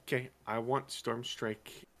 Okay, I want Storm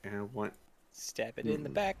Strike, and I want Stab it in the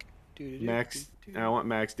back. max. And I want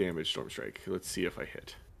max damage Storm Strike. Let's see if I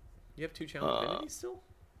hit. You have 2 challenge abilities still?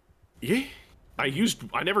 Yeah.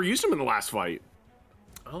 I never used them in the last fight.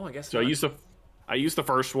 Oh, I guess So not. I used the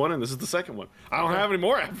first one, and this is the second one. I don't have any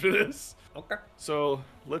more after this. Okay. So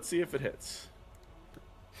let's see if it hits.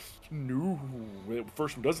 No, the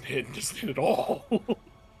first one doesn't hit. It doesn't hit at all.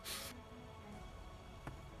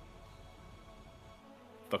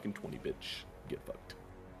 Fucking 20, bitch. Get fucked.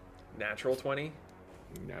 Natural 20.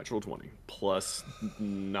 Natural 20 plus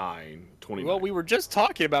 9, 29. Well, we were just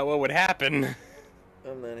talking about what would happen.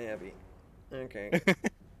 I'm not happy. Okay.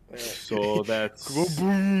 So that's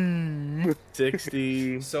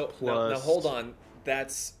 60 So plus. now hold on.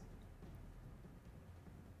 That's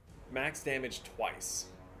max damage twice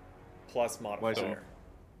plus modifier.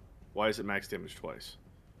 Why is it max damage twice?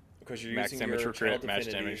 Because you're Max using damage your for crit, channel max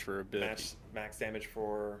affinity, damage for ability. max damage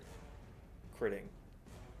for critting.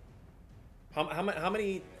 How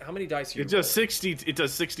many dice? You It does 60. It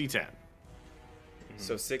does 60-10.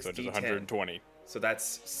 So 60, So it does 120. So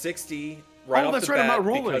that's 60 right off that's the right, I'm bat not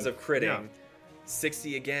rolling. because of critting. Yeah.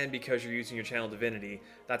 60 again because you're using your channel divinity.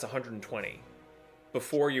 That's 120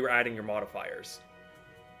 before you're adding your modifiers.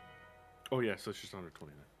 Oh yeah, so it's just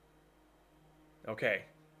 120 then. Okay.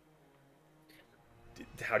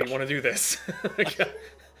 How do you want to do this?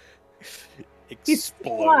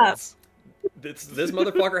 Explodes. This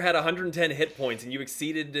motherfucker had 110 hit points and you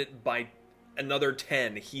exceeded it by another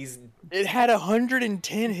 10. It had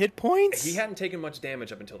 110 hit points? He hadn't taken much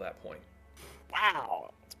damage up until that point.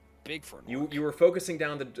 Wow. It's big for an orc. You were focusing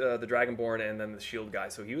down the Dragonborn and then the shield guy,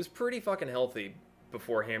 so he was pretty fucking healthy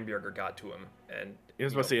before Hamburger got to him. And I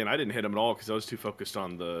was about to say, and I didn't hit him at all because I was too focused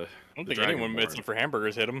on the. I don't think anyone except for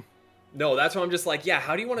hamburgers hit him. no, that's why I'm just like, yeah,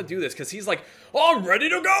 how do you want to do this? Because he's like, oh, I'm ready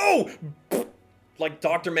to go! Like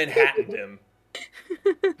Dr. Manhattan him.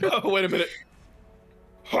 Oh, wait a minute.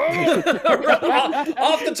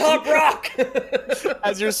 Off the top rock!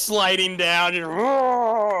 As you're sliding down,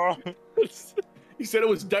 you're... He said it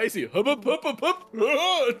was dicey. Hup, hup, hup, hup,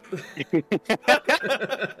 hup.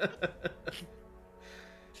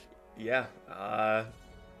 Yeah. I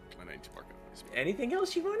need to mark it. Anything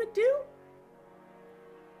else you want to do?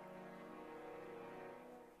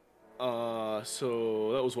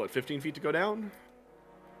 So that was what, 15 feet to go down?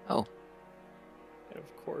 Oh,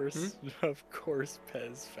 Of course,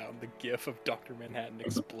 Pez found the gif of Dr. Manhattan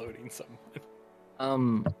exploding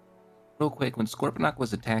someone. real quick, when Scorponok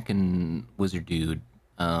was attacking Wizard Dude,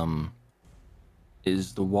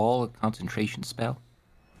 is the wall a concentration spell?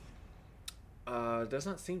 Does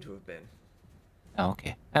not seem to have been. Oh,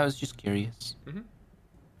 okay. I was just curious.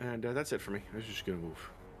 And that's it for me. I was just gonna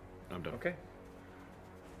move. I'm done. Okay.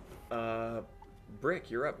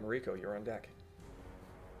 Brick, you're up. Mariko, you're on deck.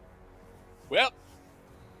 Well,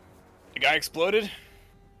 the guy exploded.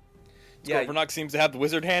 Yeah, Scorponok seems to have the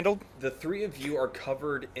wizard handled. the three of you are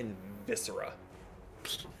covered in viscera.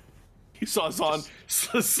 He saw Zon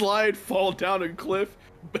slide, fall down a cliff,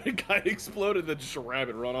 but a guy exploded, then just a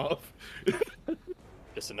rabbit run off.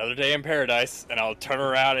 Just another day in paradise, and I'll turn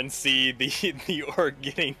around and see the orc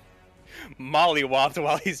getting mollywopped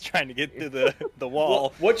while he's trying to get through the wall.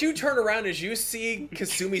 Well, what you turn around is you see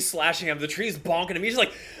Kasumi slashing him. The tree's bonking him. He's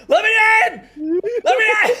like, "Let me in! Let me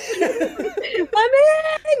in!" I'm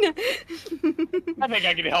in! I think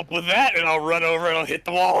I can help with that, and I'll run over and I'll hit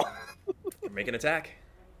the wall. Make an attack.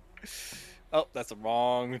 Oh, that's the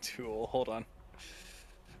wrong tool. Hold on.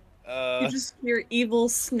 You just hear evil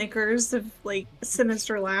snickers of like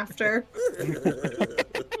sinister laughter.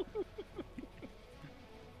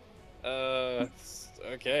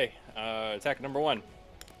 Okay. Attack number 1.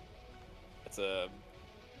 That's a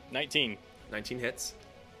 19. 19 hits.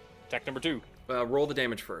 Attack number 2. Roll the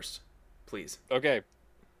damage first, please. Okay.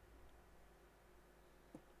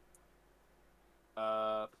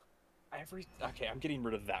 Okay, I'm getting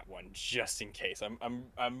rid of that one just in case. I'm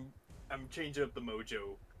changing up the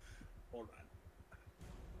mojo. Hold on.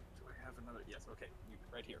 Do I have another? Yes. Okay,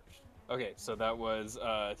 right here. Okay, so that was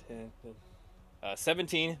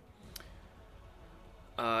 17.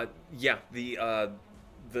 Yeah,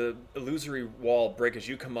 the illusory wall break as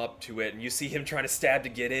you come up to it, and you see him trying to stab to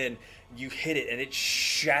get in. You hit it, and it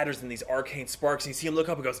shatters in these arcane sparks. And you see him look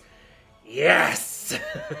up and goes, "Yes!"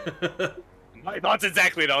 My thoughts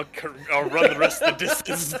exactly, and I'll run the rest of the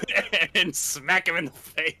distance and smack him in the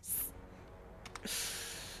face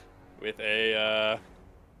with a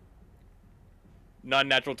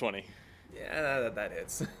non-natural 20. Yeah, that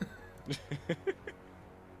hits. You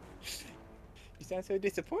sound so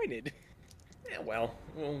disappointed. Yeah, well.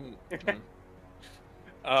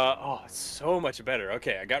 Oh, so much better.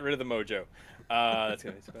 Okay, I got rid of the mojo. That's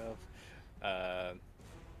gonna be 12.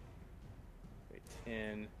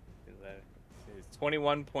 10, 11,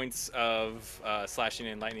 21 points of slashing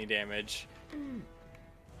and lightning damage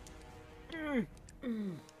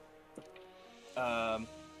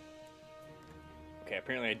Okay,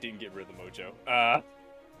 apparently I didn't get rid of the mojo.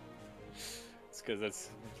 It's because that's.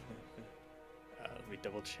 Let me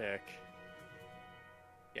double check.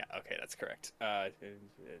 Yeah, okay, that's correct.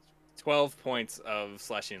 12 points of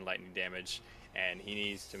slashing and lightning damage, and he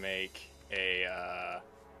needs to make a.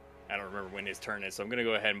 I don't remember when his turn is, so I'm gonna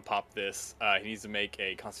go ahead and pop this. He needs to make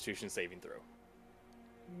a Constitution saving throw.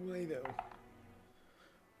 Why though?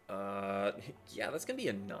 Yeah, that's gonna be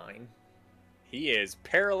a 9. He is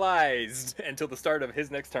paralyzed until the start of his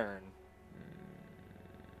next turn.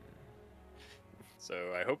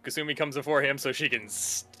 So I hope Kasumi comes before him so she can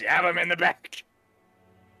stab him in the back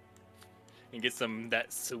and get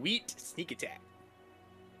that sweet sneak attack.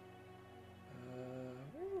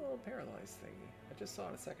 Where's the little paralyzed thingy? I just saw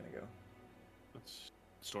it a second ago. That's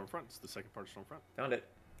Stormfront. It's the second part of Stormfront. Found it.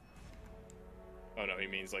 Oh no, he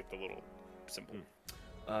means like the little symbol.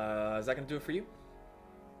 Is that gonna do it for you?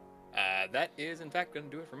 That is in fact gonna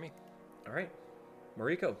do it for me. All right,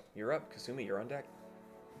 Mariko, you're up. Kasumi, you're on deck.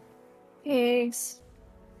 Thanks.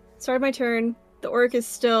 Start my turn. The orc is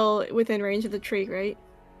still within range of the tree, right?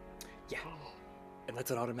 Yeah. And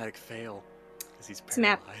that's an automatic fail because he's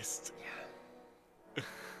Snap. paralyzed.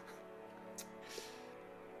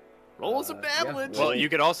 Roll some damage. Well, you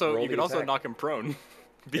could also Roll the attack. knock him prone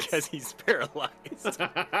because he's paralyzed.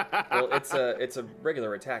 Well, it's a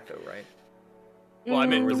regular attack though, right? Well, I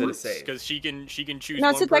mean, Or is it a save? because she can choose No,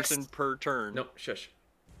 it's one a dex- person per turn. No, shush.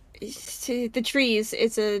 To the trees,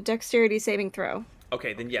 it's a dexterity saving throw.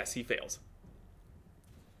 Okay, then yes, he fails.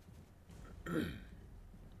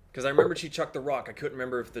 Because I remembered she chucked the rock. I couldn't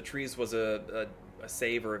remember if the trees was a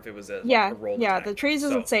save or if it was a roll attack. The trees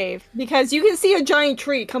doesn't So- save because you can see a giant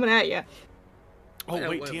tree coming at you. Oh Yeah,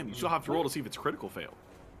 wait, well, damn! You still have to roll to see if it's critical fail.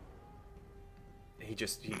 He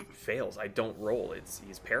fails. I don't roll.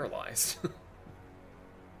 He's paralyzed.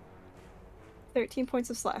 13 points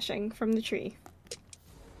of slashing from the tree.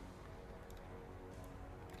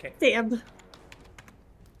 Okay. Damn.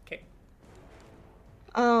 Okay.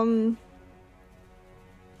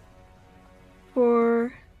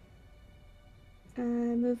 For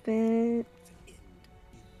movement.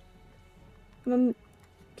 Can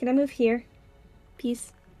I move here?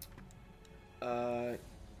 Peace.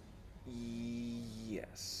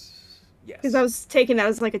 Yes. Yes. Because I was taking that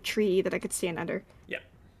as like a tree that I could stand under. Yeah.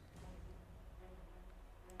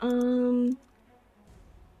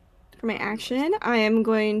 For my action, I am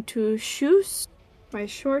going to shoot my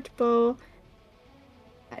short bow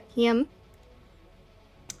at him.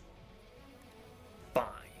 Fine.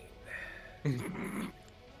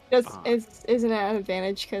 Isn't it an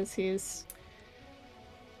advantage because he's...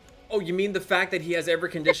 Oh, you mean the fact that he has every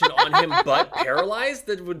condition on him but paralyzed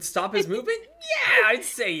that would stop his movement? Yeah, I'd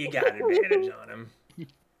say you got advantage on him.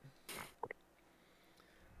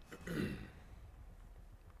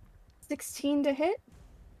 16 to hit?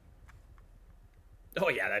 Oh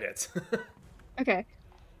yeah, that hits. Okay.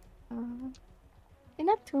 And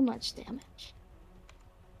not too much damage.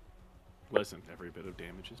 Listen, every bit of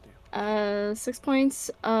damage is damage. 6 points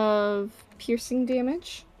of piercing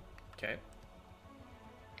damage. Okay.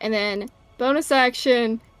 And then, bonus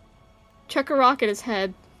action, chuck a rock at his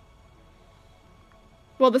head.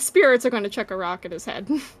 Well, the spirits are going to chuck a rock at his head.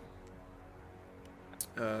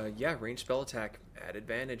 Yeah, ranged spell attack at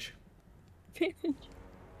advantage.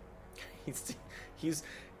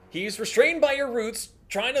 He's restrained by your roots,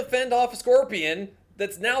 trying to fend off a scorpion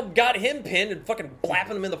that's now got him pinned and fucking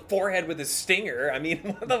blapping him in the forehead with his stinger. I mean,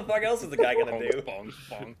 what the fuck else is the guy gonna do? Bonk,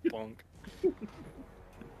 bonk, bonk.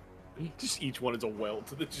 Just each one is a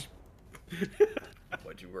welt. Just...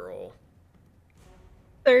 What'd you roll?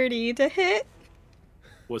 30 to hit.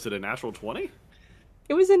 Was it a natural 20?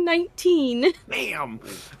 It was a 19. Bam!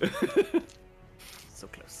 So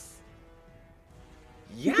close.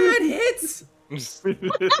 Yeah, it hits! It's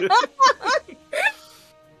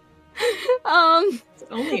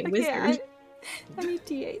only a wizard. I need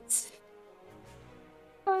d8s.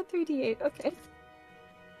 3d8, okay.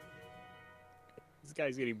 This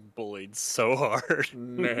guy's getting bullied so hard.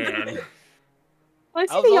 Man. Well, I I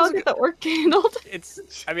see was that y'all also get the orc handled.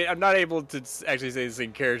 I mean, I'm not able to actually say the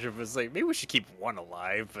same character, but it's like, maybe we should keep one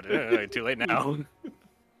alive, but too late now.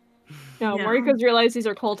 No, Yeah. Mariko's realized these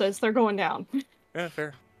are cultists. They're going down. Yeah,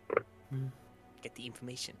 fair. Get the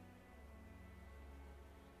information.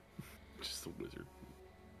 Just a wizard.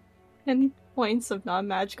 10 points of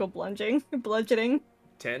non-magical bludgeoning.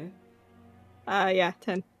 10? Yeah,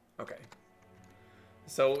 10. Okay.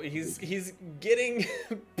 So he's getting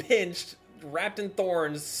pinched, wrapped in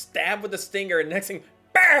thorns, stabbed with a stinger, and next thing,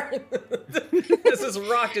 BAM! This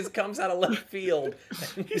rock just comes out of left field.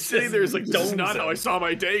 He's sitting there, like, this is not how I saw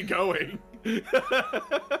my day going.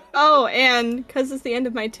 Oh, and because it's the end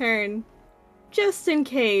of my turn, just in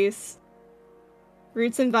case,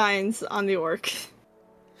 Roots and Vines on the orc.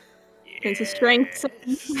 It's a strength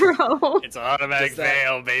throw. It's an automatic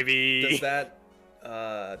fail, baby.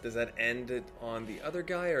 Does that end it on the other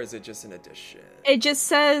guy, or is it just an addition? It just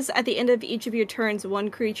says at the end of each of your turns,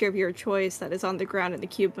 one creature of your choice that is on the ground in the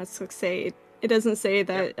cube must succeed. It doesn't say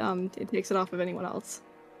that it takes it off of anyone else.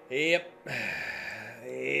 Yep.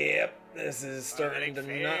 This is starting to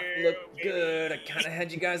not look good. I kind of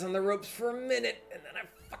had you guys on the ropes for a minute, and then I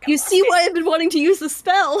fucking You see why I've been wanting to use the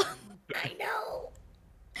spell? I know.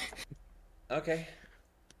 Okay.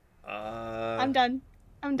 I'm done.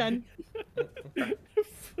 The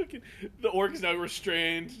orc is now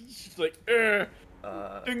restrained. She's like,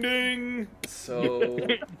 ding ding. So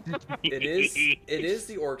it is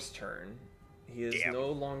the orc's turn. He is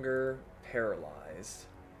no longer paralyzed,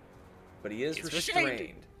 but he is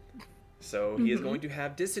restrained. So he is going to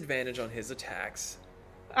have disadvantage on his attacks.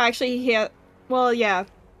 Actually, well, yeah.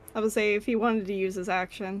 I would say if he wanted to use his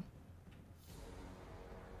action.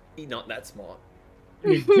 He's not that smart.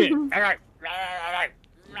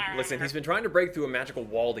 Listen, he's been trying to break through a magical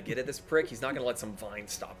wall to get at this prick. He's not going to let some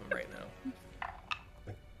vines stop him right now.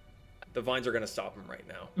 The vines are going to stop him right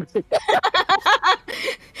now.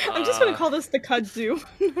 I'm just going to call this the kudzu.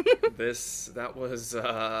 That was,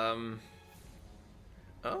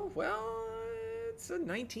 oh, well, it's a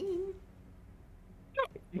 19.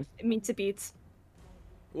 It means it beats.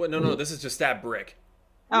 Well, no, this is just stab brick.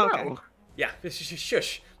 Oh, okay. Yeah,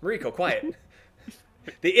 shush. Mariko, quiet.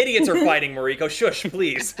 The idiots are fighting, Mariko. Shush,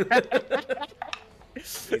 please.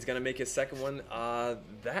 He's going to make his second one.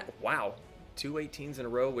 Wow. 2 18s in a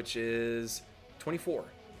row, which is 24.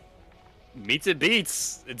 Meets it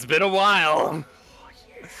beats. It's been a while.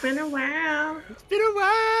 It's been a while.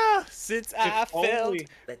 Since I felt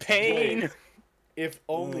pain. If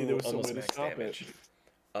only there was almost someone to max stop damage. it.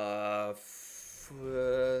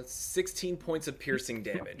 16 points of piercing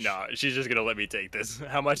damage. No, she's just gonna let me take this.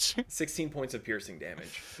 How much? 16 points of piercing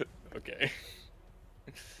damage. Okay.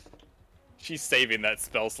 She's saving that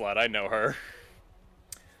spell slot. I know her.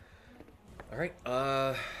 All right.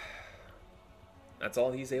 That's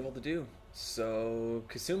all he's able to do. So,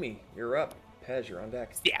 Kasumi, you're up. Pej, you're on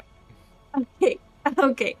deck. Yeah.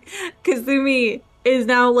 Okay. Kazumi is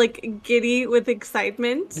now like giddy with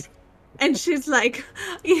excitement. And she's like,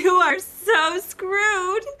 you are so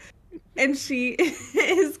screwed. And she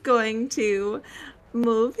is going to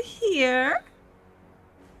move here.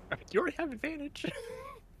 You already have advantage.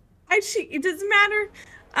 It doesn't matter.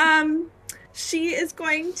 She is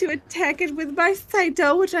going to attack it with my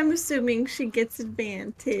Saito, which I'm assuming she gets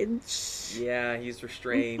advantage. Yeah, he's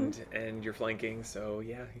restrained, and you're flanking, so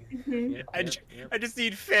yeah. I just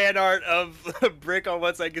need fan art of a brick on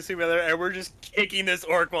one side, Kasumi on the other, and we're just kicking this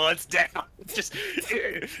orc while it's down. Just.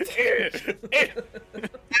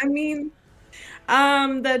 I mean,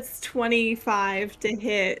 that's 25 to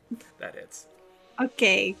hit. That hits.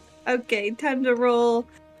 Okay, time to roll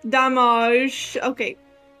damage. Okay.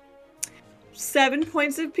 7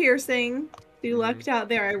 points of piercing. You lucked out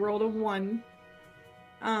there. I rolled a 1.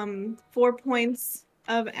 4 points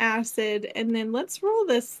of acid, and then let's roll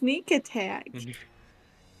the sneak attack.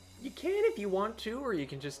 You can if you want to, or you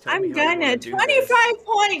can just tell I'm me how you gonna want to do 25 this.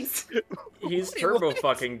 points. He's turbo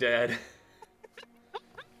fucking dead.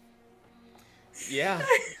 Yeah.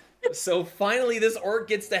 So finally, this orc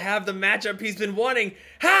gets to have the matchup he's been wanting.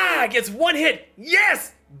 Ha! Gets one hit.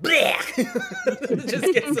 Yes. Blech!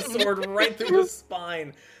 Just gets the sword right through the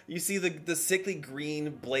spine. You see the sickly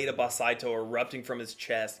green blade of Basaito erupting from his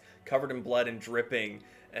chest, covered in blood and dripping.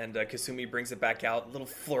 And Kasumi brings it back out, a little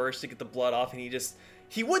flourish to get the blood off, and he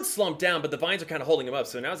would slump down, but the vines are kind of holding him up.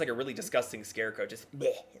 So now it's like a really disgusting scarecrow. Just.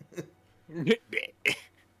 All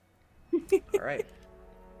right.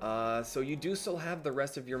 So you do still have the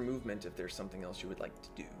rest of your movement if there's something else you would like to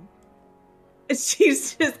do.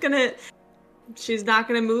 She's not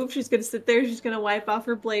gonna move. She's gonna sit there. She's gonna wipe off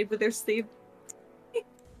her blade with her sleeve.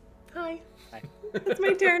 Hi. It's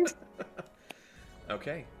my turn.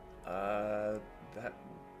 Okay. That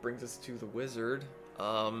brings us to the wizard.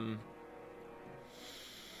 The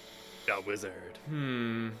wizard.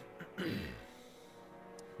 Let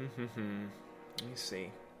me see.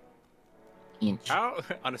 How,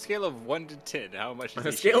 on a scale of 1 to 10, how much is On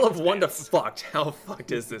a scale of 1 to fucked, how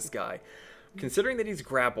fucked is this guy? Considering that he's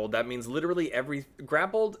grappled, that means literally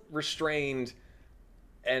grappled, restrained,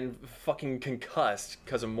 and fucking concussed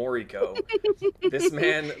because of Moriko. This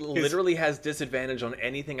man literally has disadvantage on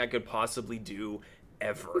anything I could possibly do.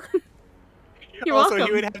 ever. You're also, he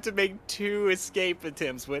welcome. would have to make 2 escape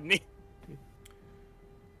attempts, wouldn't he?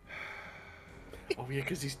 Oh yeah,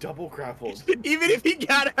 because he's double grappled. Even if he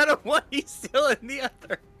got out of one, he's still in the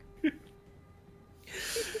other.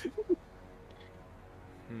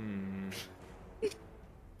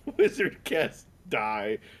 Wizard cast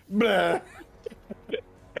die. Blah.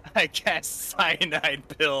 I cast cyanide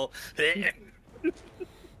pill.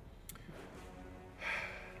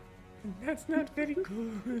 That's not very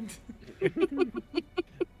good.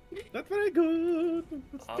 That's very good.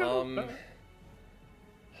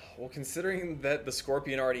 Well, considering that the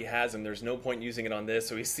scorpion already has him, there's no point using it on this.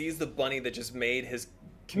 So he sees the bunny that just made his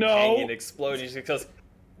companion explode. He just goes,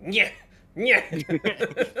 yeah, yeah.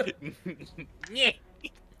 Yeah.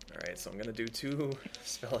 All right, so I'm gonna do 2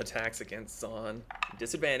 spell attacks against Zahn.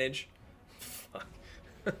 Disadvantage. Fuck.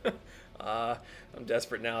 I'm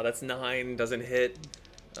desperate now. That's 9. Doesn't hit.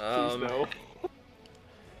 Please no.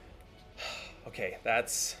 Okay,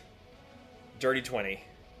 that's dirty 20.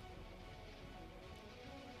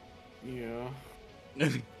 Yeah.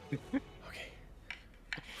 Okay.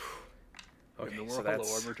 Okay, No so more that's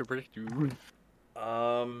hollow armor to protect you.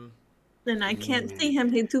 Then I can't see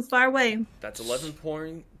him. He's too far away. That's 11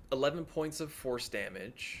 points of force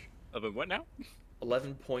damage. Of what now?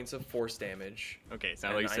 11 points of force damage. Okay,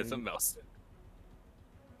 sounded like you said something else.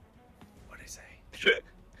 What did I say?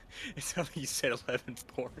 It sounded like you said 11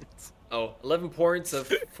 points. Oh, 11 points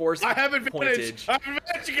of force I have advantage. pointage. I have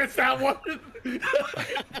advantage against that one.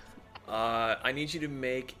 I need you to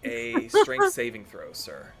make a strength saving throw,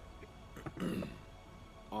 sir.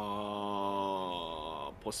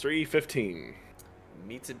 +3, 15.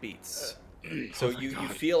 Meets it beats. So you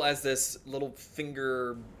feel as this little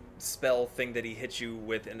finger spell thing that he hits you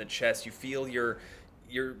with in the chest, you feel your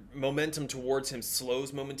momentum towards him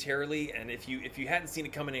slows momentarily, and if you hadn't seen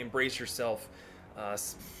it coming and embrace yourself,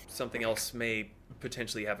 something else may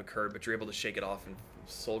potentially have occurred, but you're able to shake it off and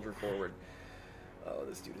soldier forward. Oh,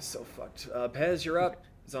 this dude is so fucked. Pez, you're up.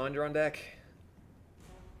 Zahn, you're on deck.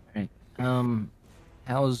 Alright.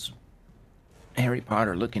 How's Harry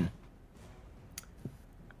Potter looking?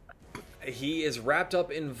 He is wrapped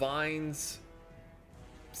up in vines,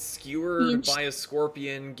 skewered by a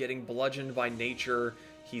scorpion, getting bludgeoned by nature.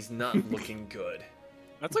 He's not looking good.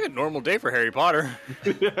 That's like a normal day for Harry Potter.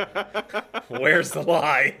 Where's the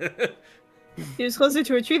lie? If he was closer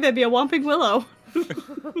to a tree, there'd be a whomping willow.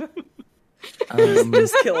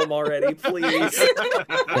 Just kill him already, please.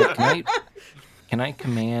 Can I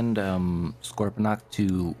command Scorponok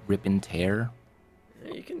to rip and tear?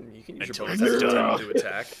 Yeah, you can use Until your bonus it's action to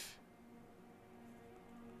attack.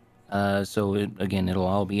 So it'll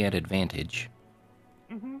all be at advantage.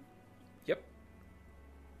 Yep.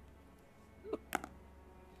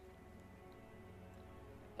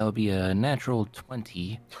 That'll be a natural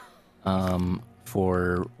 20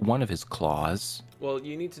 for one of his claws. Well,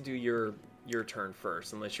 you need to do your turn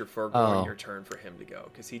first, unless you're foregoing Oh. your turn for him to go,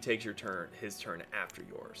 because he takes his turn after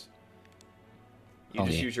yours. You Oh,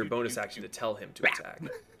 just yeah. use your bonus action to tell him to attack.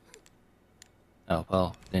 Oh,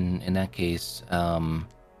 well, then in that case,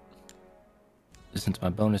 since my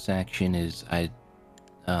bonus action is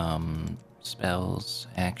spells,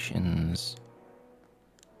 actions,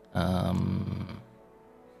 I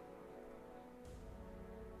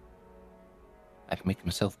can make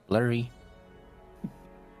myself blurry.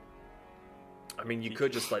 I mean, you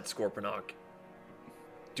could just let Scorponok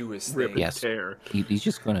do his Rip thing. and Yes. tear. He's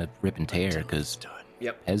just gonna rip and tear because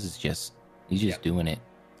Yep. Pez is he's just Yep. doing it.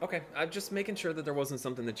 Okay, I'm just making sure that there wasn't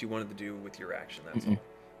something that you wanted to do with your action. That's Mm-mm. all.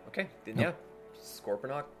 Okay, then Nope. yeah,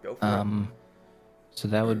 Scorponok, go for it. So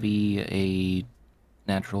that would be a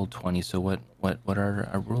natural 20. So what are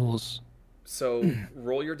our rules? So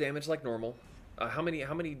roll your damage like normal. How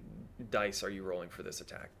many dice are you rolling for this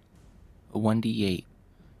attack? A 1d8.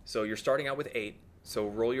 So you're starting out with 8. So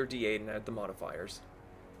roll your d8 and add the modifiers.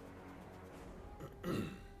 If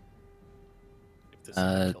this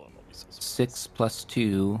doesn't kill him, I'll be so surprised. 6 plus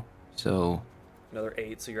 2, so Another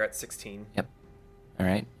 8, so you're at 16. all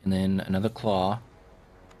right, and then another claw.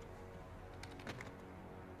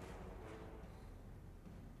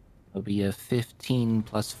 It'll be a 15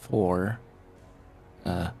 plus 4,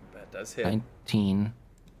 That does hit. 19,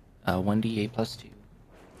 1d8 plus 2.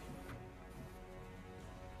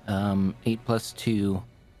 8 plus 2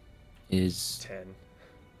 is 10.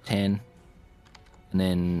 10. And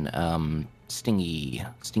then Stingy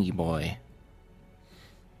Boy.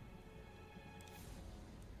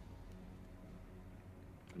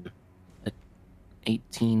 A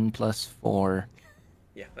 18 plus 4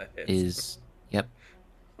 Yeah, that hits. is, yep,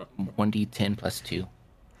 1d10 plus 2.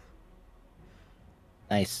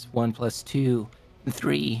 Nice. 1 plus 2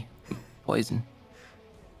 3 poison.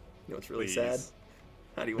 You know what's really Please. sad?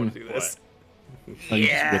 How do you want to do this? Oh, you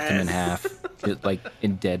just ripped him in half. Just like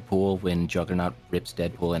in Deadpool, when Juggernaut rips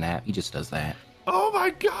Deadpool in half, he just does that. Oh my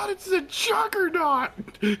god, it's a juggernaut!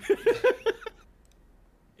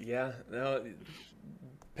 Yeah, no.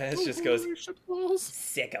 Pez just goes,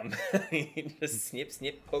 sick him. He just snip,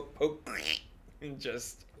 snip, poke, poke, and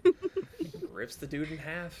just rips the dude in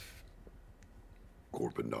half.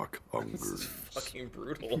 Gorponok This is hungers. fucking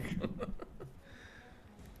brutal.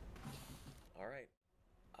 Alright.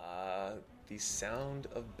 The sound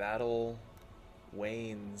of battle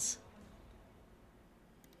wanes.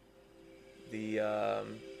 The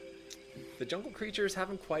jungle creatures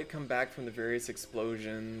haven't quite come back from the various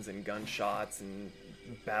explosions and gunshots and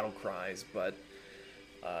battle cries, but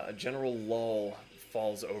a general lull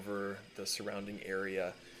falls over the surrounding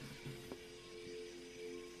area.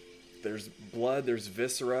 There's blood, there's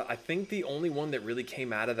viscera. I think the only one that really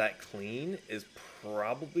came out of that clean is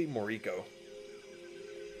probably Moriko.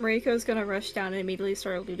 Mariko's gonna rush down and immediately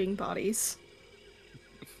start looting bodies.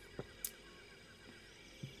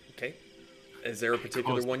 Okay. Is there a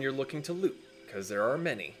particular one you're looking to loot? Because there are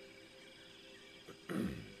many. I'm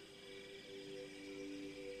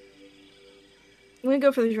gonna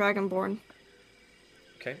go for the Dragonborn.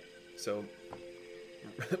 Okay. So,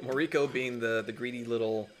 Moriko being the greedy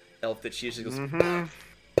little elf that she usually goes,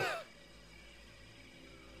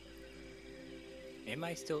 Am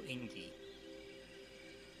I still inky?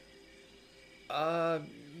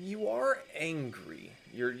 you are angry.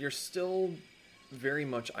 You're still very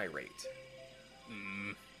much irate.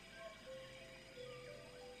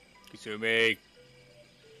 Kisumi,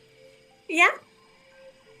 Yeah?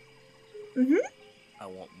 Mm-hmm. I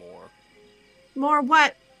want more. More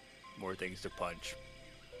what? More things to punch.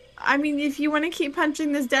 I mean, if you want to keep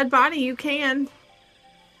punching this dead body, you can.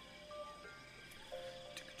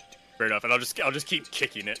 Fair enough, and I'll just keep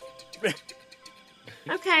kicking it.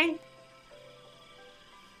 Okay.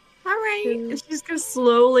 Alright. And she's gonna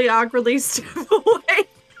slowly, awkwardly step away.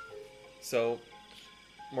 So,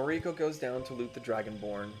 Moriko goes down to loot the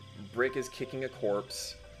Dragonborn. Brick is kicking a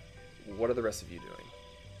corpse. What are the rest of you doing?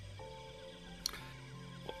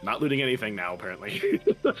 Not looting anything now, apparently.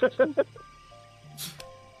 I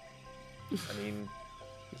mean,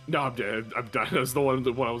 No, I'm dead. I'm done. That's the one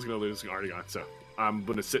I was gonna lose already gone. So I'm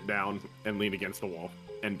gonna sit down and lean against the wall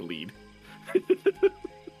and bleed.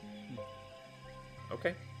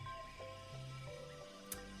 okay.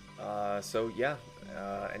 So yeah,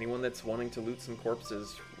 anyone that's wanting to loot some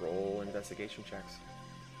corpses, roll investigation checks.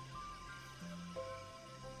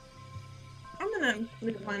 I'm gonna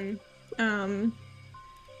loot one. I'm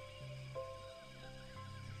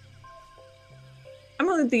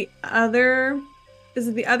gonna loot the other. Is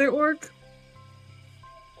it the other orc?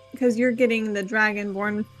 Because you're getting the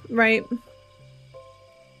Dragonborn, right? I'll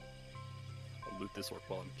loot this orc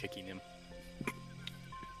while I'm kicking him.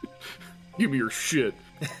 Give me your shit.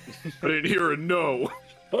 I didn't hear a no.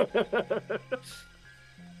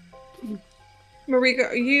 Marika,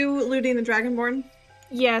 are you looting the Dragonborn?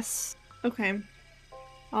 Yes. Okay.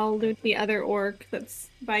 I'll loot the other orc that's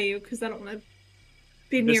by you, because I don't want to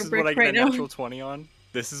be This near is Brick what I get right a now. natural 20 on?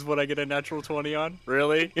 This is what I get a natural 20 on?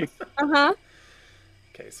 Really? Uh-huh.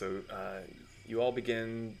 Okay, so you all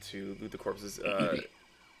begin to loot the corpses.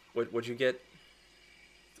 What'd you get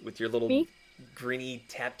with your little Me? greeny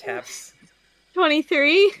tap taps,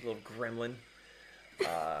 23. little gremlin?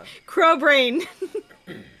 Crow brain.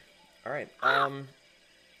 All right.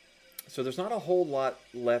 So there's not a whole lot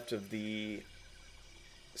left of the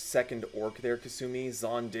second orc there, Kasumi.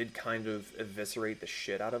 Zahn did kind of eviscerate the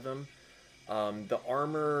shit out of him. The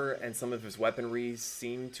armor and some of his weaponry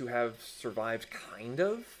seem to have survived, kind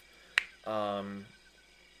of.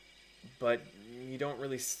 But you don't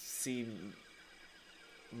really see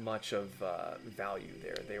much of value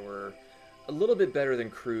there. They were a little bit better than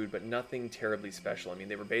crude, but nothing terribly special. I mean,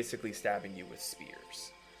 they were basically stabbing you with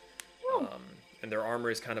spears. And their armor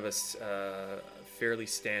is kind of a fairly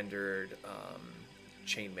standard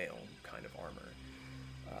chainmail kind of armor.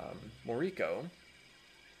 Moriko,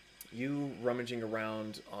 you rummaging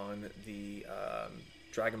around on the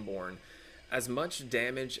Dragonborn, as much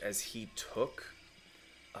damage as he took,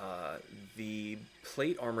 the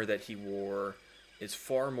plate armor that he wore is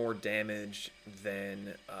far more damaged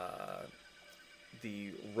than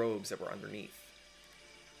the robes that were underneath.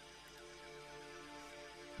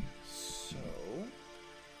 So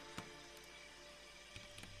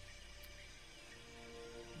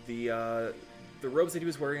the robes that he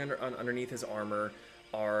was wearing underneath his armor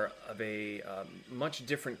are of a much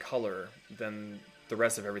different color than the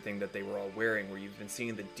rest of everything that they were all wearing, where you've been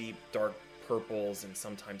seeing the deep dark purples and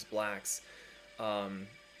sometimes blacks.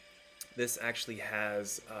 This actually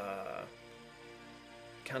has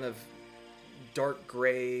kind of dark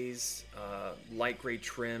grays, light gray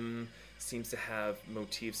trim, seems to have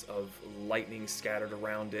motifs of lightning scattered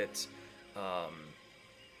around it,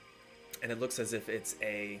 and it looks as if it's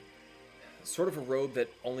a sort of a robe that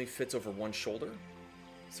only fits over one shoulder.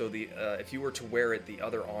 So if you were to wear it, the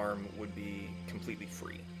other arm would be completely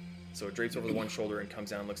free. So it drapes over the one shoulder and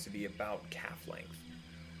comes down, looks to be about calf length.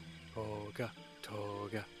 Toga,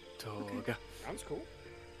 toga, toga. Okay. Sounds cool.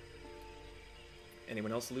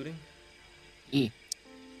 Anyone else looting? E.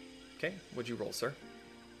 Okay, what'd you roll, sir?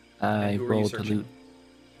 I who were you rolled to searching? loot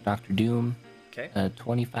Dr. Doom. Okay,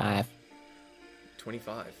 25.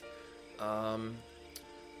 25.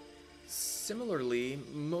 Similarly,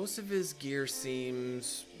 most of his gear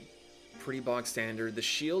seems pretty bog standard. The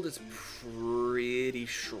shield is pretty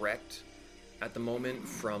shreked at the moment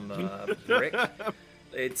from Brick.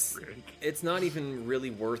 It's not even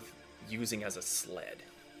really worth using as a sled.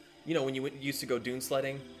 You know, when you used to go dune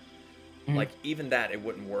sledding, like even that, it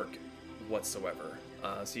wouldn't work whatsoever.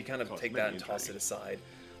 So you kind of take that and toss it aside.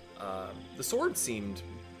 The sword seemed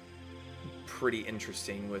pretty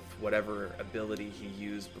interesting with whatever ability he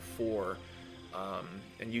used before.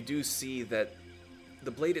 And you do see that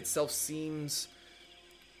the blade itself seems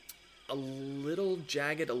a little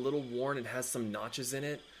jagged, a little worn. It has some notches in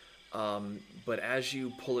it. But as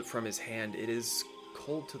you pull it from his hand, it is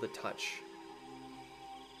cold to the touch.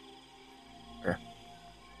 Sure.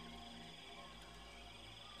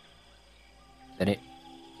 Is that it?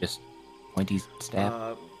 Just pointy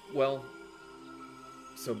stab? Well,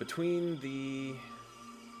 so between the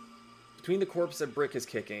corpse that Brick is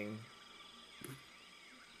kicking,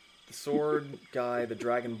 the sword guy, the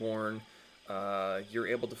Dragonborn, you're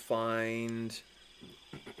able to find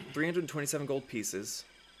 327 gold pieces,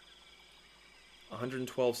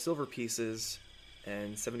 112 silver pieces,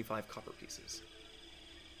 and 75 copper pieces.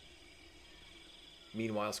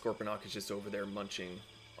 Meanwhile, Scorponok is just over there munching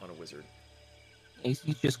on a wizard. He's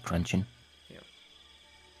just crunching. Yeah.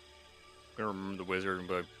 I'm gonna remember the wizard and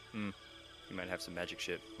be like, he might have some magic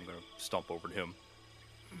shit. I'm gonna stomp over to him.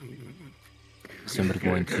 Is somebody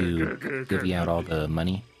going to divvy out all the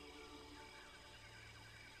money?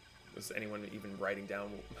 Was anyone even writing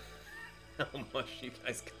down how much you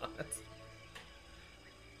guys got?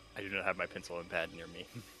 I do not have my pencil and pad near me.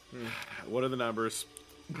 What are the numbers?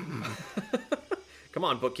 Come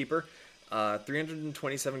on, bookkeeper.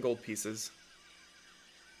 327 gold pieces.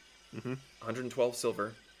 112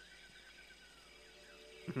 silver.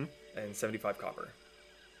 And 75 copper.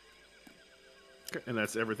 Okay, and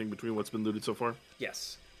that's everything between what's been looted so far?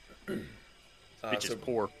 Yes. Bitch is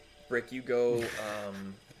poor. Brick, you go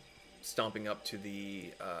stomping up to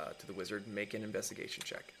the wizard. Make an investigation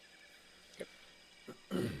check.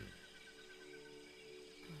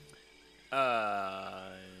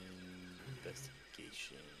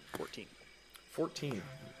 Investigation 14. 14.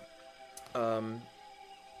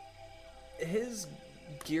 His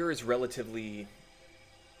gear is relatively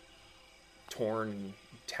torn,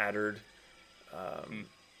 tattered.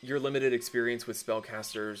 Your limited experience with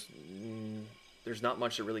spellcasters, there's not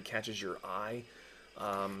much that really catches your eye.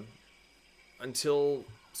 Until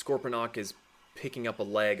Scorponok is picking up a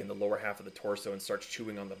leg in the lower half of the torso and starts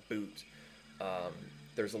chewing on the boot.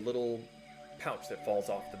 There's a little pouch that falls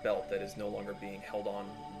off the belt that is no longer being held on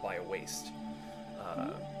by a waist.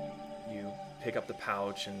 You pick up the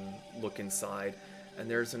pouch and look inside, and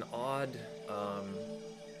there's an odd,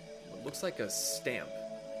 what looks like a stamp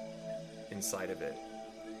inside of it.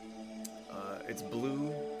 It's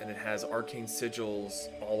blue, and it has arcane sigils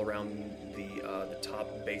all around the top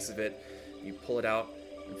base of it. You pull it out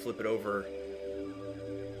and flip it over.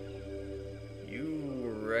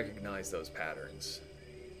 You recognize those patterns.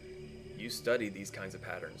 You study these kinds of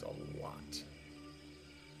patterns a lot.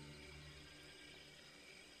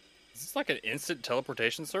 Is this like an instant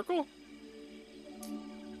teleportation circle?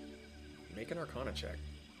 Make an Arcana check.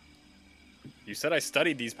 You said I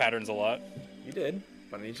studied these patterns a lot. You did,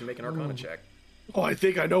 but I need you to make an Arcana check. Oh, I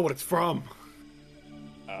think I know what it's from.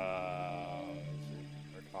 Arcana.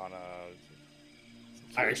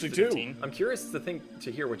 I actually do. 15? I'm curious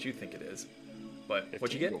to hear what you think it is. But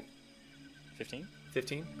what'd you get? 15?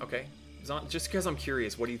 15? Okay. Just because I'm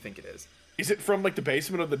curious, what do you think it is? Is it from like the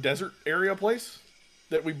basement of the desert area place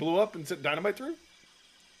that we blew up and set dynamite through?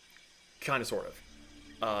 Kind of, sort of.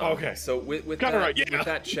 Okay. So with Kinda that, right, yeah. with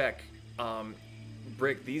that check,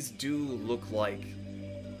 Brick, these do look like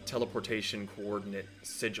teleportation coordinate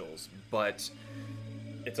sigils, but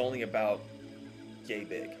it's only about yay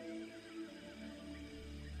big.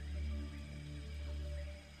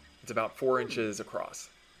 It's about 4 inches across.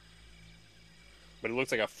 But it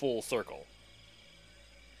looks like a full circle.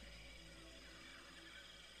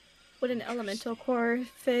 Would an elemental core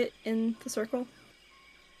fit in the circle?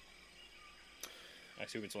 I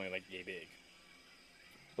assume it's only like yay big.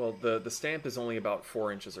 Well, the stamp is only about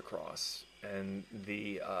 4 inches across, and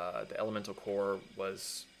the elemental core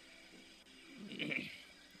was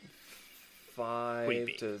 5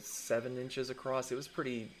 to 7 inches across. It was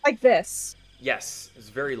pretty. Like this. Yes, it was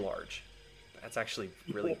very large. That's actually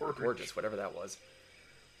really gorgeous, whatever that was.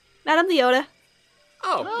 Madame Leota.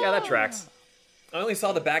 Oh, yeah, that tracks. I only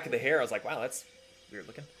saw the back of the hair. I was like, wow, that's weird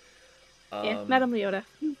looking. Yeah, Madame Leota.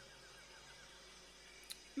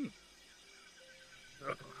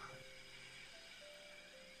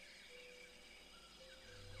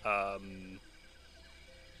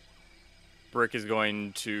 Brick is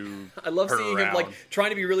going to. I love turn seeing around. him like trying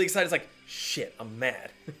to be really excited. It's like, shit, I'm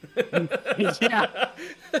mad. Yeah.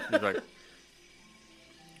 He's like,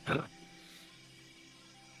 I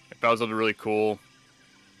found something really cool.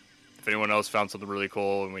 If anyone else found something really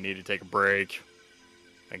cool and we need to take a break,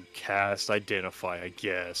 and cast Identify, I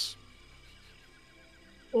guess.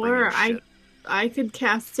 Bring Or your shit. I could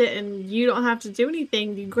cast it and you don't have to do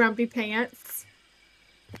anything, you grumpy pants.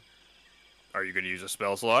 Are you going to use a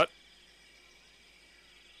spell slot?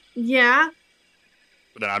 Yeah.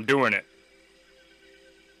 Then I'm doing it.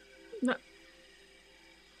 No.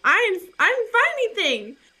 I didn't find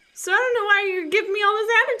anything. So I don't know why you're giving me all this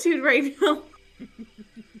attitude right now.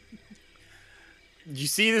 You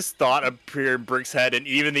see this thought appear in Brick's head, and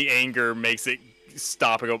even the anger makes it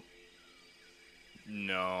stop and go,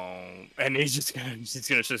 no. And he's just gonna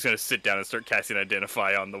sit down and start casting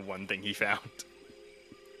Identify on the one thing he found.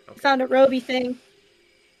 Okay. Found a Roby thing.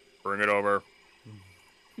 Bring it over.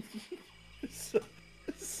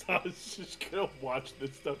 Sasha's just gonna watch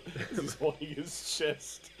this stuff as he's holding his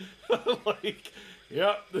chest. Like,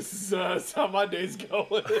 yep, this is how my day's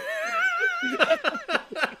going.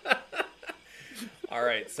 All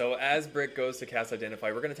right, so as Brick goes to cast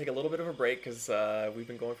Identify, we're going to take a little bit of a break because we've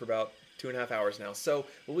been going for about 2.5 hours now. So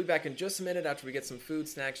we'll be back in just a minute after we get some food,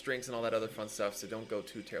 snacks, drinks, and all that other fun stuff, so don't go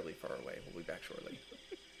too terribly far away. We'll be back shortly.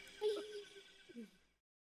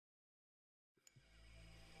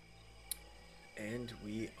 And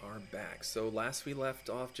we are back. So last we left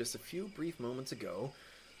off just a few brief moments ago,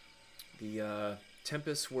 the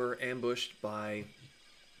Tempests were ambushed by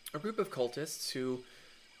a group of cultists who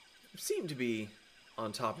seemed to be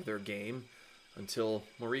on top of their game until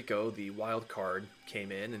Moriko, the wild card, came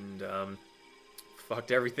in and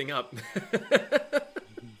fucked everything up.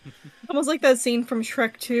 Almost like that scene from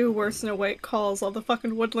Shrek 2 where Snow White calls all the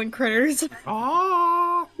fucking woodland critters.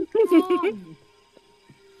 Oh!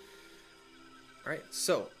 Alright,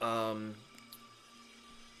 so,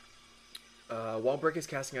 while Brick is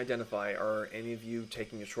casting Identify, are any of you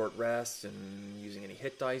taking a short rest and using any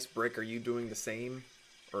hit dice? Brick, are you doing the same?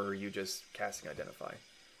 Or are you just casting Identify?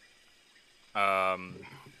 I'm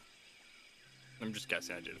just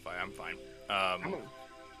casting Identify. I'm fine.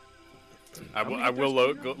 I will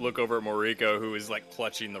look over at Moriko, who is like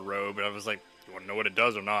clutching the robe, and I was like, "You want to know what it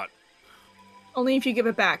does or not?" Only if you give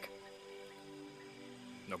it back.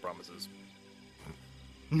 No promises.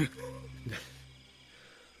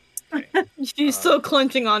 She's still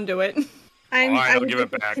clenching onto it. I I'll would give like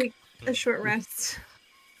it to back. take a short rest.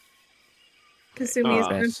 Kasumi is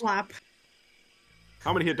going to flap.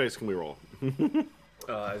 How many hit dice can we roll?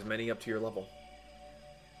 As many up to your level.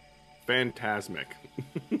 Phantasmic.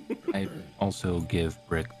 I also give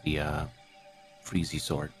Brick the Freezy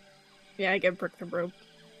sword. Yeah, I give Brick the robe.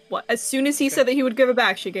 What? As soon as he said that he would give it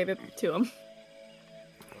back, she gave it to him.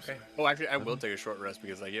 Okay. Oh, actually, I will take a short rest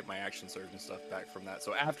because I get my action surge and stuff back from that.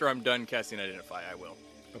 So after I'm done casting Identify, I will.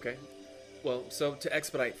 Okay. Well, so to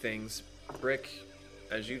expedite things, Brick,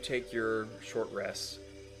 as you take your short rest,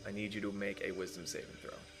 I need you to make a wisdom saving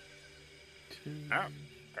throw. Oh,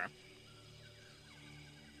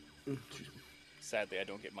 okay. Sadly, I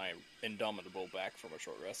don't get my Indomitable back from a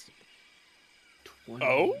short rest. 20.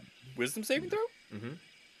 Oh? Wisdom saving throw? Mm-hmm.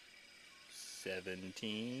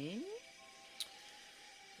 17?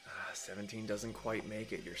 17 doesn't quite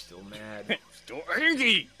make it. You're still mad. Still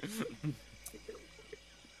angry!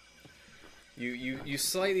 You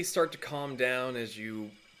slightly start to calm down as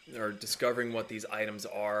you are discovering what these items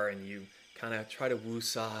are, and you kind of try to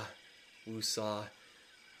woo-saw.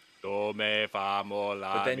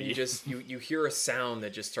 But then you just you hear a sound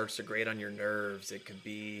that just starts to grate on your nerves. It could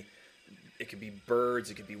be birds.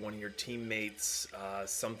 It could be one of your teammates.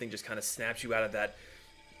 Something just kind of snaps you out of that.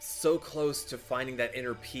 So close to finding that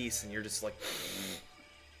inner peace, and you're just like,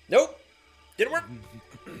 nope, didn't work.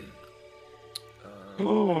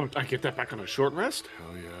 Oh, I get that back on a short rest?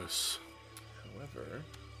 Hell yes. However,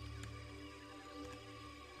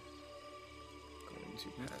 going to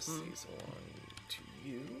pass these on to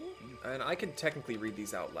you. And I can technically read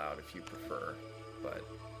these out loud if you prefer, but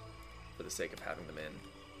for the sake of having them in.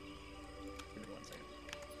 Give me 1 second.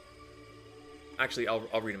 Actually,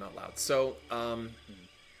 I'll read them out loud. So,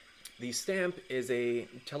 the stamp is a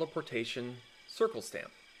teleportation circle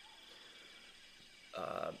stamp.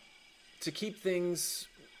 To keep things,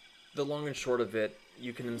 the long and short of it,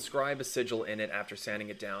 you can inscribe a sigil in it after sanding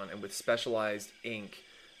it down, and with specialized ink,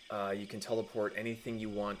 you can teleport anything you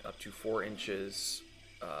want up to 4 inches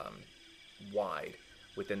wide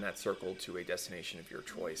within that circle to a destination of your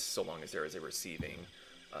choice, so long as there is a receiving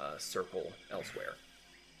circle elsewhere.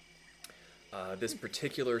 This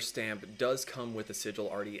particular stamp does come with a sigil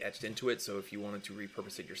already etched into it, so if you wanted to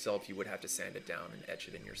repurpose it yourself, you would have to sand it down and etch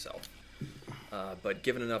it in yourself. But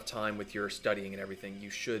given enough time with your studying and everything, you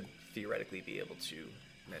should theoretically be able to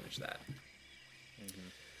manage that.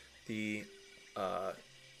 The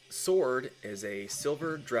sword is a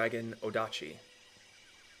silver dragon odachi.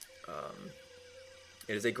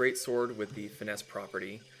 It is a great sword with the finesse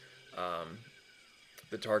property.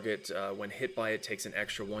 The target, when hit by it, takes an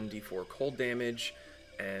extra 1d4 cold damage,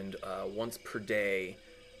 and once per day,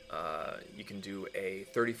 you can do a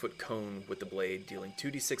 30-foot cone with the blade, dealing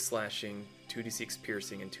 2d6 slashing, 2d6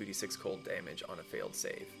 piercing, and 2d6 cold damage on a failed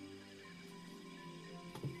save.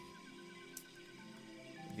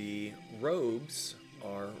 The robes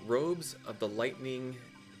are robes of the lightning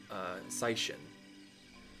Saishin,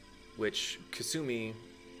 which Kasumi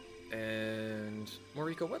and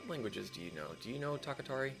Moriko, what languages do you know? Do you know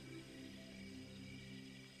Takatari?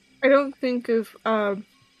 I don't think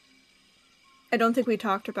we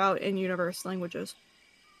talked about in-universe languages.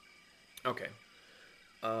 Okay.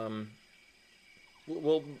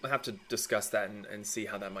 We'll have to discuss that and see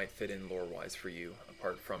how that might fit in lore-wise for you,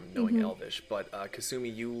 apart from knowing Elvish. But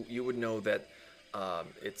Kasumi, you would know that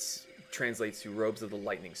it translates to robes of the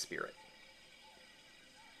lightning spirit.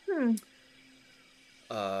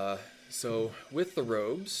 So with the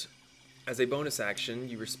robes, as a bonus action,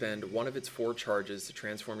 you spend one of its 4 charges to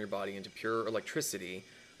transform your body into pure electricity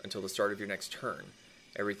until the start of your next turn.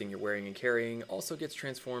 Everything you're wearing and carrying also gets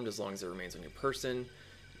transformed as long as it remains on your person.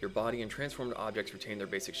 Your body and transformed objects retain their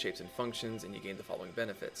basic shapes and functions, and you gain the following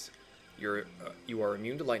benefits. You are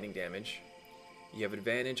immune to lightning damage. You have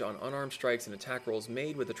advantage on unarmed strikes and attack rolls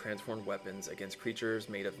made with the transformed weapons against creatures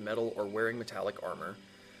made of metal or wearing metallic armor.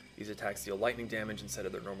 These attacks deal lightning damage instead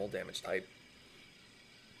of their normal damage type.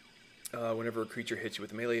 Whenever a creature hits you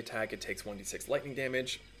with a melee attack, it takes 1d6 lightning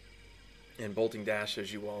damage. And bolting dash,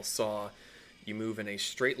 as you all saw, you move in a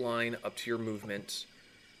straight line up to your movement.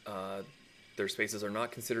 Their spaces are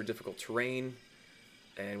not considered difficult terrain.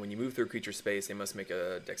 And when you move through a creature's space, they must make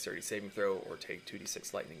a dexterity saving throw or take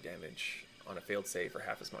 2d6 lightning damage on a failed save, or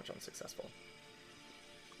half as much on successful.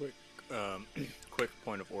 Quick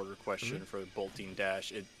point of order question for bolting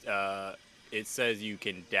dash. It says you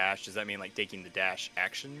can dash. Does that mean like taking the dash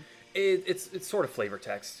action? It's sort of flavor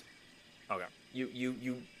text. Okay.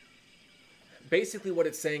 You basically what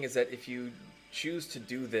it's saying is that if you choose to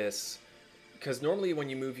do this, because normally when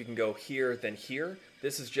you move you can go here then here.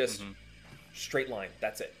 This is just straight line.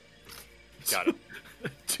 That's it. Got it. I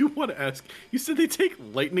do want to ask. You said they take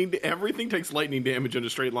lightning. Everything takes lightning damage in a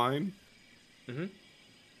straight line. Mm-hmm.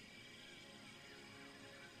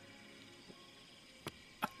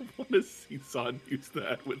 I want to see Zod use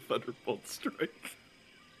that with Thunderbolt Strike.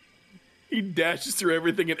 He dashes through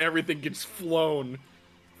everything and everything gets flown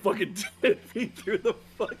fucking 10 feet through the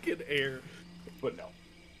fucking air. But no.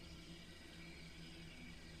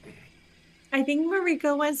 I think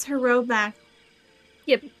Mariko wants her robe back.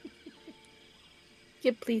 Yep.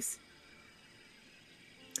 Yep, please.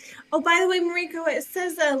 Oh, by the way, Mariko, it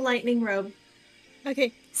says a lightning robe.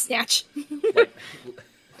 Okay, snatch.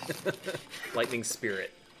 Lightning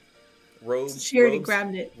spirit. Robes. She already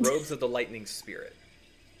grabbed it. Robes of the lightning spirit.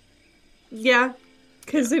 Yeah,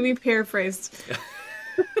 because we paraphrased.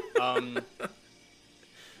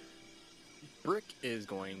 Brick is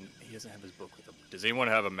going. He doesn't have his book with him. Does anyone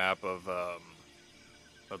have a map of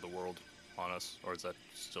the world on us, or is that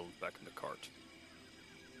still back in the cart?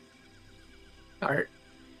 Alright.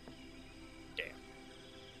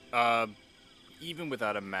 Damn. Even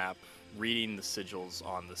without a map, reading the sigils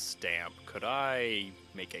on the stamp, could I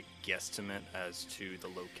make a guesstimate as to the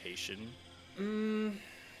location?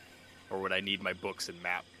 Or would I need my books and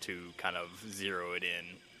map to kind of zero it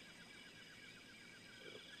in?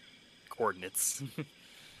 Coordinates.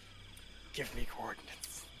 Give me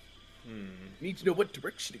coordinates. Need to know what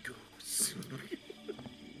direction it goes.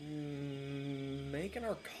 Make an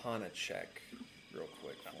Arcana check real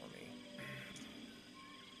quick for me.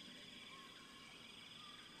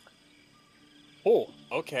 Oh,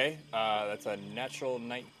 okay. That's a natural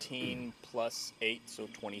 19 plus 8, so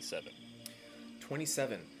 27.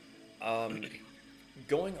 27.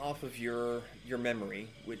 Going off of your memory,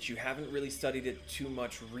 which you haven't really studied it too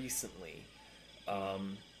much recently,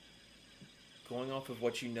 going off of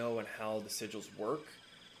what you know and how the sigils work,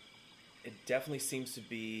 it definitely seems to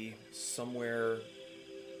be somewhere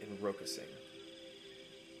in Rokusing.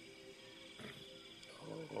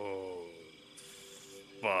 Oh,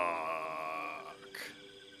 fuck.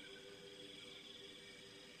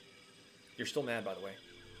 You're still mad, by the way.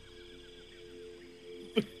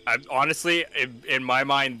 Honestly, in my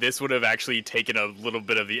mind, this would have actually taken a little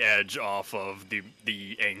bit of the edge off of the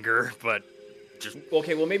anger, but just...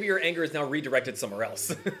 Okay, well, maybe your anger is now redirected somewhere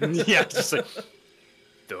else. Yeah, just like...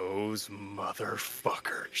 Those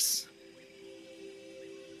motherfuckers.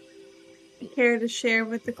 Care to share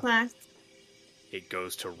with the class? It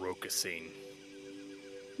goes to Rokusing.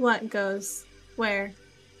 What goes? Where?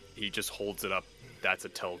 He just holds it up. That's a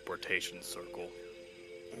teleportation circle.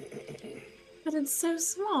 But it's so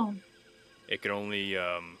small. It can only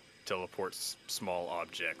teleport small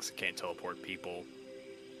objects. It can't teleport people.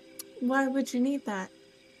 Why would you need that?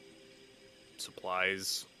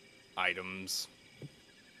 Supplies, items,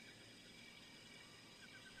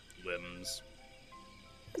 limbs.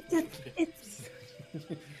 But it's...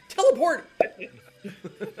 Teleport!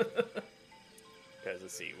 Guys,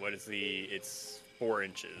 let's see. What is the... It's 4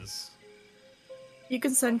 inches. You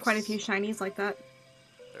can send quite a few shinies like that.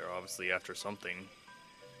 They're obviously after something.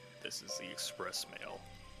 This is the express mail.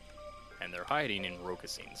 And they're hiding in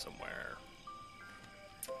Rokusing somewhere.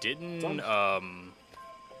 Didn't,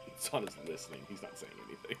 Son is listening. He's not saying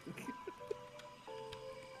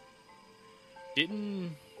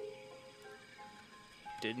anything.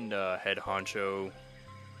 Didn't Head Honcho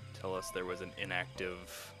tell us there was an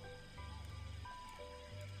inactive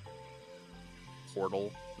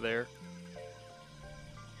portal there?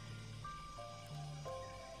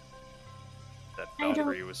 That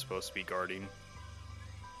Valkyrie was supposed to be guarding.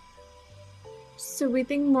 So we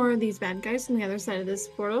think more of these bad guys on the other side of this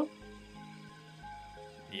portal?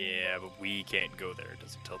 Yeah, but we can't go there. It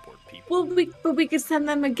doesn't teleport people. Well, we could send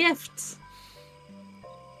them a gift.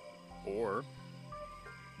 Or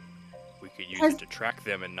we could use it to track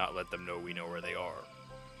them and not let them know we know where they are.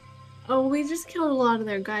 Oh, we just killed a lot of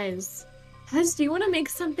their guys. Hez, do you want to make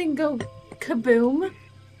something go kaboom?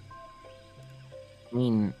 I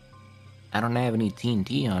mean, I don't have any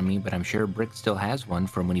TNT on me, but I'm sure Brick still has one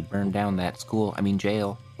from when he burned down that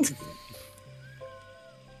jail.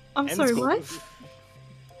 I'm sorry, what?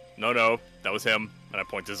 No, that was him. And I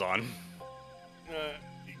point this on.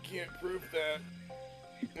 You can't prove that.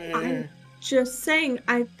 I'm just saying,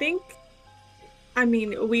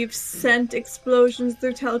 we've sent explosions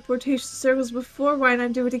through teleportation circles before, why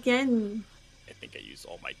not do it again? I think I used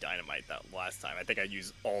all my dynamite that last time. I think I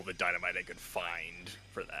used all the dynamite I could find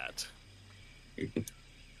for that. I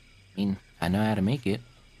mean, I know how to make it.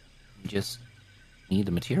 You just need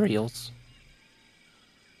the materials.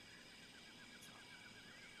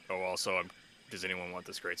 Oh, also, does anyone want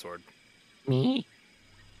this greatsword? Me?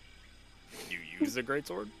 You use the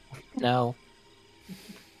greatsword? No.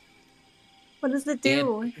 What does it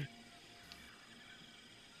do?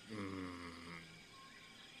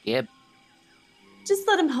 Yep. Just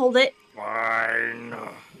let him hold it. Fine.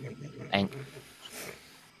 Thank.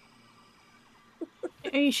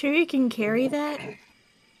 Are you sure you can carry that?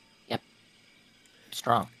 Yep.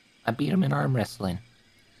 Strong. I beat him in arm wrestling.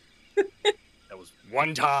 That was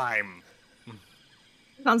one time.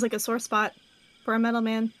 Sounds like a sore spot for a metal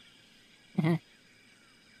man. Mm-hmm.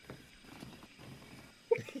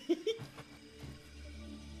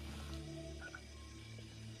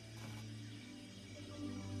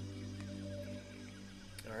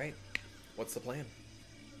 All right. What's the plan?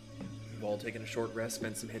 You've all taken a short rest,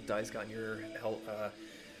 spent some hit dice, gotten your health,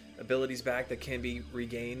 abilities back that can be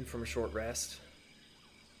regained from a short rest.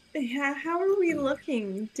 Yeah, how are we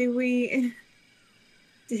looking? We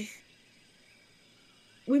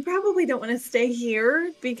probably don't want to stay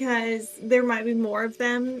here because there might be more of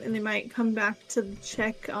them and they might come back to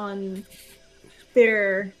check on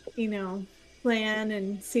their, plan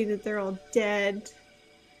and see that they're all dead.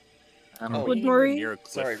 Would Mori...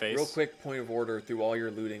 Sorry, real quick point of order. Through all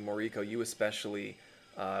your looting, Moriko, you especially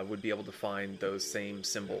would be able to find those same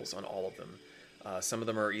symbols on all of them. Some of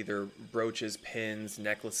them are either brooches, pins,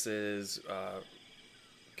 necklaces,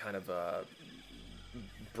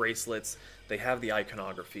 bracelets. They have the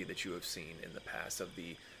iconography that you have seen in the past of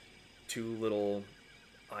the two little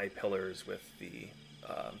eye pillars with the.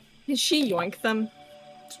 Did she yoink them?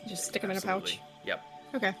 Just stick them in a Absolutely. pouch? Yep.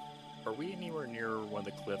 Okay. Are we anywhere near one of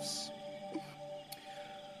the cliffs?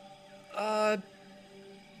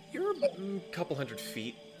 You're a couple hundred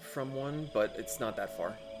feet from one, but it's not that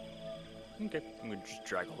far. Okay. I'm gonna just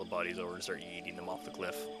drag all the bodies over and start eating them off the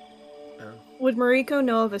cliff. Would Mariko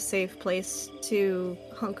know of a safe place to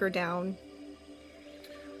hunker down?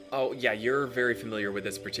 Oh, yeah, you're very familiar with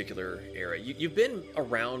this particular area. You've been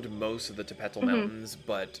around most of the Tepetal Mountains,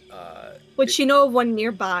 but... Would she know of one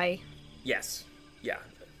nearby? Yes. Yeah.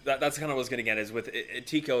 That's kind of what I was going to get, is with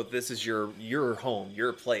Tico, this is your home,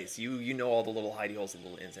 your place. You know all the little hidey holes, the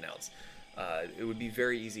little ins and outs. It would be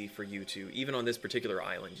very easy for you to, even on this particular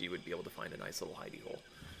island, you would be able to find a nice little hidey hole.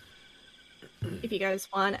 If you guys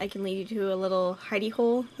want, I can lead you to a little hidey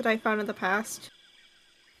hole that I found in the past.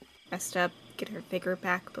 Messed up, get her vigor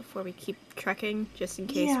back before we keep trekking, just in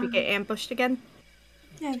case we get ambushed again.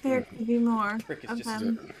 Yeah, there could be more Prick is of just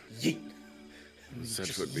them. yeet.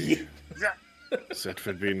 That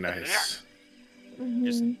would be nice.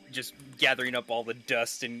 Just gathering up all the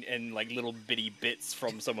dust and like little bitty bits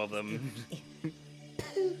from some of them.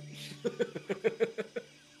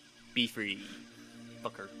 Be free,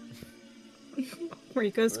 fucker.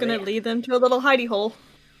 Mariko's gonna lead them to a little hidey hole.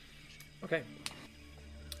 Okay.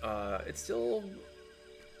 It's still,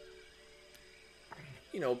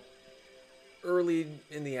 early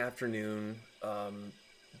in the afternoon,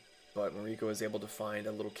 but Mariko is able to find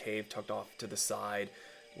a little cave tucked off to the side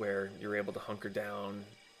where you're able to hunker down,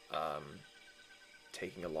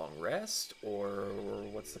 taking a long rest, or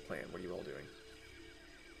what's the plan? What are you all doing?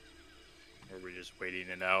 Or we're just waiting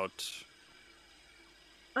it out.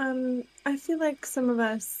 I feel like some of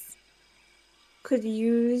us could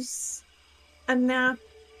use a nap.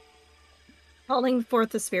 Calling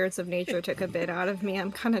forth the spirits of nature took a bit out of me. I'm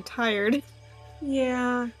kind of tired.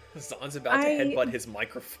 Yeah. Zon's about to headbutt his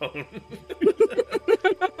microphone.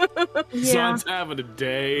 Yeah. Zon's having a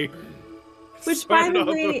day. Which, by the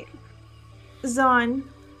way, Zon,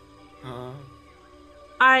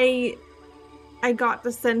 I got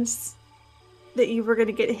the sense that you were going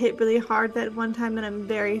to get hit really hard that one time, and I'm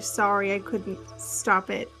very sorry I couldn't stop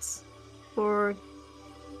it, or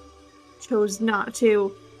chose not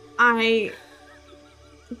to. I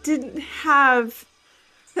didn't have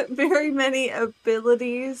very many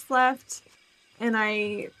abilities left, and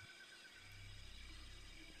I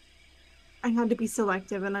had to be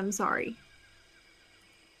selective, and I'm sorry.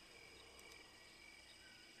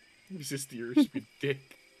 Resist the urge to be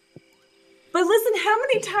dick. But listen, how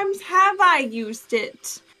many times have I used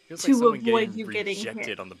it Feels to like avoid you getting rejected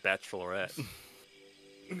hit? on the Bachelorette.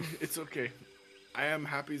 It's okay. I am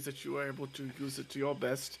happy that you are able to use it to your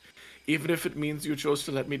best, even if it means you chose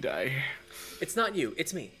to let me die. It's not you,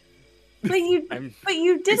 it's me. But you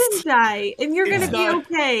didn't die, and you're gonna be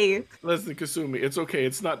okay. Listen, Kasumi, it's okay.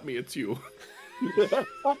 It's not me, it's you.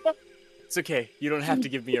 It's okay. You don't have to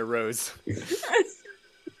give me a rose.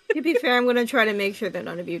 To be fair, I'm gonna try to make sure that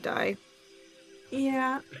none of you die.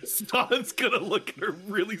 Yeah. Stan's gonna look at her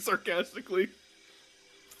really sarcastically.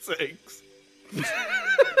 Thanks.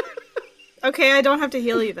 Okay, I don't have to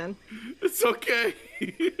heal you then. It's okay.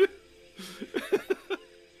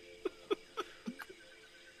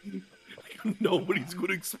 Nobody's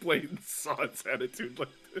gonna explain San's attitude like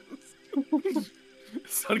this.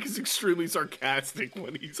 Sonic is extremely sarcastic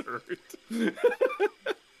when he's hurt.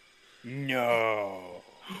 No.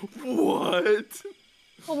 What?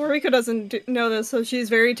 Well, Mariko doesn't know this, so she's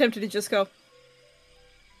very tempted to just go.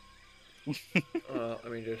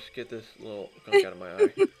 Let me just get this little gunk out of my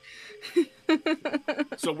eye.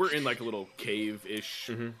 So we're in like a little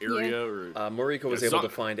cave-ish area, or Moriko was able to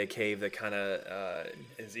find a cave that kind of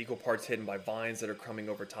is equal parts hidden by vines that are coming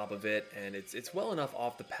over top of it, and it's well enough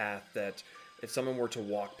off the path that if someone were to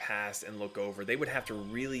walk past and look over, they would have to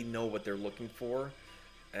really know what they're looking for,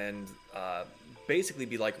 and basically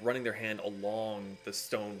be like running their hand along the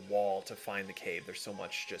stone wall to find the cave. There's so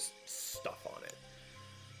much just stuff on it.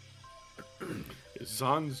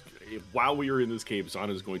 While we are in this cave, Zan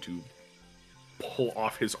is going to pull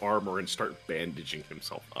off his armor and start bandaging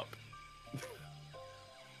himself up.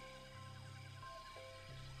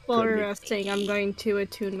 While we're resting, I'm going to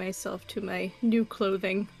attune myself to my new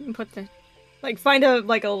clothing and put the, find a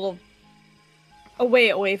little way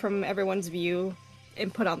away from everyone's view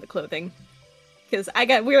and put on the clothing. Because I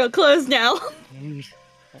got real clothes now.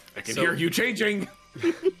 I can hear you changing.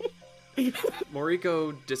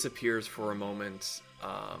 Moriko disappears for a moment.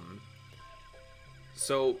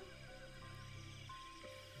 So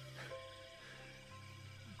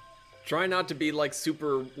try not to be like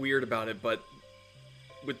super weird about it, but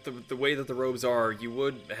with the way that the robes are, you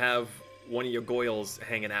would have one of your goyles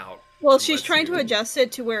hanging out. Well, she's Unless trying you- to adjust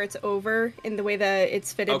it to where it's over in the way that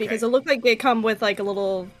it's fitted Okay. because it looked like they come with like a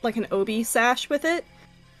little like an obi sash with it.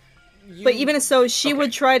 You- But even so, she okay.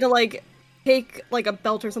 would try to like take like a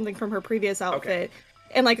belt or something from her previous outfit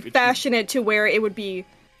and like fashion it to where it would be,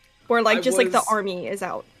 where like just like the was- army is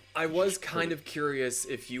out. I was kind of curious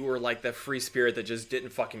if you were like the free spirit that just didn't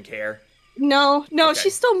fucking care. No, Okay.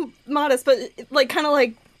 she's still modest, but like kind of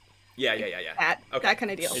like Yeah. that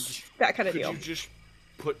kind of deal. That kind of Could deal. you just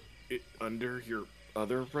put it under your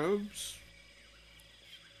other robes?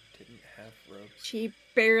 Didn't have robes. She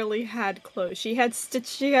barely had clothes. She had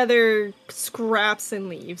stitched together scraps and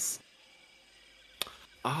leaves.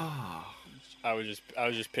 Ah. I was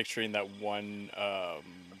just picturing that one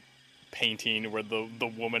painting where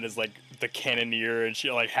the woman is like the cannoneer and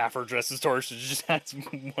she like half her dress is torn. She just has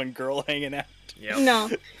one girl hanging out. Yeah. No.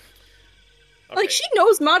 Okay. Like, she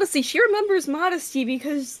knows modesty. She remembers modesty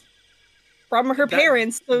because from her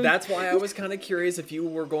parents. So... That's why I was kind of curious if you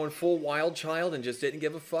were going full wild child and just didn't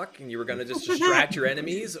give a fuck and you were going to just distract your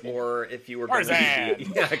enemies, or if you were going to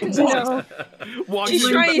Tarzan! No. She's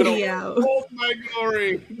trying Oh my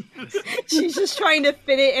glory! She's just trying to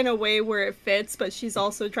fit it in a way where it fits, but she's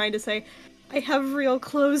also trying to say, I have real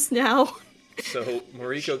clothes now. So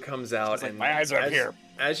Mariko comes out, like, and "My eyes are up here."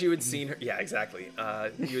 As you had seen her, yeah, exactly.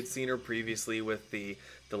 You had seen her previously with the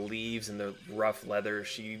leaves and the rough leather.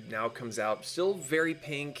 She now comes out, still very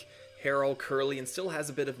pink, hair all curly, and still has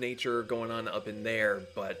a bit of nature going on up in there.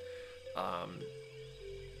 But,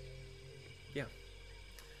 yeah.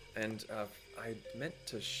 And I meant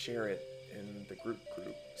to share it in the group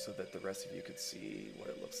so that the rest of you could see what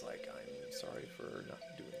it looks like. I'm sorry for not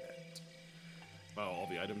doing that. Oh, all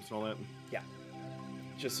the items and all that? Yeah.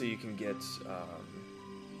 Just so you can get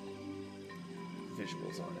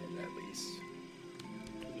visuals on it, at least.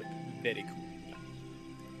 Very cool.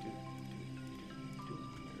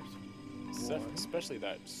 Especially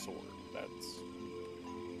that sword. That's.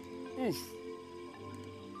 Oof.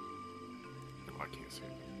 Oh, I can't see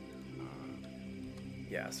it.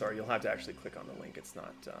 Yeah, sorry, you'll have to actually click on the link. It's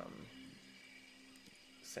not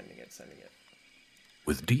sending it.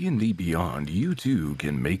 With D&D Beyond, you too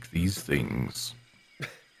can make these things.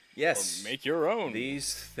 Yes. Or make your own.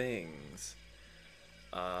 These things.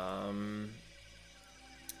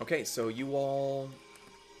 Okay, so you all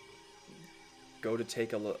go to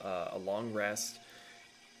take a long rest.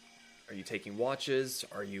 Are you taking watches?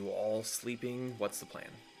 Are you all sleeping? What's the plan?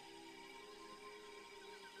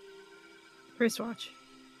 First watch.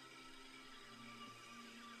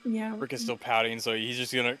 Yeah. Rick is still pouting, so he's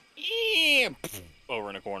just gonna over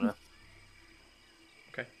in a corner.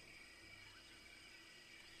 Okay.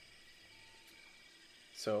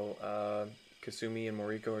 So, Kasumi and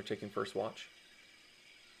Moriko are taking first watch.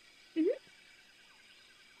 Mhm.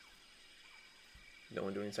 No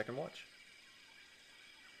one doing second watch?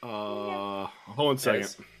 Hold on a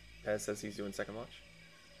second. Pez says he's doing second watch.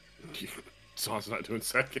 Sawn's not doing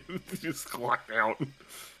second. Just clocked out.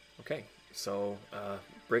 Okay, so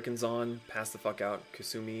Bricken's on, pass the fuck out.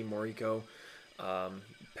 Kasumi, Moriko.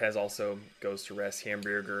 Pez also goes to rest.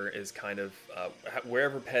 Hamburger is kind of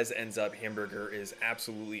wherever Pez ends up, Hamburger is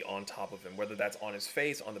absolutely on top of him, whether that's on his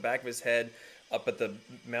face, on the back of his head, up at the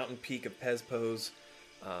mountain peak of Pez pose.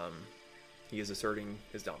 He is asserting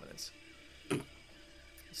his dominance.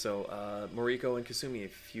 So Moriko and Kasumi,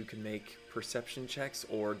 if you can make perception checks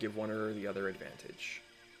or give one or the other advantage.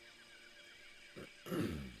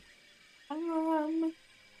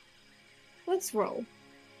 Let's roll.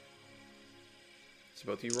 So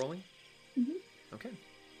both of you rolling? Mhm. Okay.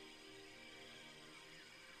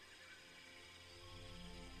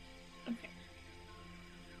 Okay.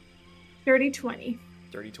 30-20.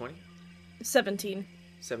 30-20? 17.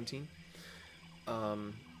 17?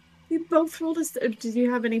 You both rolled did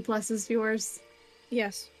you have any pluses to yours?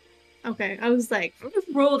 Yes. Okay, I was like,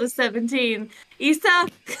 rolled a 17. Issa,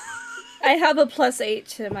 I have a +8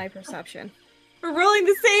 to my perception. we're rolling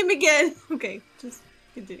the same again. Okay, just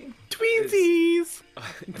continue. Twinsies!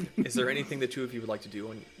 Is there anything the two of you would like to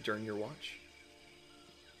do during your watch?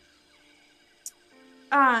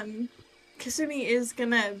 Kasumi is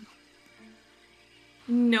gonna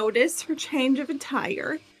notice her change of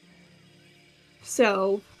attire.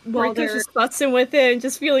 So while Mariko's they're just futzing with it and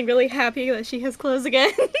just feeling really happy that she has clothes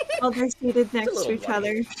again. while they're seated next little to each bloody.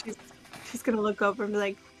 other, she's gonna look over and be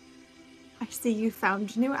like, "I see you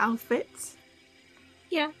found new outfits.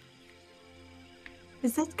 Yeah.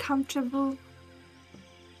 Is that comfortable?"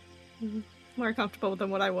 More comfortable than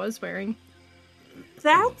what I was wearing.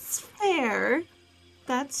 That's fair.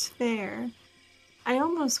 That's fair. I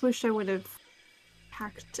almost wish I would have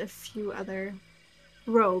packed a few other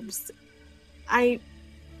robes.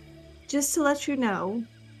 Just to let you know,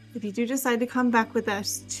 if you do decide to come back with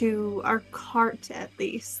us to our cart at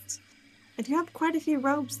least, I do have quite a few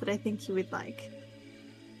robes that I think you would like.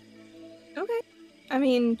 Okay. I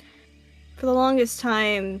mean, for the longest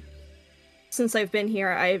time since I've been here,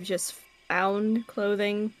 I've just found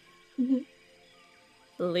clothing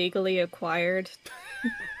legally acquired.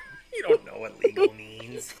 You don't know what legal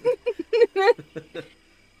means.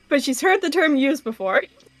 But she's heard the term used before.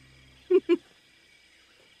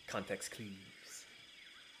 Context clues.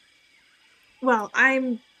 Well,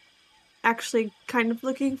 I'm actually kind of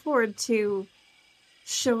looking forward to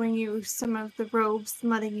showing you some of the robes,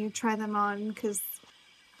 letting you try them on, because,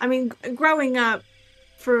 I mean, growing up,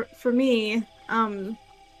 for me, I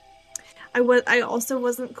also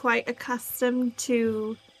wasn't quite accustomed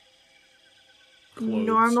to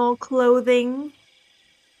normal clothing,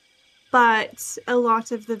 but a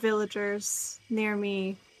lot of the villagers near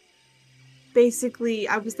me, basically,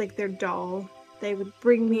 I was like their doll. They would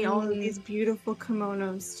bring me all of these beautiful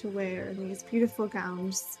kimonos to wear and these beautiful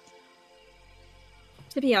gowns.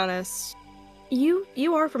 To be honest, you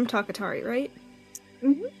are from Takatari, right?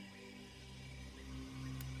 Mm-hmm.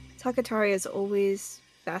 Takatari has always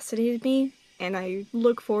fascinated me, and I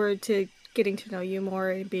look forward to getting to know you more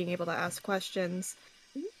and being able to ask questions.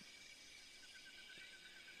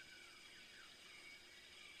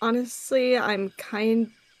 Honestly,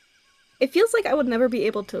 it feels like I would never be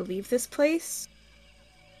able to leave this place,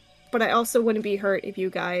 but I also wouldn't be hurt if you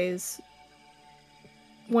guys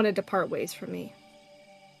wanted to part ways from me.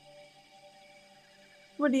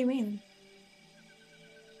 What do you mean?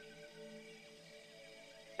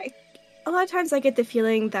 A lot of times I get the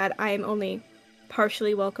feeling that I am only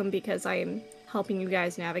partially welcome because I am helping you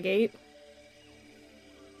guys navigate.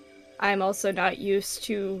 I'm also not used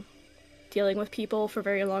to dealing with people for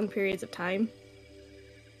very long periods of time.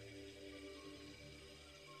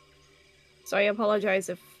 So I apologize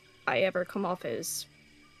if I ever come off as,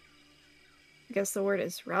 I guess the word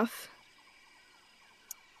is rough.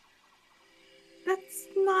 That's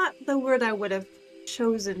not the word I would have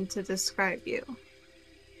chosen to describe you.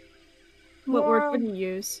 What word More would you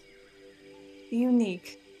use?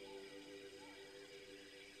 unique.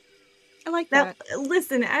 I like Now, that.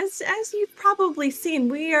 listen, as you've probably seen,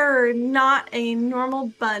 we are not a normal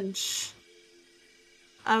bunch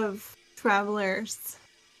of travelers.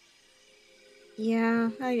 Yeah,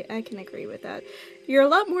 I can agree with that. You're a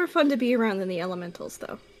lot more fun to be around than the elementals,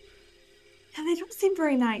 though. And they don't seem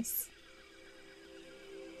very nice.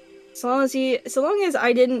 So long as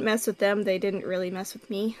I didn't mess with them, they didn't really mess with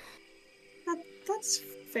me. That's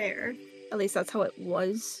fair. At least that's how it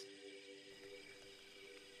was.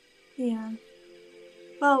 Yeah.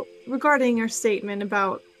 Well, regarding your statement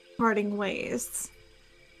about parting ways,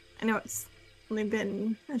 I know it's only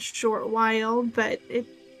been a short while, but it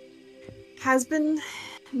has been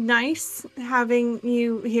nice having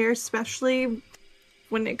you here, especially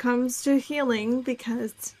when it comes to healing,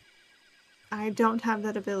 because I don't have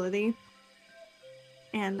that ability.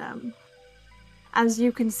 And, as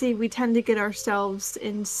you can see, we tend to get ourselves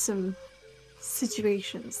in some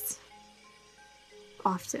situations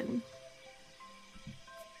often.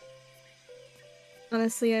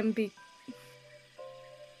 Honestly, I'm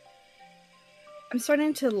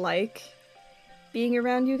starting to like being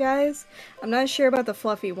around you guys. I'm not sure about the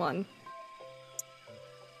fluffy one,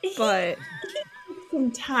 but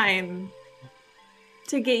Some time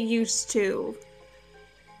to get used to.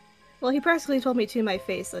 well, he practically told me to my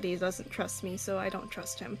face that he doesn't trust me, so I don't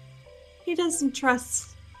trust him. He doesn't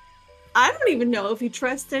trust. I don't even know if he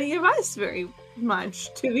trusts any of us very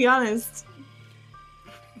much, to be honest.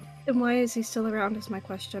 Then why is he still around is my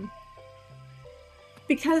question.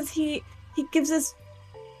 Because he gives us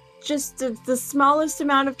just the smallest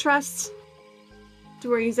amount of trust to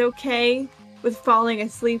where he's okay with falling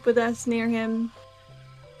asleep with us near him.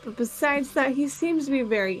 But besides that, he seems to be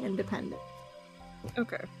very independent.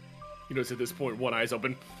 Okay. You notice at this point, one eye's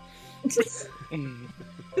open.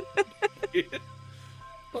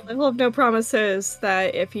 Well, I will have no promises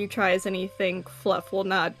that if he tries anything, Fluff will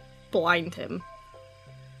not blind him.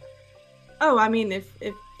 Oh, I mean, if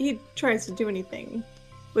he tries to do anything,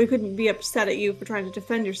 we couldn't be upset at you for trying to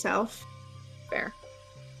defend yourself. Fair.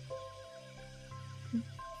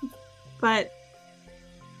 But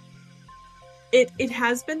it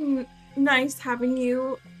has been nice having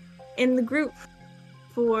you in the group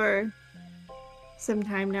for some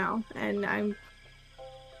time now, and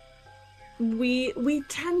we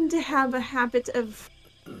tend to have a habit of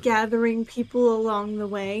gathering people along the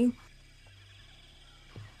way.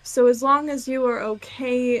 So as long as you are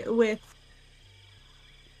okay with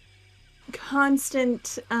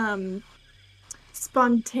constant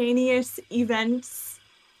spontaneous events,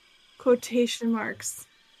 quotation marks,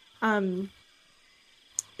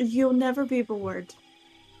 you'll never be bored.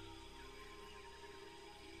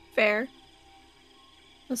 Fair.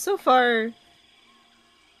 Well, so far,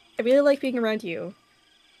 I really like being around you.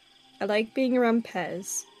 I like being around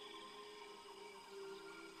Pez.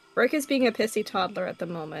 Rick is being a pissy toddler at the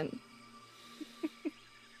moment.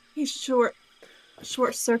 He's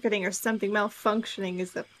short-circuiting or something, malfunctioning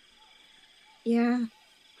is the... Yeah.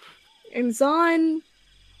 And Zahn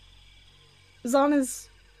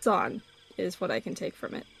is what I can take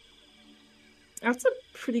from it. That's a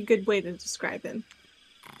pretty good way to describe him.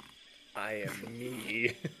 I am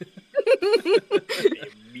me.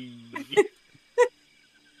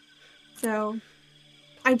 So,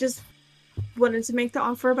 I just wanted to make the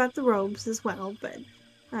offer about the robes as well, but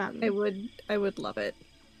I would love it.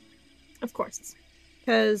 Of course.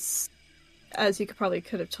 Because, as you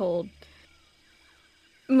could have told,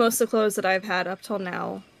 most of the clothes that I've had up till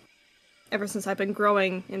now, ever since I've been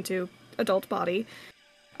growing into adult body,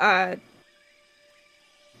 I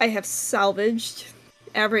have salvaged.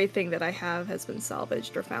 Everything that I have has been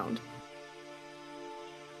salvaged or found.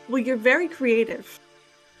 Well, you're very creative.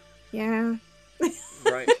 Yeah.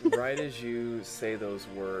 right as you say those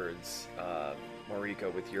words,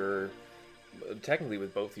 Mariko, technically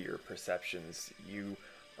with both of your perceptions, you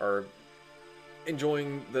are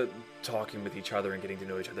enjoying the talking with each other and getting to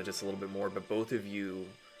know each other just a little bit more, but both of you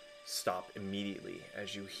stop immediately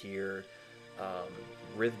as you hear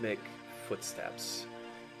rhythmic footsteps.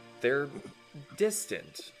 They're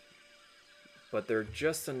distant, but they're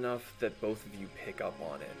just enough that both of you pick up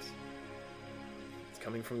on it. It's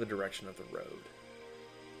coming from the direction of the road.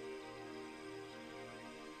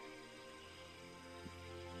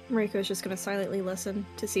 Mariko's just gonna silently listen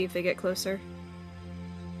to see if they get closer.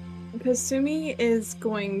 Kasumi is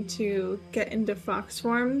going to get into fox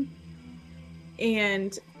form.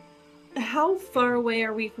 And how far away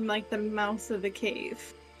are we from, like, the mouth of the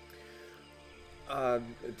cave?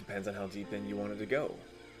 It depends on how deep in you wanted to go.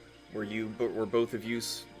 Were both of you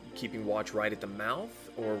keeping watch right at the mouth,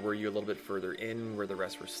 or were you a little bit further in where the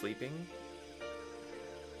rest were sleeping?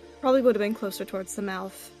 Probably would have been closer towards the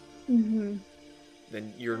mouth. Mm-hmm.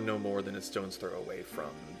 Then you're no more than a stone's throw away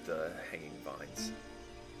from the hanging vines.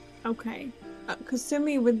 Okay.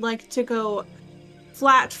 Kasumi would like to go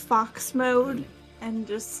flat fox mode and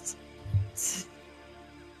just...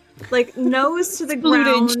 like, nose to the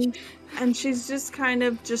ground, and she's just kind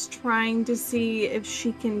of just trying to see if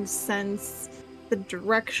she can sense the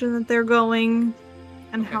direction that they're going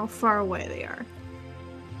and how far away they are.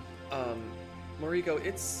 Mariko,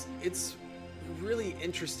 it's really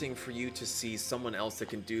interesting for you to see someone else that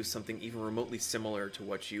can do something even remotely similar to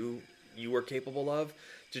what you are capable of,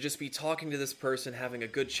 to just be talking to this person, having a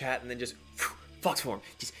good chat, and then just fox form.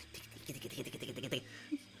 Just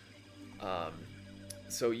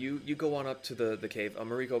so you go on up to the cave.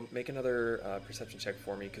 Mariko, make another perception check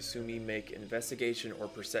for me. Kasumi, make investigation or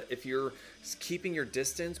if you're keeping your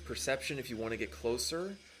distance, perception if you want to get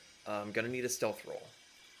closer. I'm gonna need a stealth roll.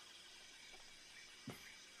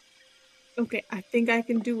 Okay, I think I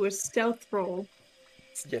can do a stealth roll.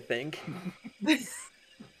 You think?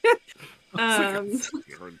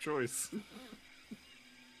 Hard choice.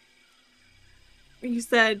 You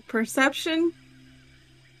said perception?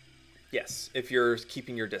 Yes, if you're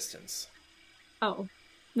keeping your distance. Oh,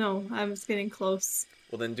 no, I was getting close.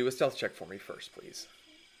 Well, then do a stealth check for me first, please.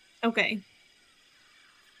 Okay.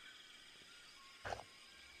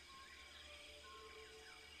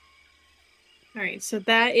 Alright, so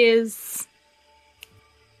that is...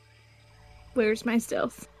 Where's my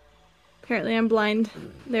stealth? Apparently I'm blind.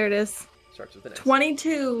 There it is. Starts with an S.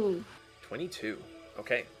 22! 22.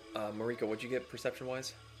 Okay. Mariko, what'd you get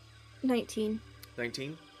perception-wise? 19.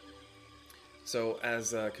 19? So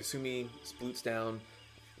as Kasumi sploots down,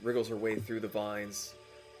 wriggles her way through the vines,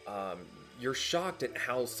 you're shocked at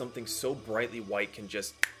how something so brightly white can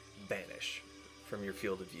just vanish from your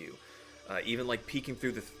field of view. Even like peeking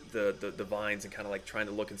through the vines and kind of like trying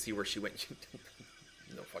to look and see where she went.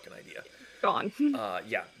 No fucking idea. Gone.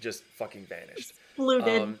 Yeah, just fucking vanished.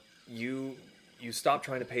 Exploded. You stop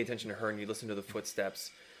trying to pay attention to her and you listen to the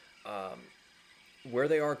footsteps. Where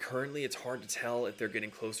they are currently, it's hard to tell if they're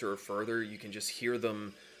getting closer or further. You can just hear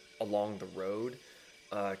them along the road.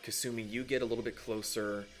 Kasumi, you get a little bit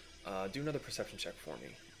closer. Do another perception check for me,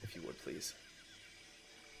 if you would, please.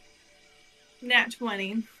 Nat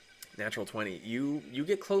 20. Natural 20. You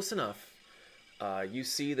get close enough. You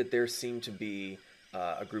see that there seem to be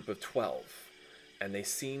a group of 12. and they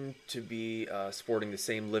seem to be sporting the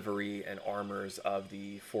same livery and armors of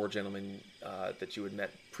the 4 gentlemen that you had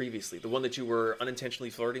met previously. The one that you were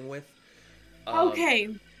unintentionally flirting with.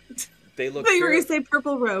 Okay. They look. I thought you were gonna say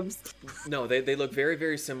purple robes. No, they look very,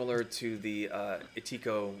 very similar to the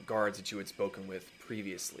Itiko guards that you had spoken with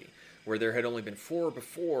previously, where there had only been 4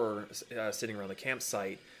 before sitting around the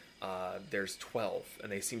campsite. There's 12,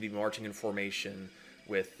 and they seem to be marching in formation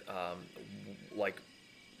with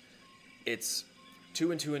it's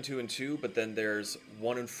 2 and 2 and 2 and 2, but then there's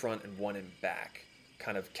 1 in front and 1 in back,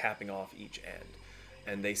 kind of capping off each end,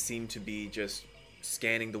 and they seem to be just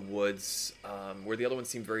scanning the woods, where the other ones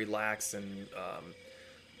seem very lax and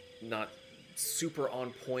not super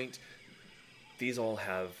on point. These all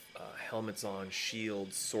have helmets on,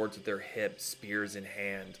 shields, swords at their hips, spears in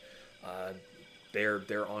hand.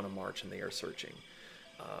 They're on a march and they are searching.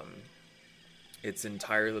 It's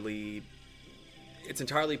entirely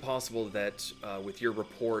possible that with your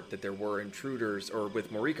report that there were intruders, or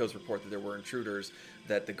with Moriko's report that there were intruders,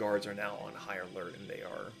 that the guards are now on high alert and they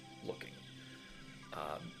are looking.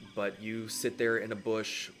 But you sit there in a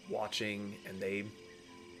bush watching, and they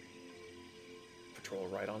patrol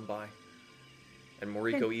right on by. And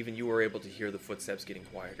Moriko, even you were able to hear the footsteps getting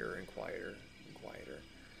quieter and quieter and quieter,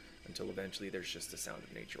 until eventually there's just the sound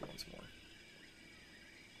of nature once more.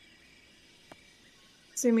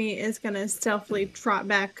 Sumi is gonna stealthily trot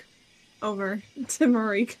back over to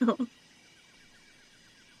Moriko.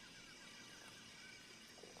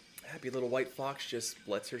 Happy little white fox just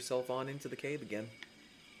lets herself on into the cave again.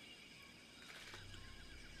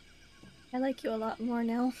 I like you a lot more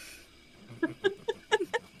now.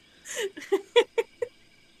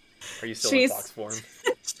 Are you still in fox form?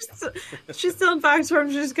 She's still in fox form.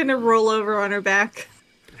 She's just gonna roll over on her back.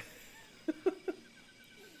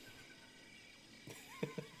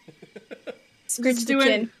 Scritch the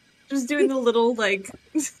chin. Just doing the little, like,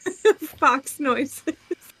 fox noises.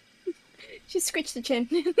 She scritched the chin.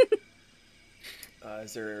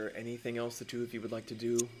 Is there anything else the two of you would like to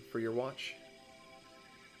do for your watch?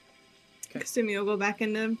 Okay. Sumi will go back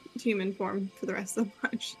into human form for the rest of the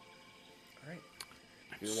watch. Alright.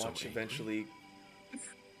 Your watch eventually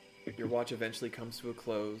comes to a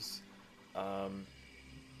close.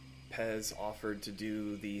 Pez offered to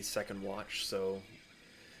do the second watch, so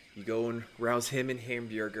you go and rouse him and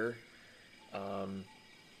Hamburger.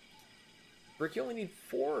 Brick, you only need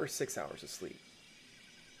 4 or 6 hours of sleep.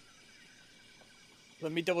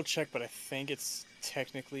 Let me double check, but I think it's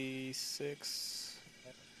technically 6.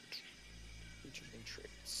 Features and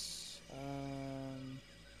traits.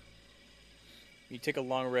 You take a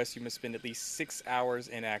long rest, you must spend at least 6 hours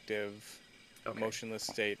inactive, motionless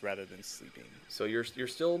state rather than sleeping. So you're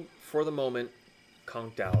still, for the moment,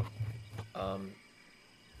 conked out.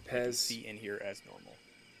 Pez, be in here as normal.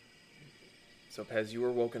 So Pez, you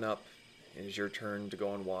were woken up. It is your turn to go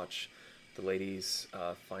on watch. The ladies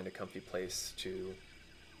find a comfy place to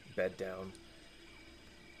bed down.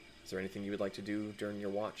 Is there anything you would like to do during your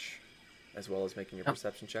watch, as well as making your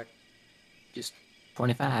perception check? Just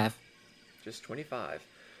 25. Just 25.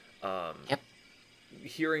 Yep.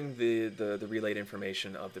 Hearing the relayed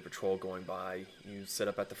information of the patrol going by, you sit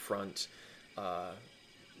up at the front.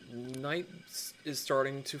 Night is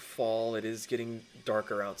starting to fall. It is getting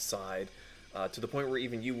darker outside, to the point where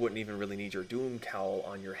even you wouldn't even really need your doom cowl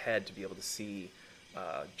on your head to be able to see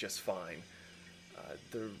just fine.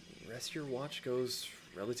 The rest of your watch goes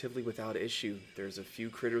relatively without issue. There's a few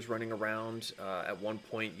critters running around. At one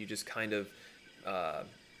point, you just kind of...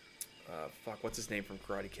 what's his name from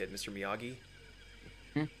Karate Kid? Mr. Miyagi?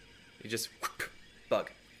 You just...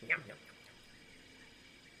 Bug.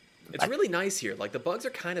 It's really nice here. Like, the bugs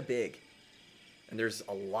are kind of big. And there's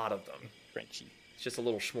a lot of them. Frenchy. It's just a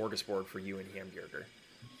little smorgasbord for you and Hamburger.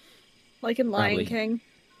 Like in Lion Probably. King.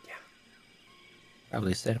 Yeah.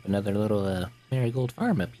 Probably set up another little marigold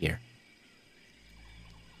farm up here.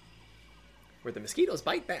 Where the mosquitoes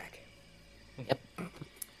bite back. Yep.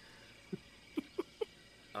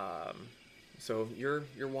 So your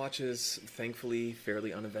watch is thankfully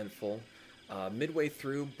fairly uneventful. Midway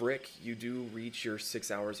through, Brick, you do reach your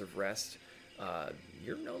 6 hours of rest.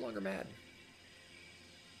 You're no longer mad.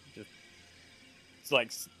 It's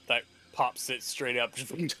like that pop sits straight up.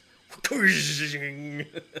 Just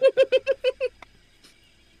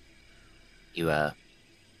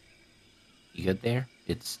You good there?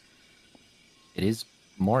 It is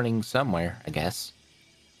morning somewhere, I guess.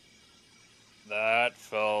 That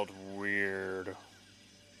felt weird.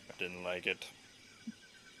 I didn't like it.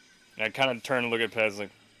 And I kind of turn and look at Pez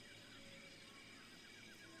like,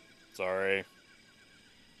 sorry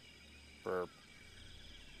for,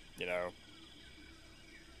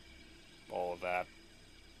 all of that.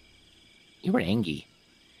 You were angry.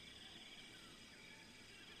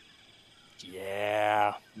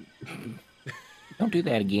 Yeah. Don't do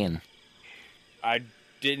that again. I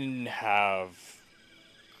didn't have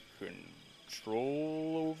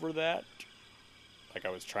control over that. Like, I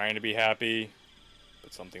was trying to be happy,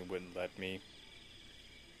 but something wouldn't let me.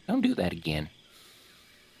 Don't do that again.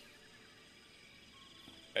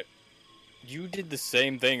 You did the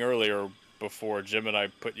same thing earlier before Jim and I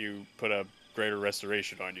put a greater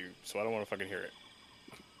restoration on you, so I don't want to fucking hear it.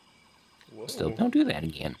 Whoa. Still, don't do that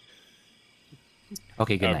again.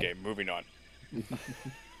 Okay, good night. Okay, moving on.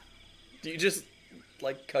 Do you just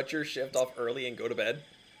like cut your shift off early and go to bed?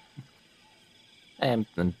 Then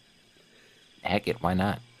heck it, why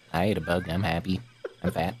not? I ate a bug, I'm happy.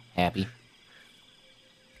 I'm fat, happy.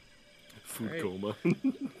 Food Right. coma.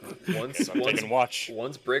 Taking watch.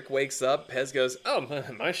 Once Brick wakes up, Pez goes, "Oh,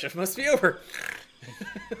 my shift must be over."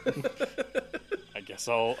 I guess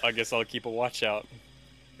I'll keep a watch out.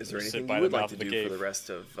 Is there Sit anything by you the would like mouth to of the do cave. for the rest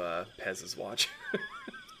of Pez's watch?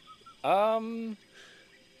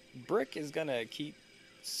 Brick is gonna keep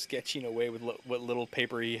sketching away with what little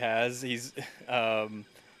paper he has. He's some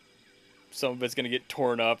of it's gonna get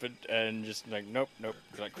torn up and just like nope,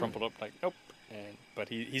 like crumpled up like nope. But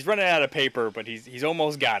he's running out of paper, but he's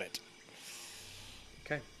almost got it.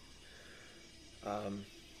 Okay.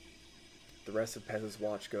 The rest of Pez's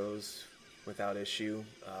watch goes without issue.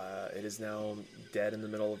 It is now dead in the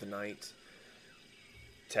middle of the night.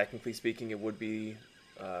 Technically speaking, it would be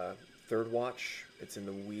third watch. It's in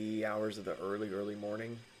the wee hours of the early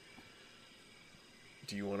morning.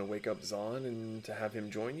 Do you want to wake up Zahn and to have him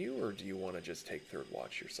join you, or do you want to just take third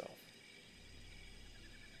watch yourself?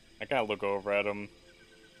 I kind of look over at him,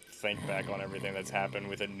 think back on everything that's happened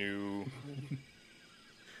with a new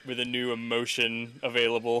emotion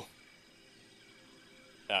available.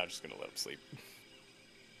 I'm just gonna let him sleep.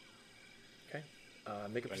 Okay.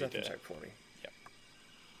 Make a I need perception to- check for me.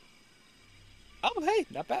 Oh, hey,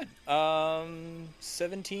 not bad.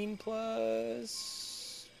 17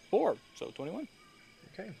 plus 4, so 21.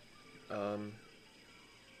 Okay.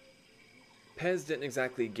 Pez didn't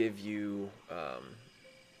exactly give you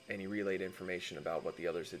any relayed information about what the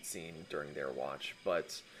others had seen during their watch,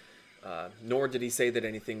 but nor did he say that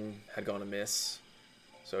anything had gone amiss.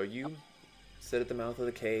 So you sit at the mouth of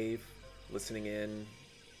the cave, listening in,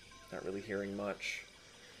 not really hearing much.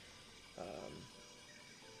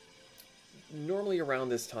 Normally around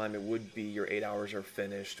this time it would be your 8 hours are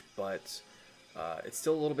finished, but it's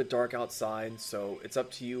still a little bit dark outside, so it's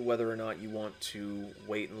up to you whether or not you want to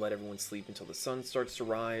wait and let everyone sleep until the sun starts to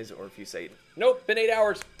rise, or if you say, "Nope, been 8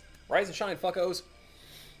 hours. Rise and shine, fuckos."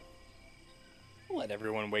 I'll let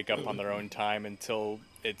everyone wake up on their own time until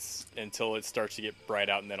it starts to get bright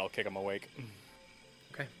out, and then I'll kick them awake.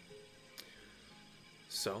 Okay.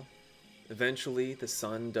 So, eventually the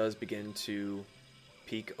sun does begin to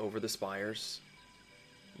peek over the spires.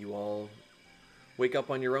 You all wake up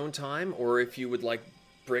on your own time, or if you would like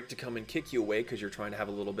Brick to come and kick you away because you're trying to have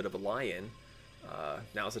a little bit of a lie-in,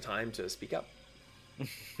 now's the time to speak up.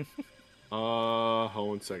 Hold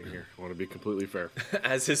on a second here. I want to be completely fair.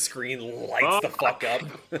 As his screen lights the fuck up.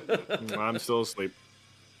 I'm still asleep.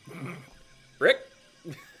 Brick?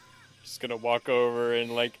 Just gonna walk over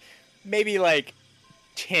and maybe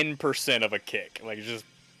 10% of a kick, You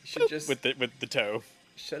should just with the toe.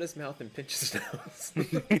 shut his mouth and pinch his nose.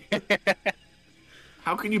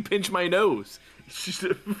 How can you pinch my nose? It's just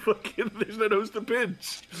there's no nose to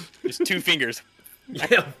pinch. Just 2 fingers.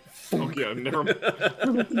 Yeah. Okay, never mind.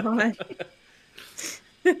 Oh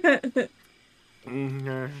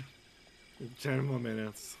God. 10 more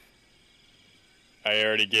minutes. I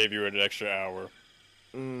already gave you an extra hour.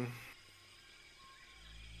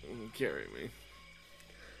 Carry me.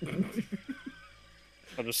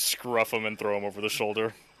 I'll just scruff him and throw him over the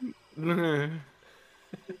shoulder.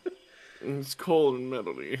 It's cold and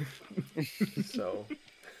metally. So.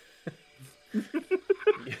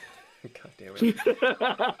 God damn it.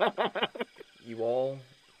 You all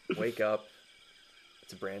wake up.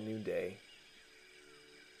 It's a brand new day.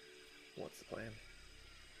 What's the plan?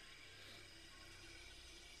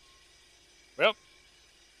 Well,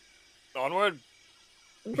 onward.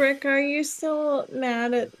 Brick, are you still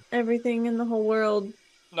mad at everything in the whole world?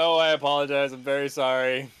 No, I apologize. I'm very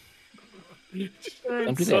sorry.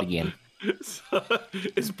 Don't do that again.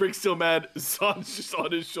 Is Brick still mad? Zahn's just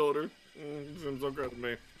on his shoulder. Seems so good to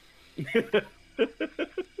me.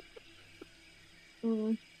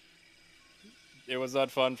 It was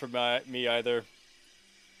not fun for me either.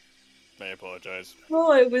 I apologize.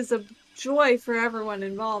 Oh, it was a joy for everyone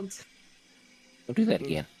involved. Don't do that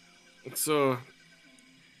again. So,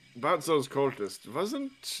 about those cultists,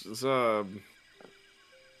 wasn't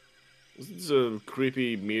the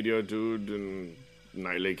creepy media dude in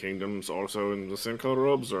Nightly Kingdoms also in the same color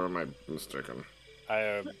robes, or am I mistaken?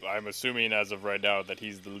 I'm assuming as of right now that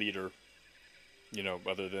he's the leader. You know,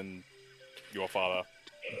 other than your father.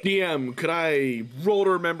 DM, could I roll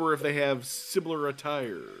to remember if they have similar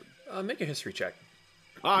attire? Make a history check.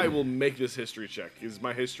 I will make this history check. Is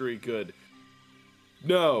my history good?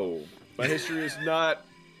 No. My history is not.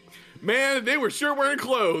 Man, they were sure wearing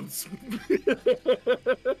clothes.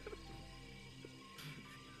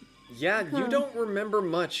 Yeah, you don't remember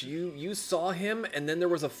much. You saw him, and then there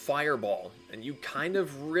was a fireball, and you kind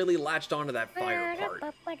of really latched onto that fire part.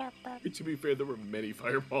 To be fair, there were many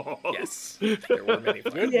fireballs. Yes, there were many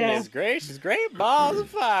fireballs. Goodness gracious, great balls of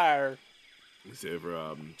fire. They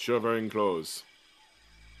were sure wearing clothes.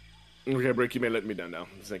 Okay, Brick, you may let me down now.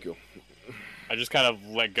 Thank you. I just kind of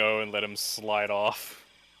let go and let him slide off.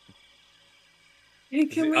 Hey,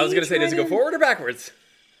 I was gonna say, does it go forward or backwards?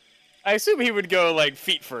 I assume he would go, like,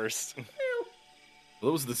 feet first. Well,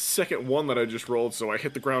 that was the second one that I just rolled, so I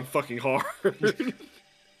hit the ground fucking hard.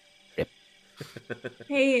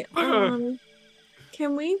 Hey,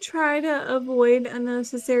 can we try to avoid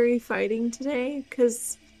unnecessary fighting today?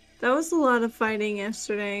 Because that was a lot of fighting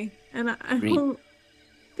yesterday, and I don't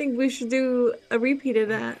think we should do a repeat of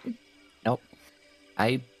that. Nope.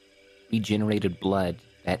 I regenerated blood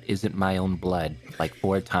that isn't my own blood like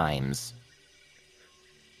 4 times.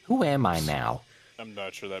 Who am I now? I'm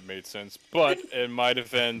not sure that made sense. But, in my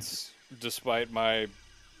defense, despite my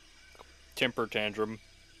temper tantrum,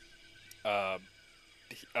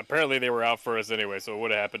 apparently they were out for us anyway, so it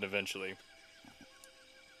would have happened eventually.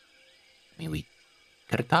 I mean, we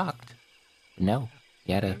could have talked. But no,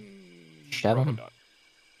 you had to shove Probably him. not.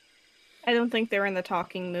 I don't think they're in the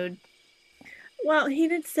talking mood. Well, he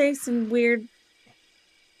did say some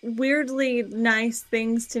weirdly nice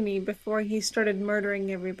things to me before he started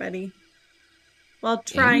murdering everybody. While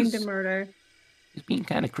trying to murder. He's being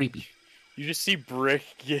kind of creepy. You just see Brick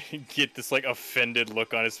get this, like, offended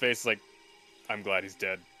look on his face, like, I'm glad he's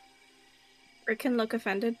dead. Rick can look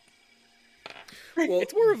offended. Well,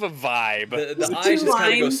 It's more of a vibe. the eyes just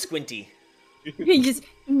kind of go squinty. He just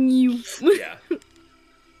Yeah.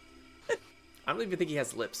 I don't even think he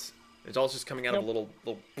has lips. It's all just coming out of a little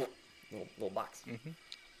box.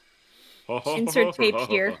 Insert tape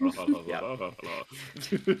here.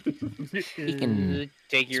 He can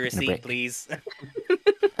Take your Speaking of receipt, Brick. please.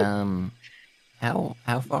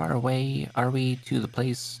 How far away are we to the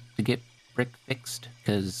place to get Brick fixed?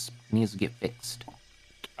 Because it needs to get fixed.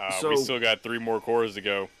 We still got 3 more cores to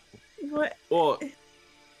go. What? Well,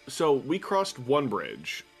 so we crossed one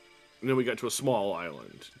bridge, and then we got to a small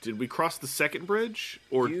island. Did we cross the second bridge,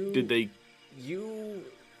 or did they? You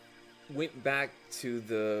went back to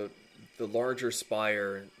the larger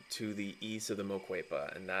spire to the east of the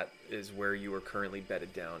Moquepa, and that is where you are currently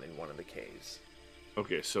bedded down in one of the caves.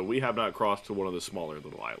 Okay, so we have not crossed to one of the smaller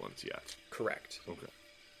little islands yet. Correct. Okay.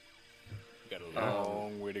 Got a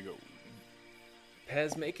long way to go.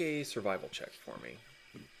 Pez, make a survival check for me.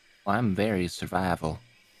 Well, I'm very survival.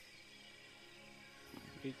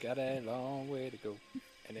 We got a long way to go.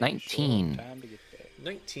 And a 19. short time to get there.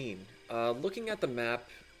 19. Looking at the map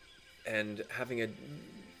and having a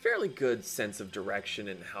fairly good sense of direction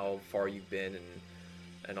and how far you've been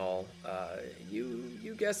and all,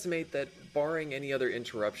 you guesstimate that barring any other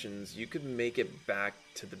interruptions, you could make it back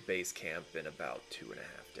to the base camp in about 2.5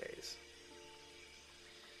 days.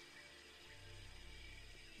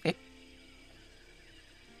 Okay.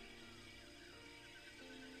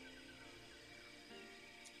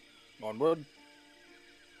 Onward.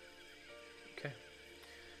 Okay.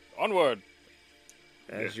 Onward.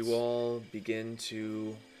 As you all begin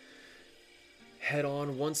to head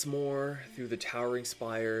on once more through the towering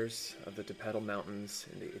spires of the Tepedal Mountains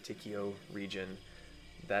in the Itikio region,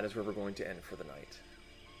 that is where we're going to end for the night.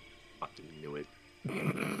 Fucking knew it.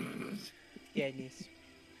 Goodness.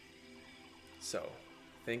 So,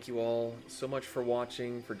 thank you all so much for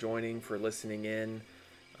watching, for joining, for listening in.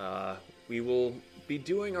 We will be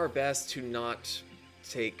doing our best to not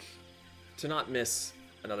miss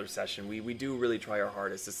another session. We do really try our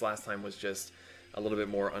hardest. This last time was just a little bit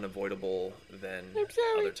more unavoidable than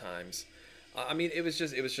other times. I mean, it was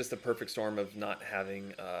just a perfect storm of not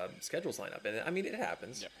having schedules line up, and I mean, it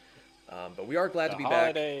happens. Yeah. But we are glad to be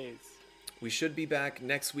holidays. back. We should be back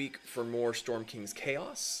next week for more Storm King's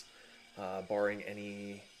Chaos, barring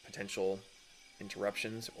any potential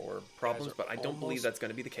interruptions or problems. But I don't believe that's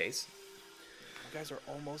going to be the case. You guys are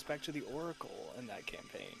almost back to the Oracle in that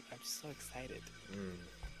campaign. I'm so excited.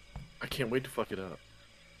 I can't wait to fuck it up.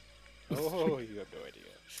 Oh, you have no idea.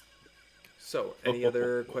 So, any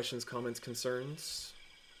other questions, comments, concerns?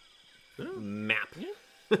 Map.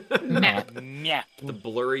 Map. Map. The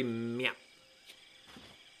blurry map.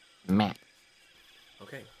 Map.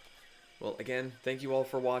 Okay. Well, again, thank you all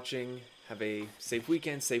for watching. Have a safe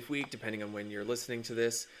weekend, safe week, depending on when you're listening to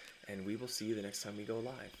this. And we will see you the next time we go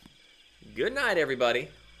live. Good night, everybody.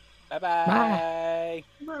 Bye-bye.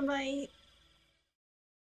 Bye-bye.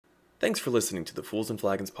 Thanks for listening to the Fools and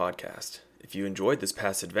Flagons podcast. If you enjoyed this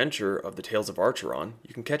past adventure of the Tales of Archeron,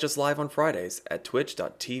 you can catch us live on Fridays at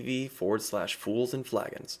twitch.tv/Fools and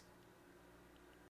Flagons.